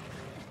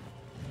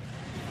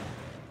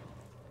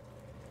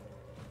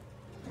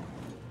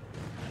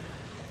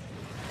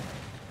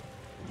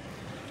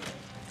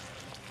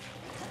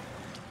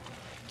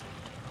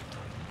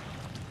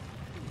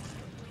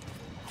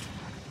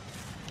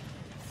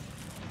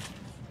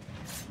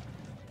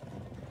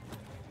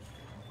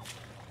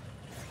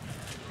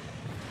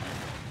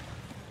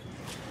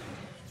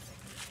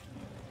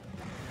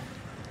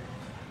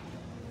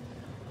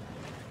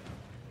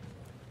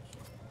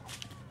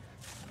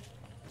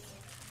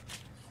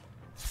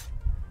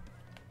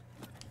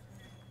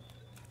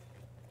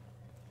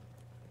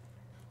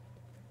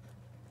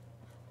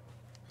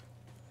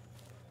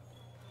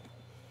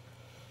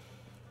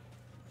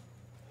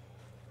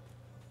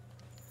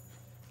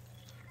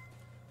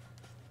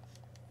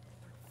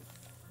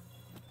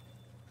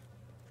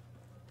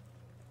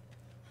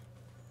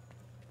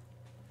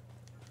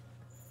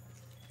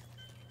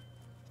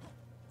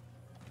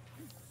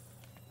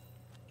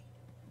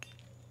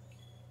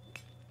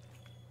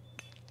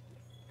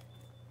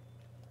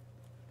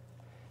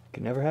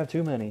 Can never have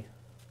too many.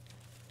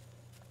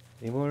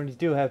 Even when you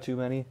do have too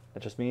many,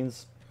 that just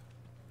means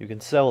you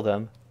can sell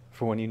them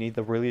for when you need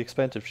the really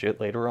expensive shit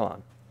later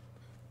on.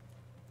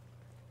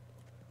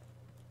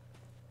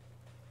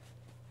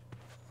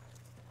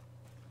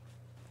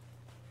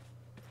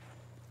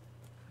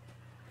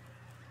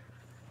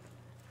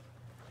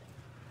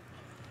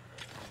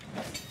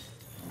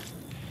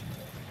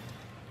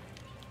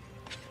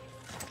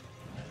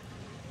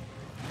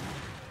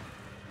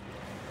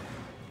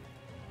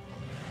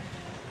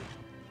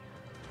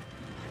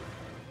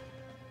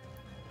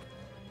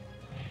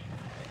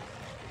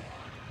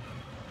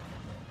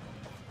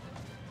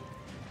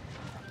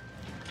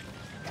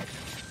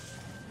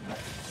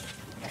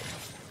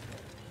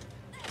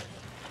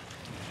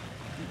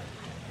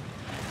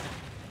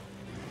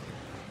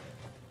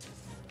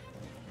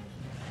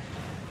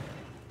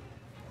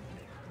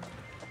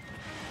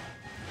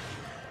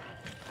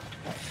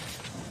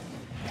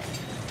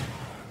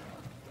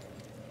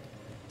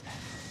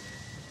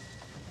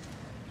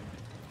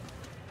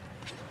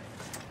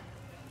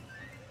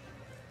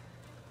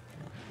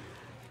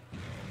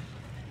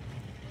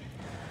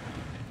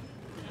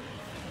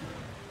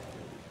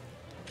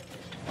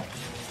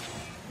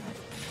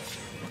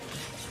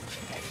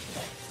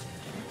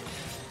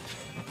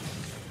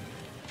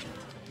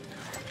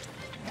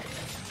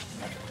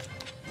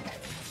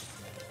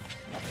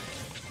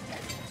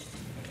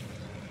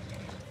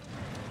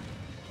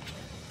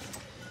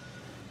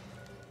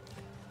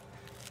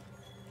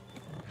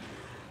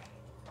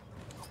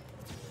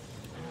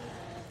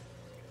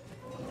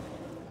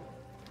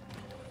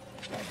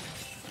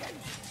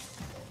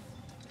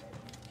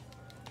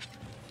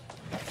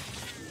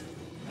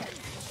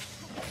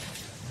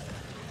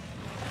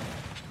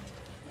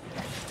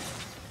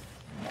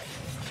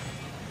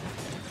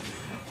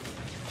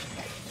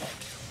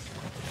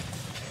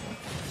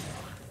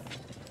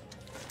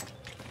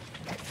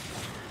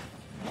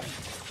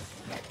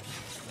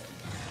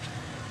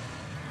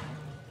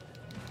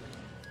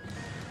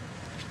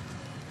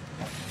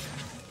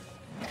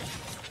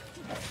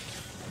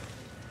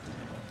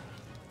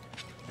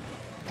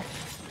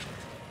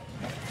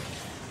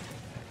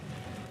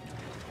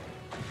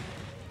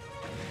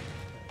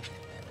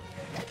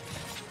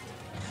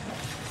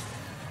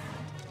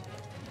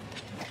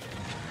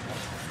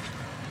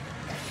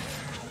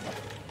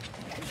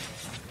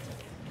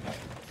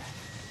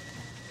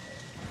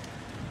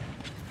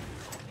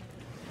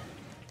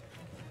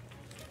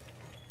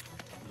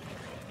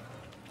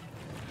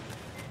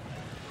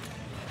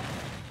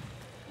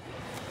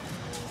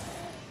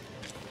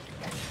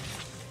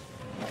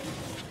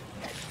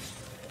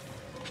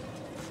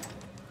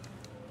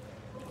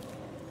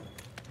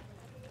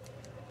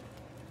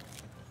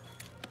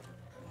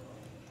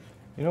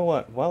 You know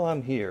what? While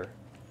I'm here,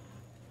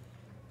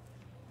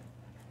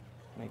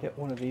 I get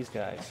one of these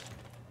guys.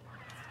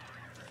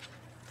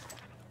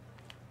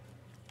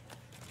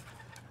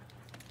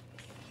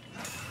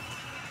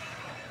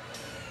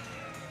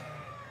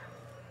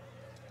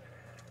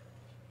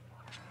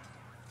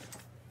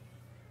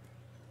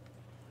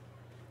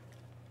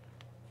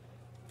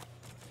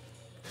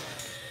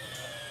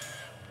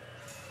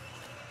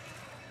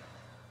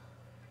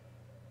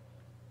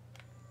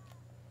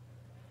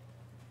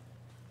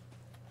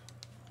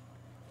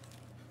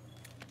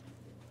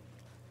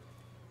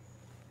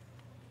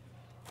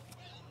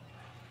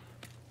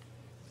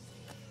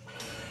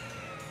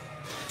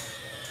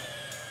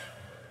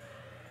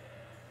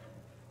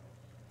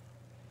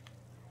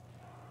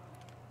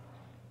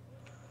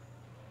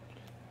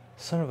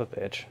 Son of a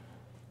bitch.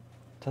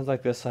 Sounds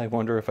like this, I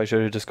wonder if I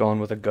should have just gone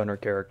with a gunner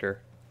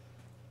character.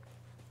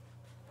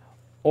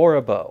 Or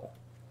a bow.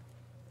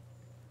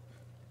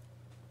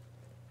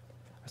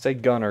 I say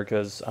gunner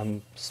because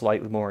I'm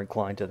slightly more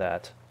inclined to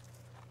that.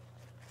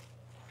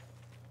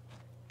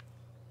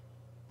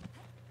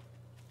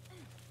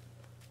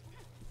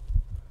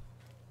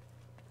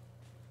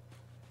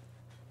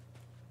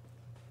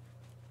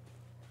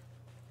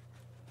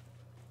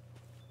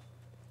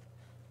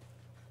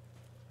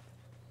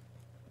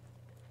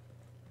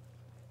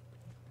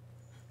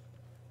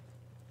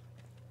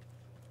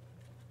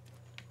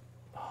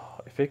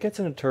 If it gets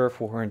in a turf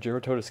war and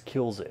Jyuratoadus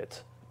kills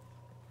it...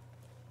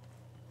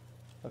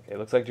 Okay,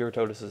 looks like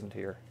Jyuratoadus isn't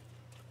here.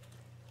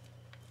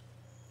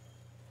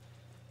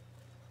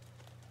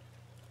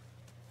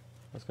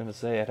 I was gonna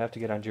say, I'd have to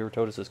get on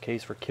Jyuratoadus'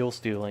 case for kill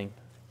stealing.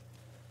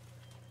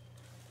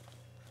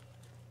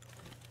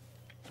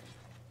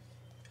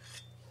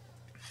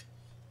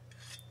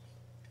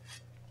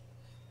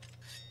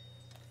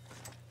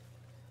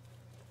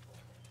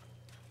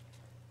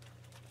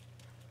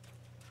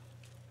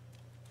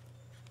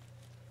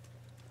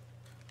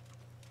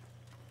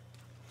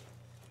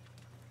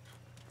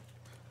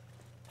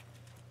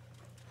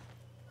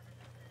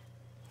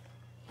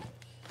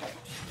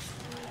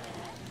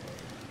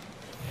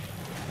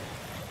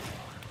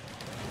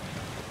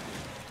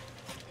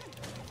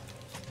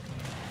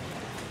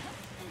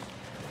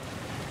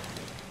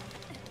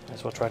 Might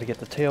as well try to get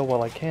the tail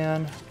while I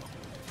can.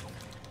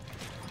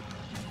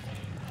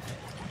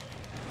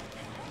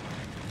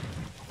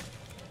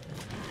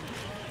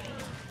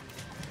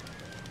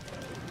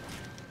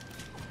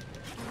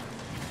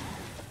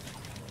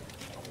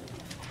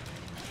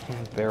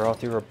 Bear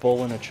off, you're a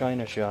bull in a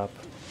china shop.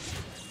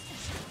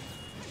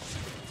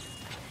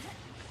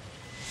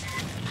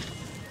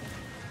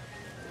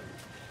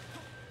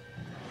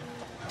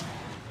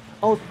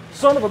 Oh,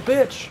 son of a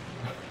bitch!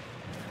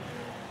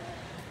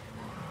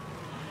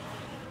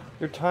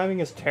 Your timing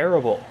is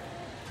terrible.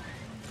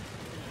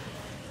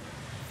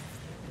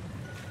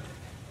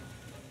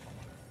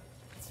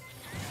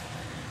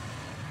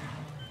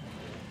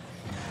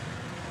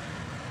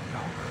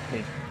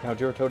 Okay, now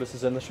Jyuratoadus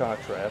is in the shock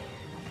trap.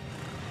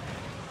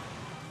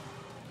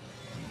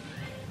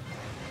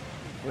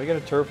 Do we get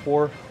a turf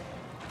war?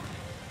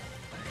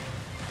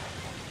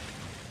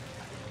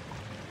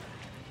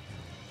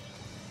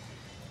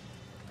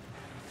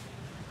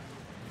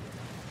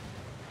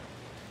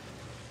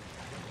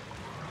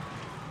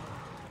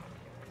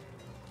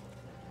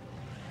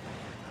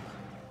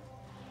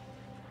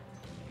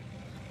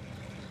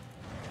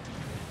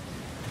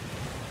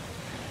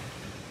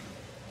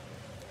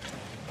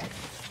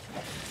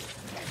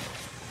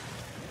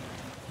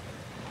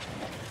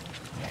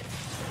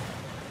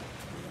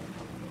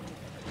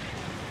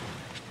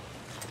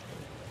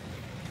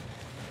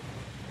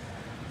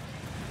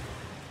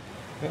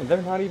 Man,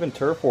 they're not even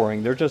turf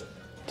warring, they're just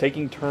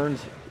taking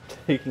turns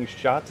taking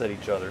shots at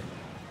each other.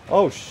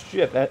 Oh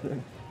shit, that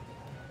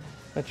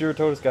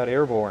Jyuratoadus got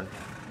airborne.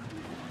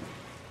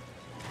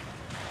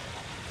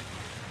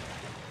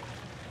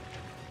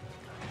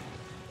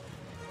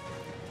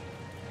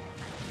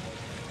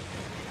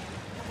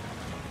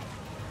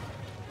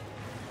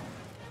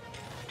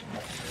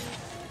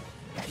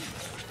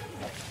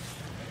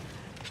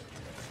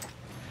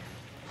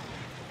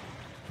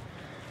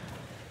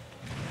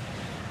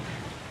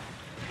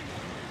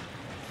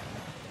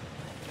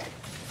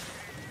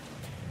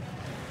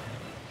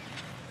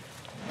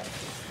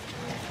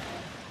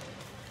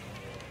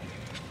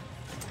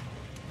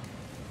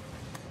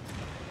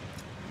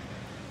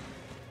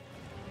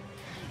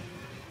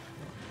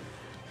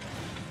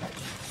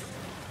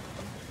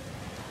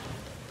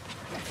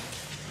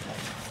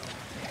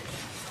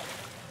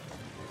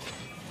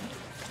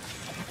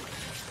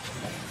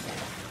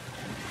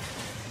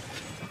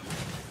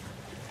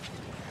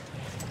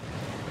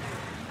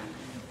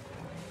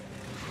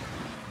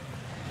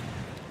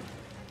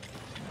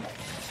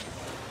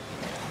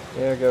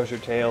 There goes your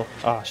tail.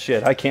 Ah,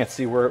 shit, I can't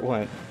see where it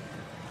went.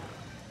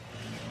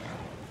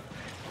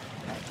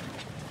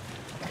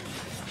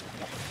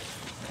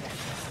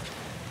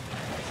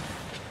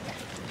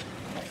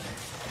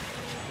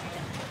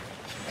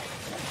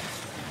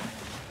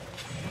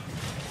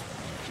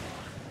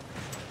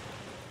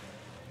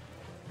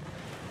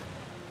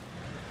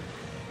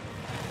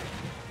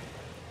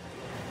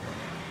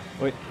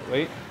 Wait,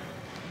 wait.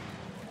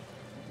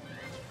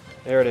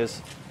 There it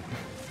is.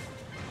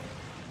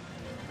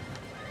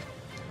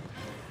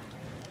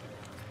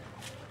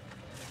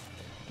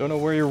 Don't know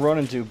where you're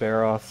running to,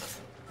 Barroth.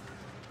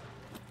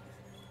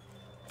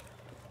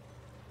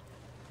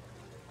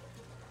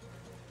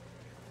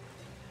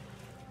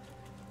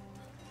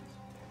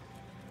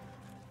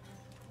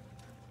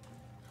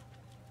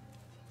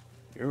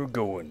 You're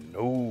going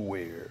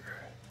nowhere.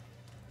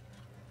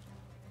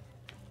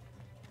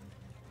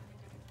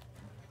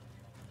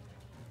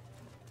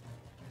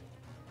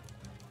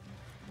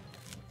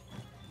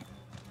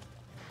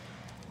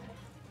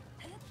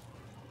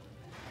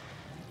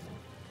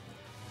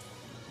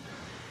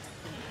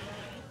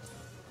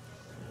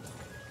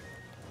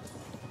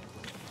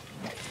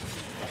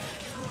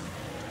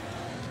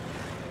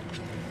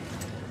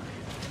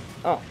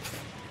 Oh.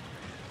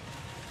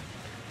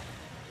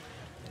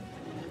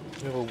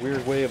 You have a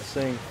weird way of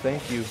saying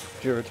thank you,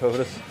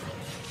 Jyuratoadus.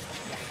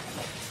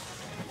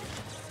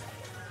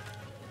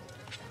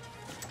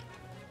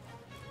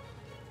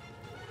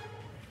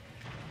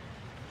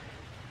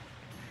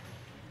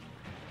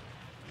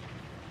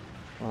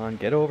 Come on,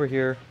 get over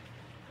here.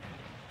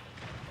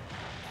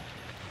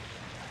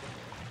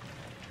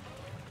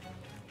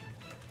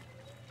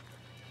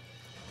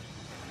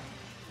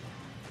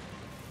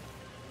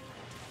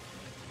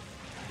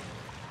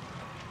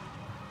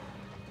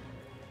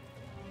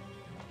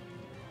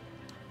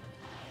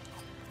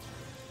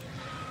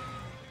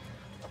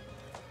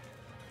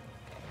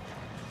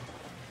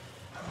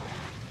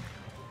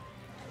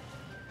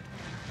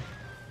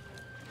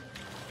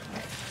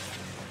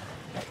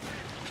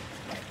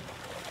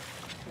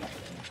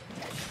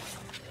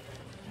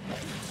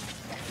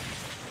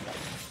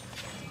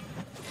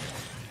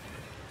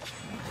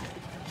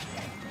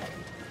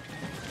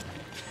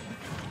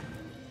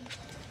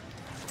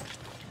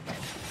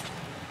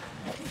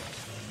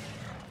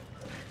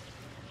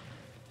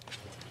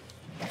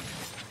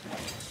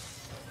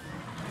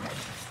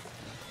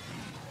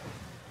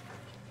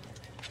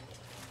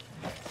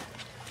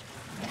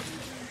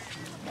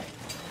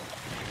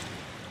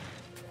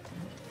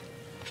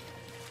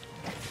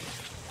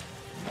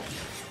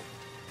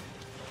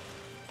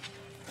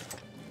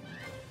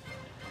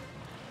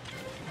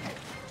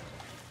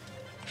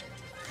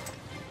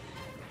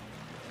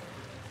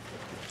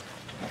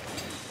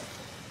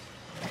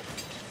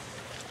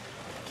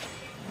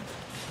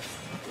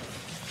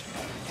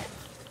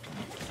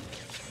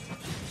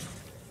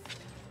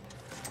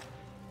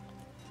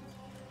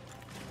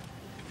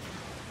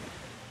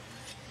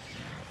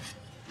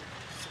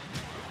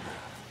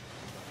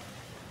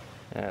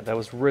 Yeah, that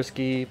was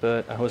risky,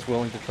 but I was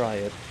willing to try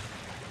it.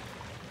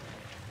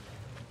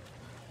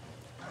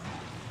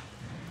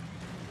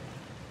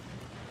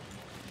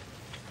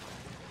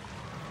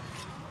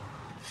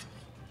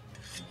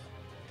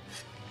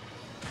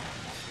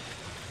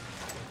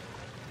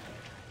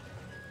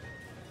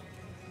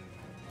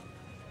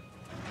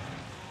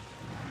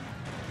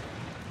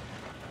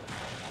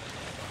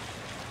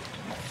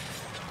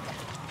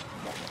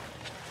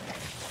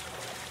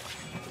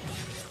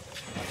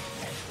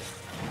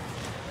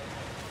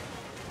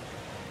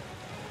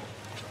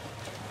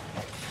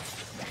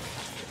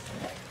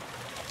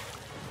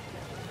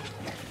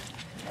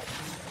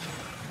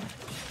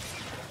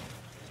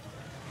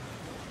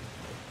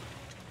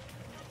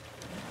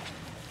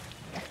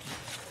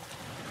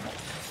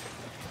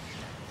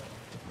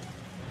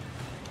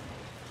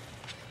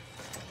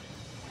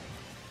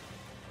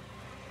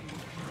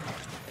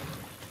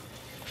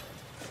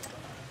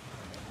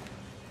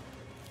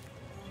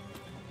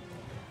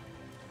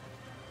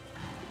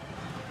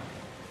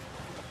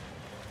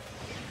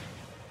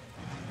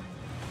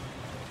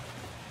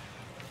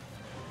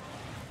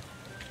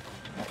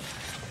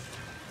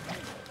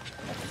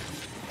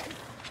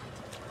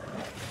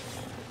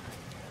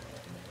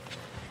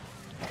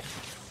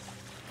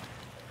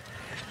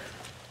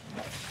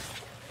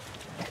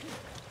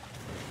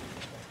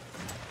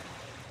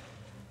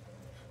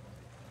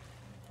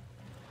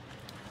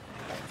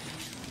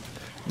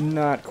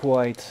 Not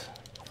quite.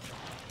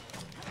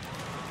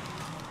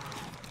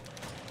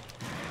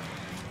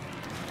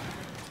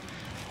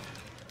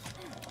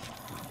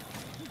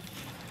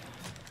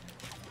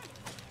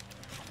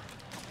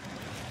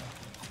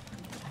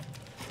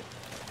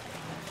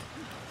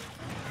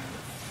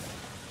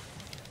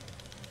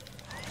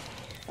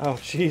 Oh,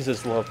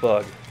 Jesus,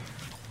 LoveBug.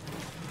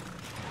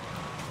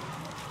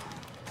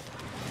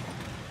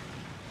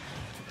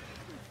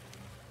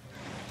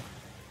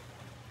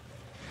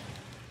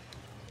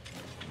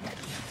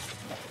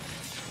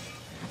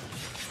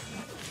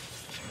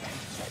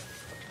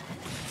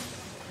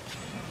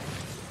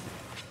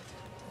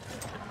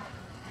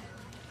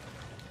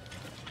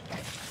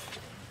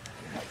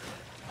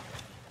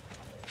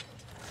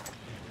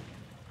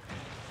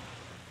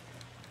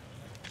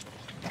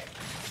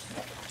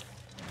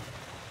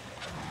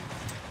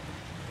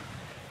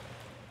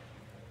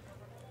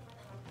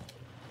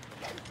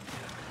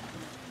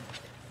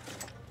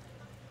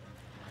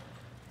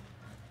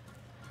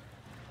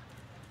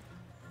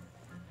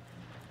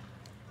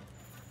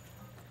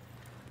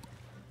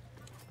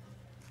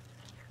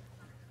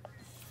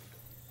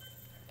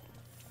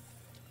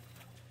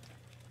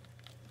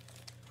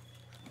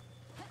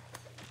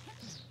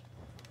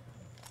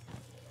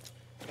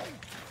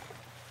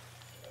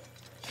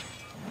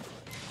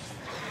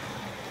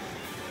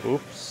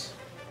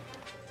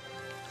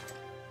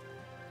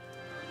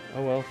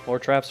 Oh well, more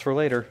traps for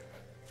later.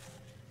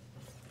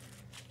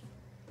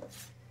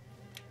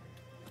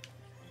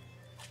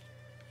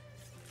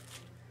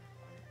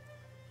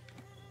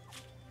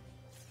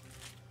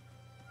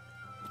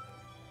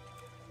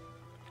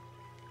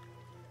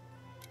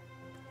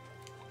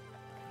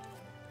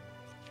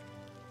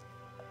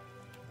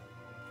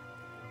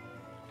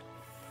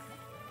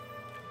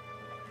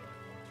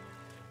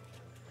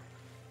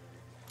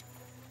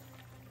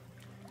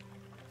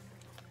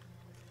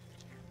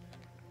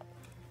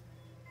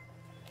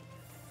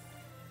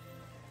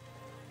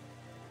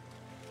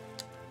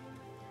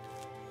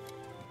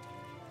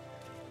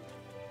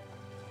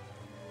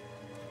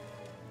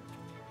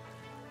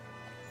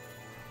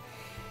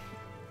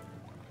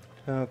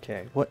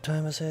 Okay, what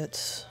time is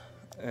it?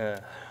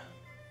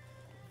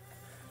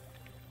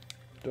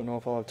 Don't know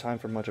if I'll have time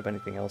for much of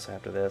anything else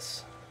after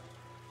this.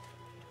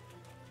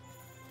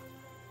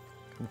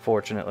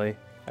 Unfortunately,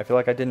 I feel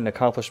like I didn't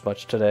accomplish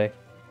much today.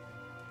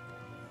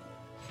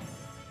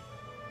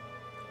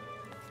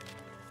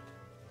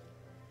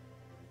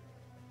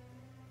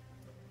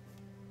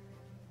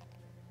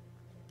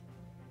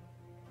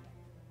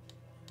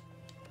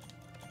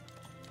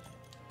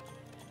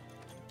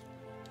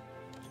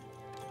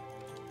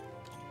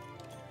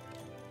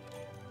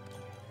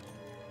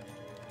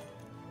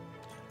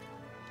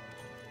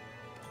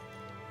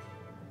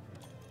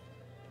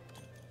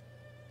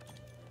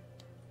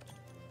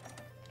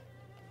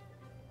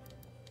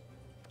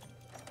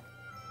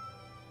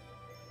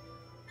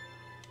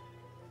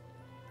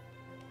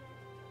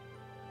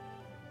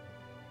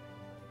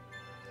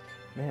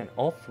 Man,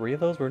 all 3 of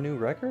those were new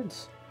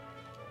records?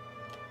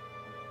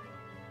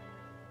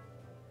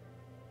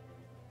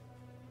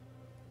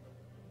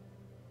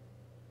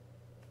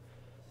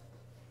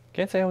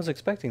 Can't say I was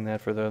expecting that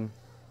for them.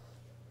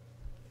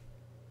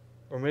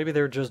 Or maybe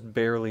they're just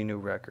barely new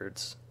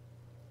records.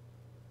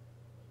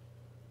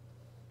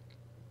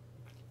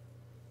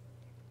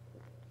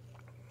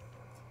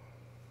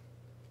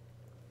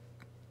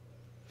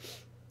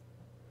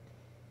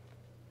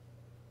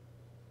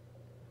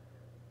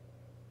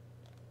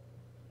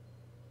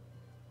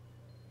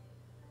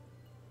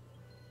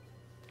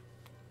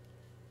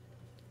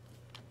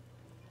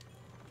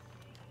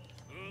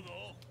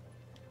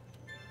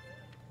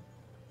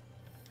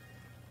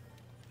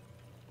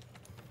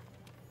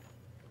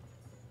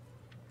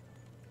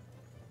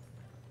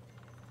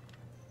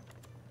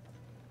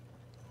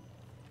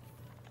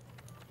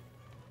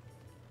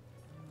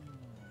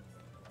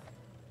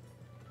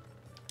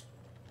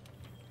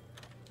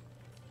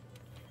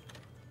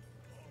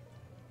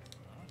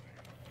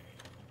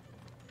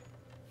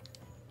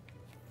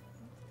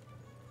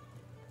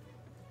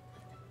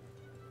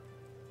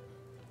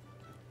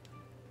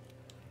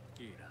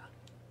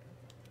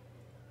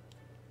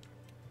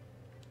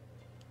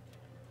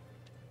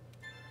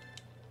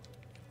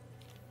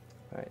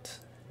 Right,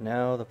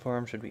 now the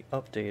farm should be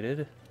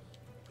updated,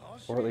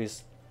 or at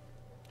least,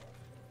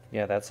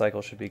 yeah, that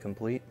cycle should be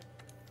complete.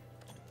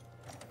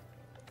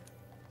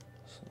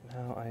 So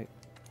now I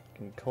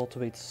can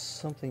cultivate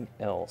something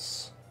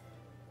else.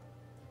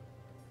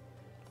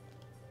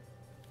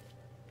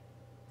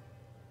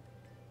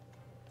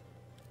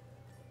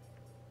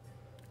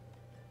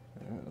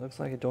 It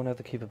looks like I don't have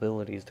the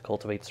capabilities to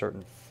cultivate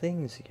certain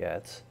things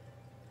yet,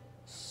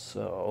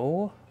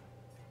 so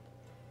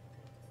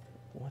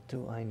what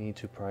do I need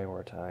to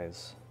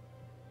prioritize?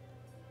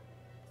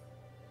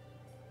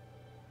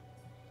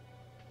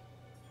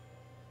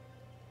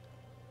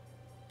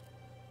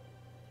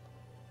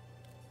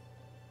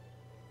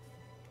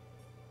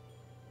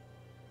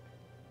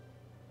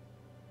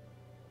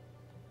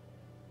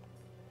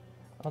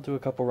 I'll do a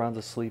couple rounds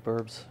of sleep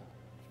herbs.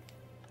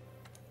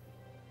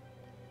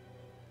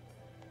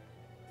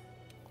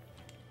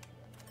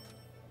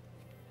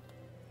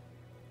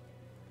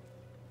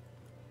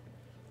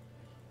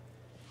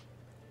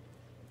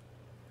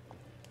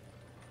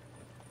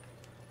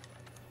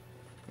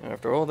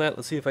 After all that,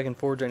 let's see if I can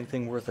forge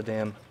anything worth a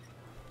damn.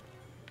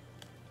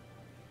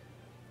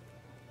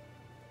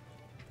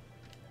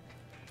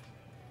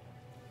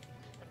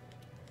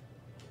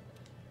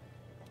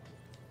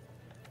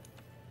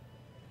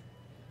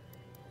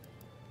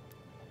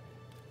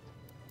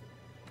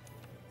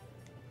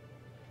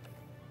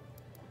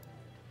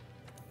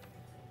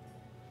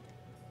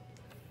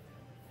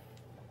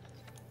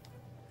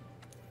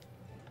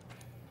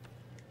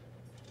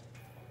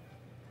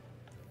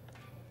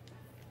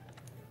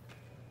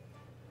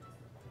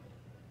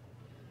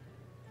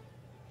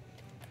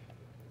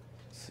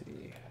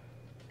 See,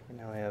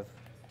 now I have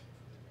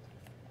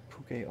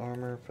Puke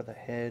armor for the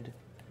head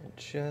and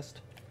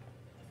chest.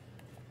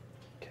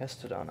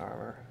 Kestodon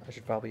armor. I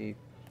should probably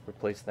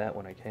replace that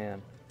when I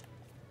can.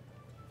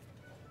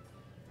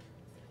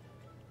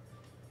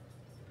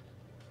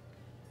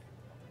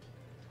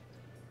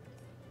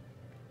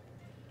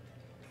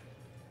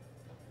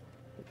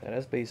 That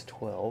has base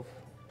 12.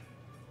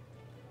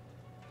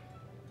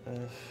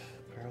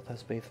 Barrel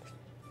has base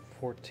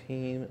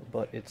 14,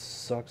 but it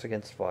sucks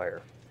against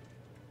fire.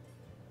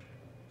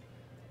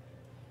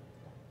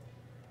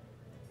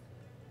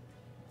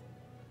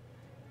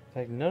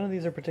 In fact, none of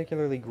these are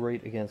particularly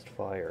great against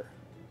fire.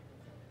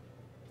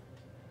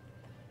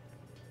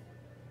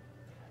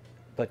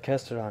 But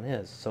Kestodon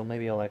is, so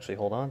maybe I'll actually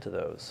hold on to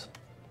those.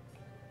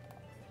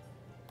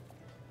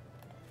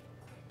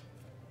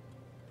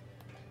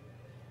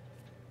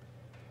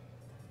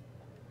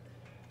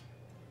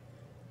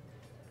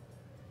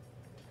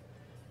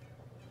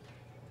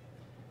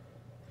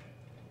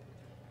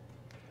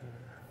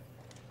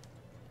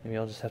 Maybe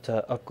I'll just have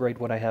to upgrade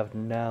what I have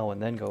now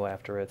and then go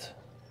after it.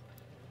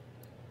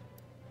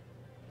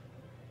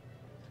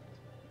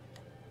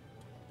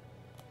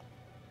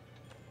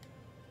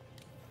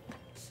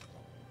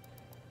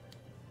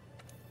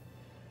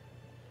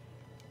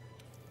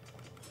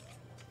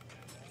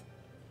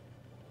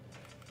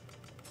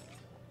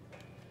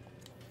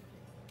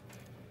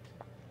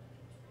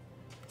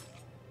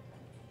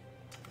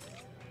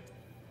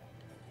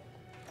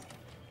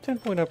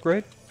 Ten-point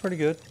upgrade, pretty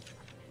good.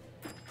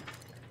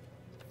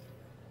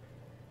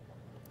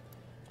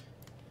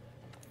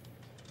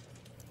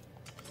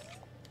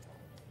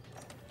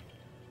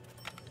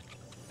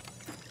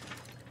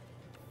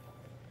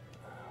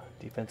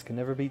 Defense can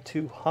never be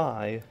too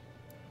high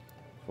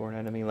for an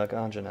enemy like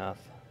Anjanath.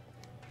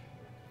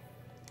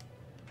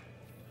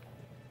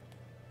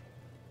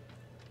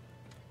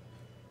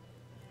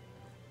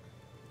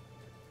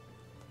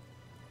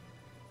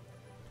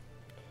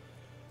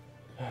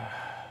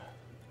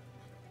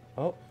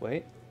 Oh,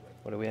 wait.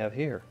 What do we have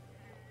here?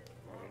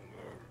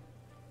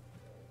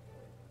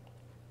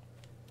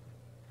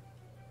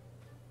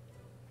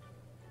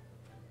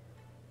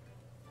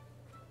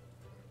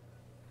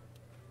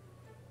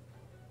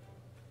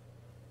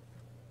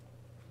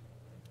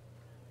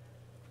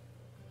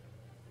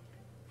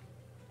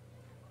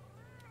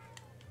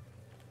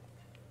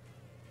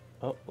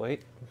 Oh,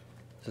 wait.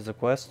 This is a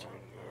quest?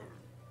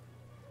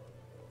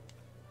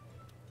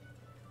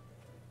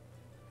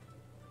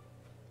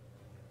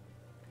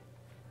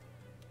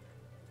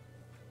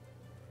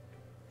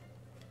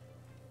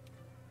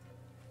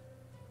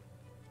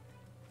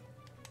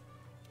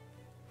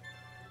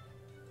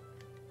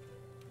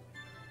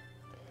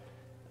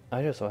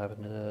 I just so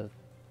happened to...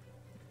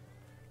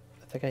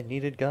 I think I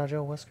needed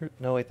Gajo Wesker?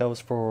 No, wait, that was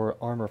for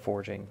armor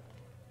forging.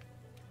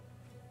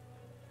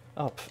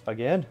 Up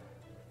again?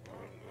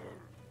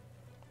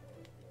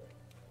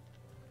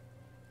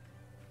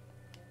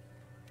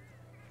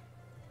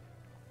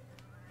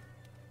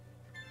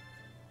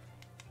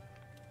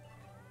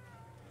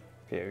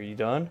 Okay, are you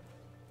done?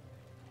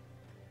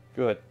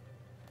 Good.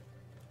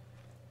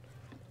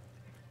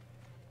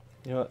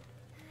 You know what?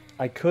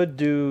 I could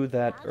do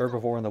that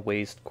Herbivore in the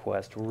Waste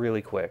quest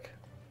really quick.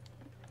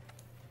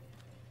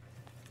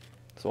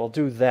 So I'll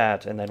do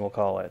that, and then we'll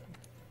call it.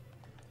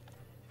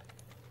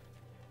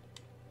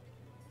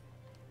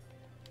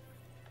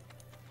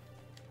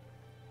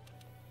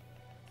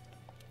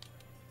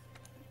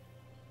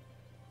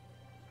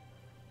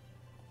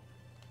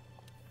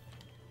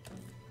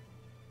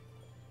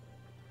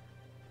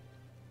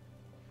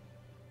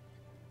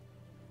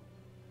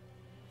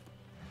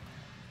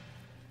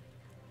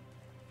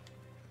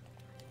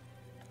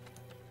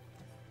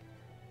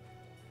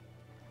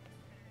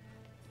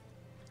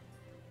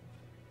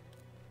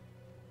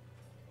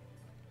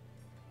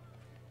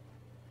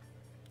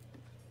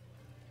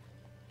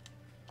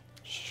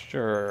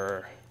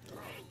 Sure.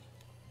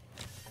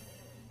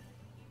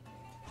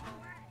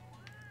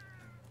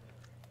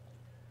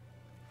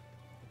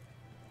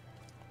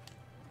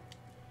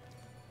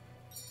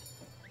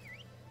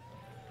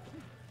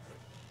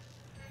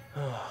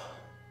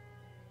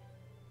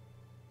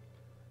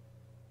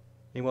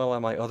 Meanwhile,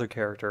 on my other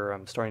character,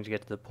 I'm starting to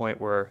get to the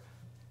point where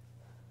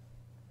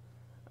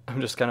I'm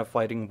just kind of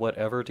fighting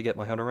whatever to get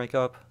my hunter rank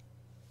up.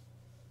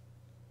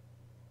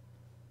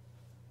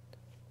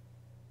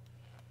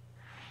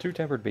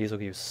 Two-tempered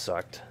Basilgeuse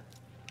sucked.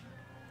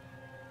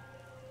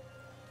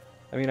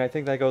 I mean, I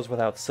think that goes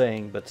without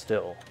saying, but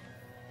still.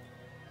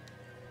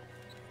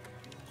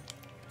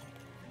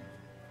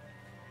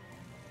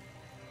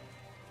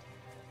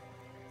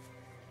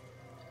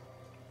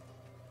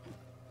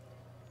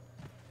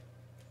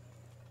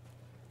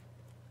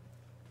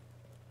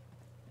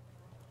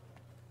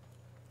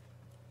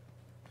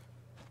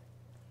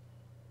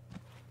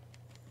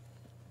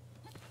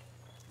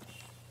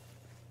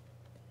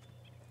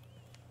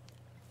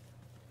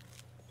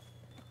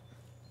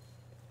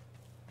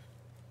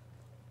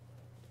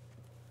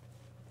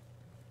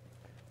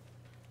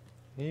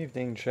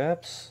 Evening,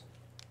 chaps.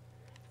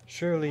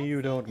 Surely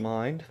you don't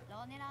mind.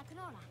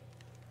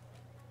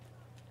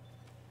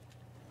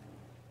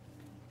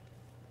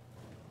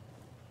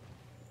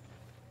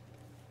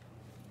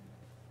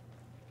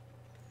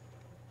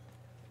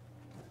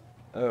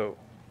 Oh.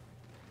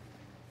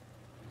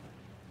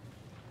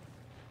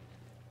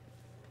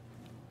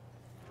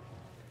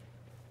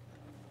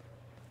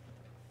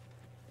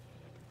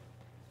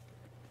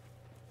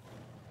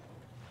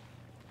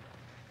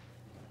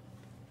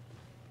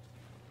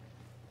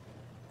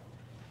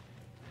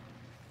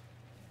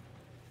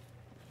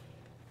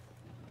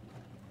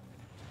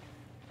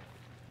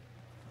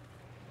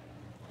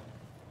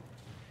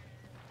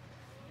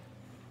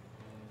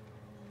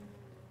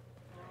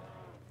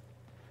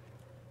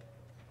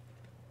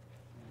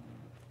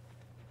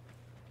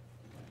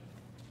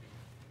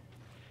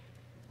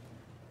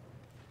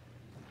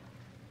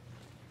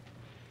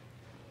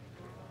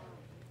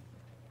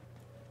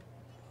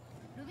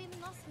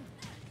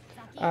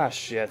 Ah,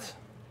 shit.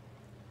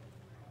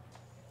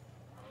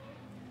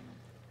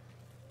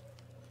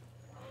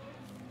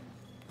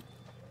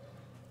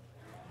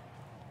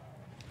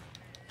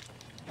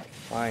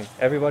 Fine,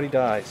 everybody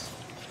dies.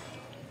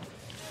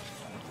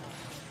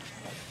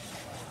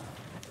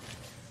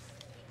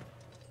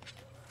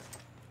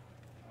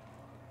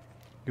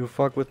 You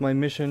fuck with my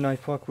mission, I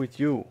fuck with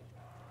you.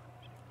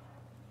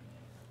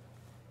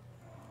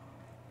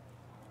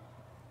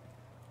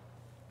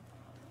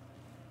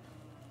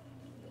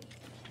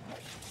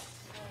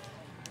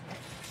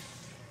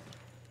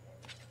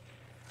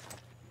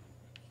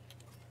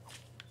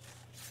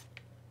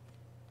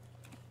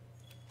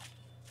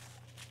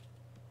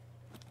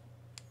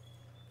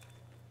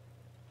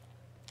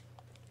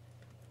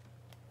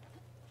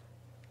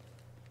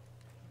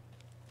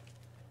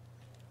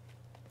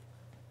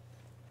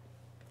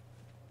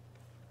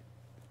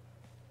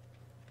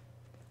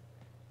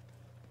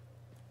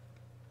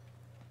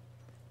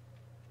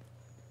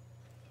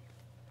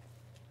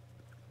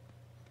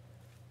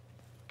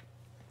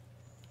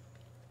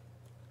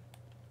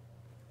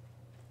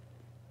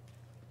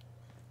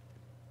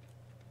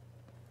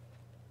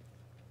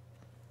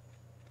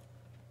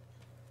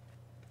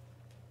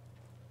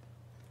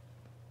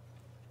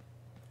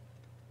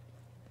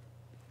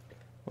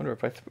 Wonder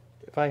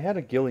if I had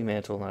a ghillie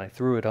mantle and I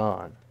threw it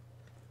on,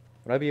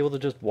 would I be able to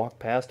just walk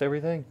past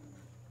everything?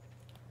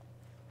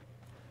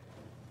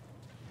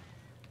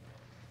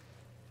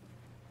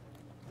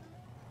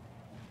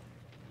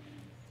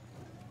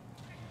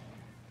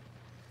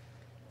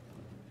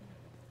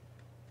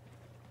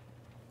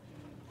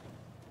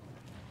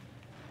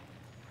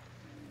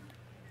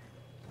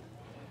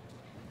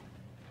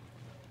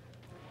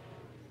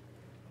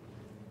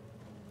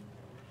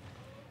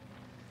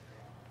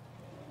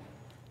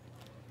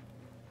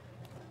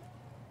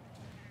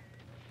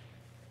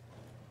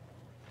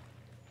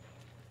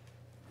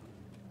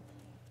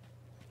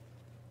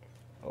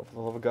 Oh, for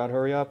the love of God,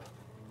 hurry up.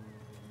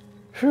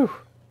 Phew.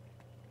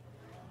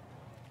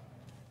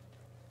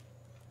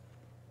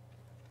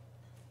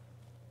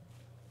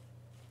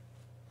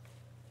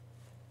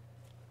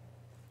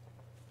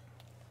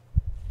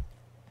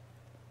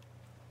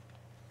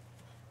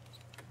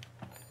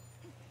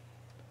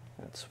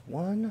 That's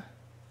one.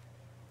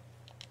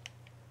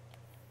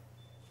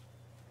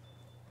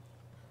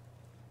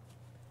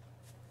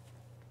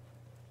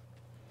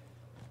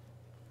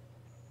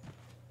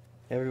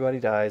 Everybody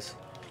dies.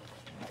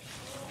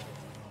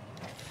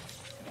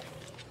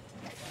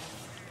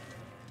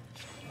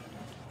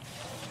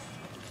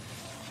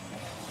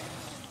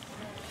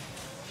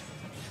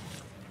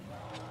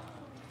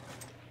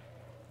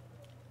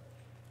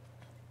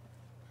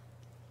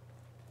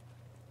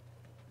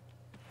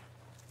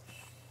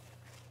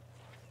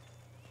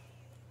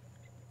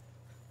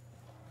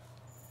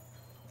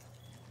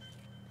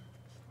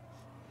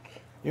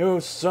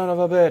 You son of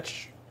a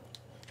bitch!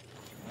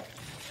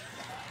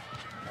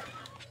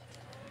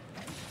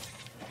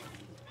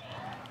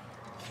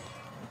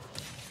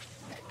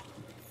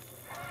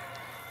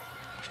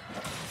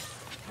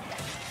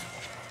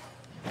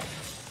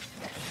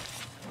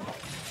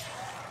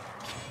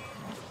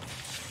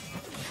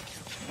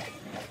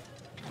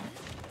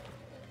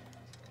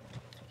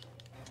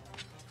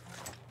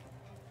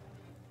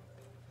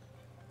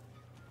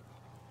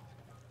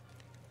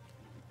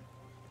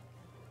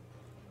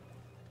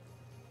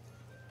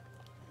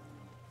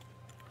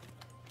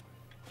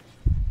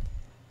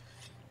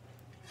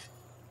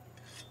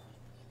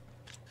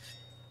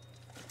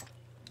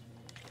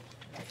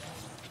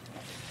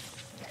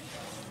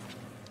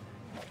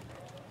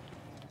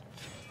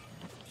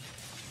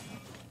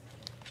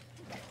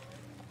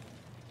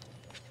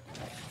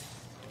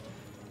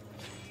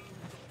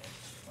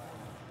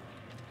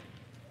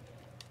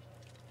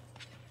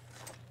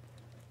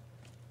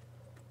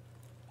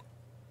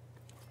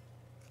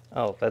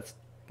 Oh, that's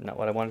not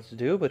what I wanted to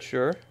do, but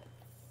sure.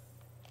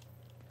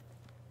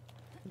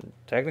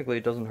 Technically,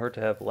 it doesn't hurt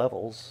to have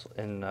levels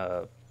in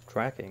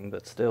tracking,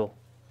 but still.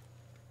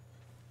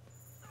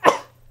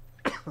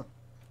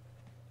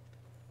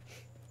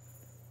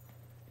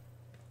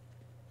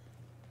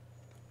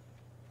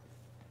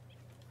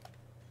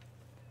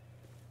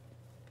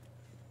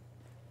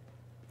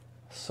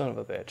 Son of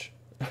a bitch.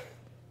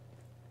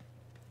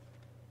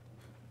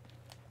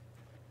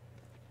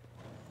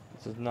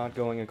 This is not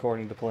going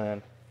according to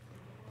plan.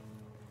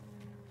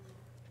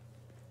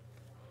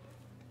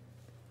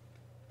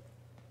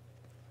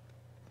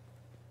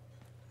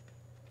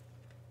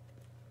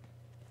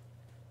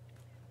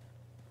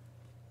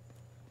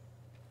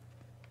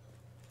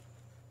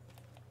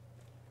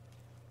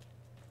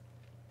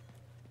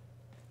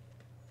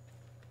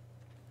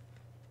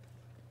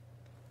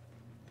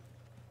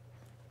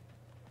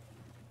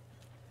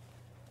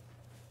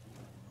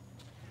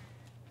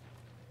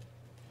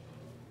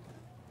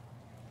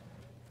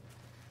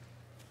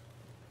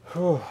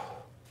 Whew.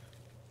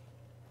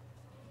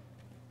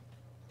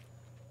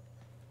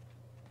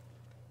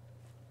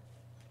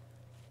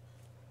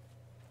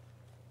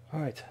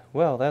 Alright,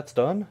 well, that's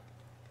done.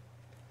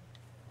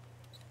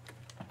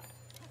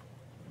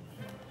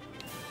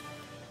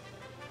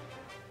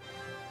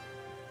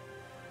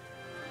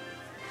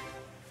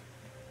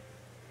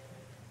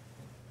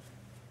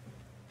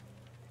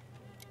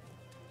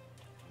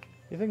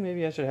 You think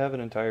maybe I should have an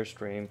entire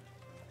stream?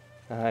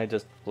 I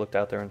just looked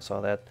out there and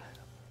saw that.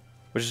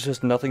 Which is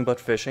just nothing but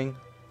fishing.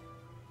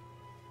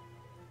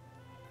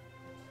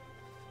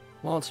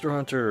 Monster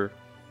Hunter,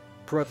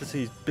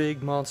 parentheses,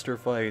 big monster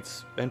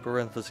fights, in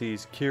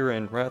parentheses,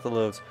 Kieran,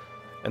 Rathalos,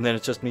 and then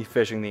it's just me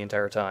fishing the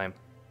entire time.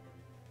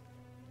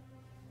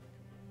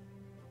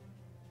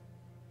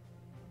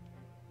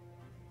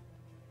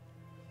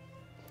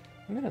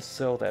 I'm gonna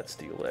sell that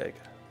steel egg.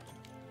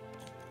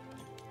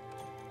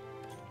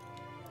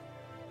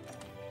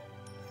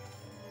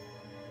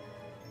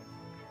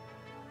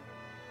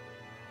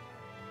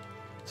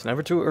 It's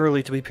never too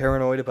early to be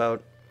paranoid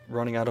about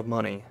running out of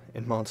money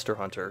in Monster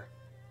Hunter.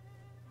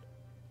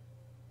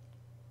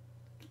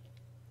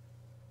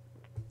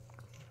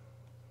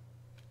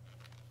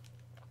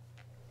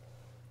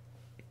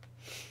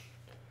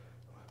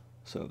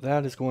 So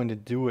that is going to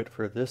do it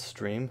for this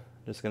stream.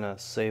 Just gonna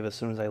save as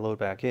soon as I load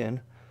back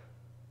in.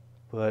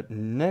 But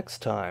next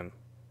time,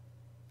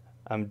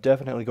 I'm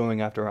definitely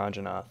going after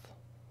Anjanath.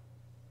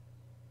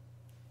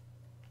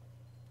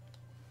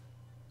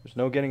 There's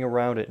no getting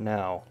around it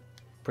now.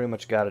 Pretty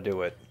much gotta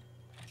do it.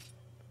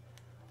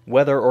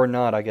 Whether or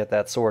not I get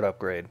that sword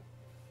upgrade.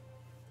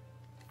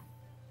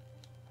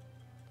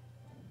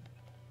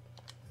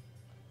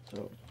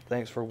 So,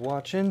 thanks for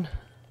watching.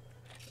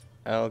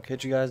 I'll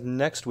catch you guys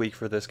next week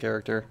for this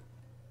character.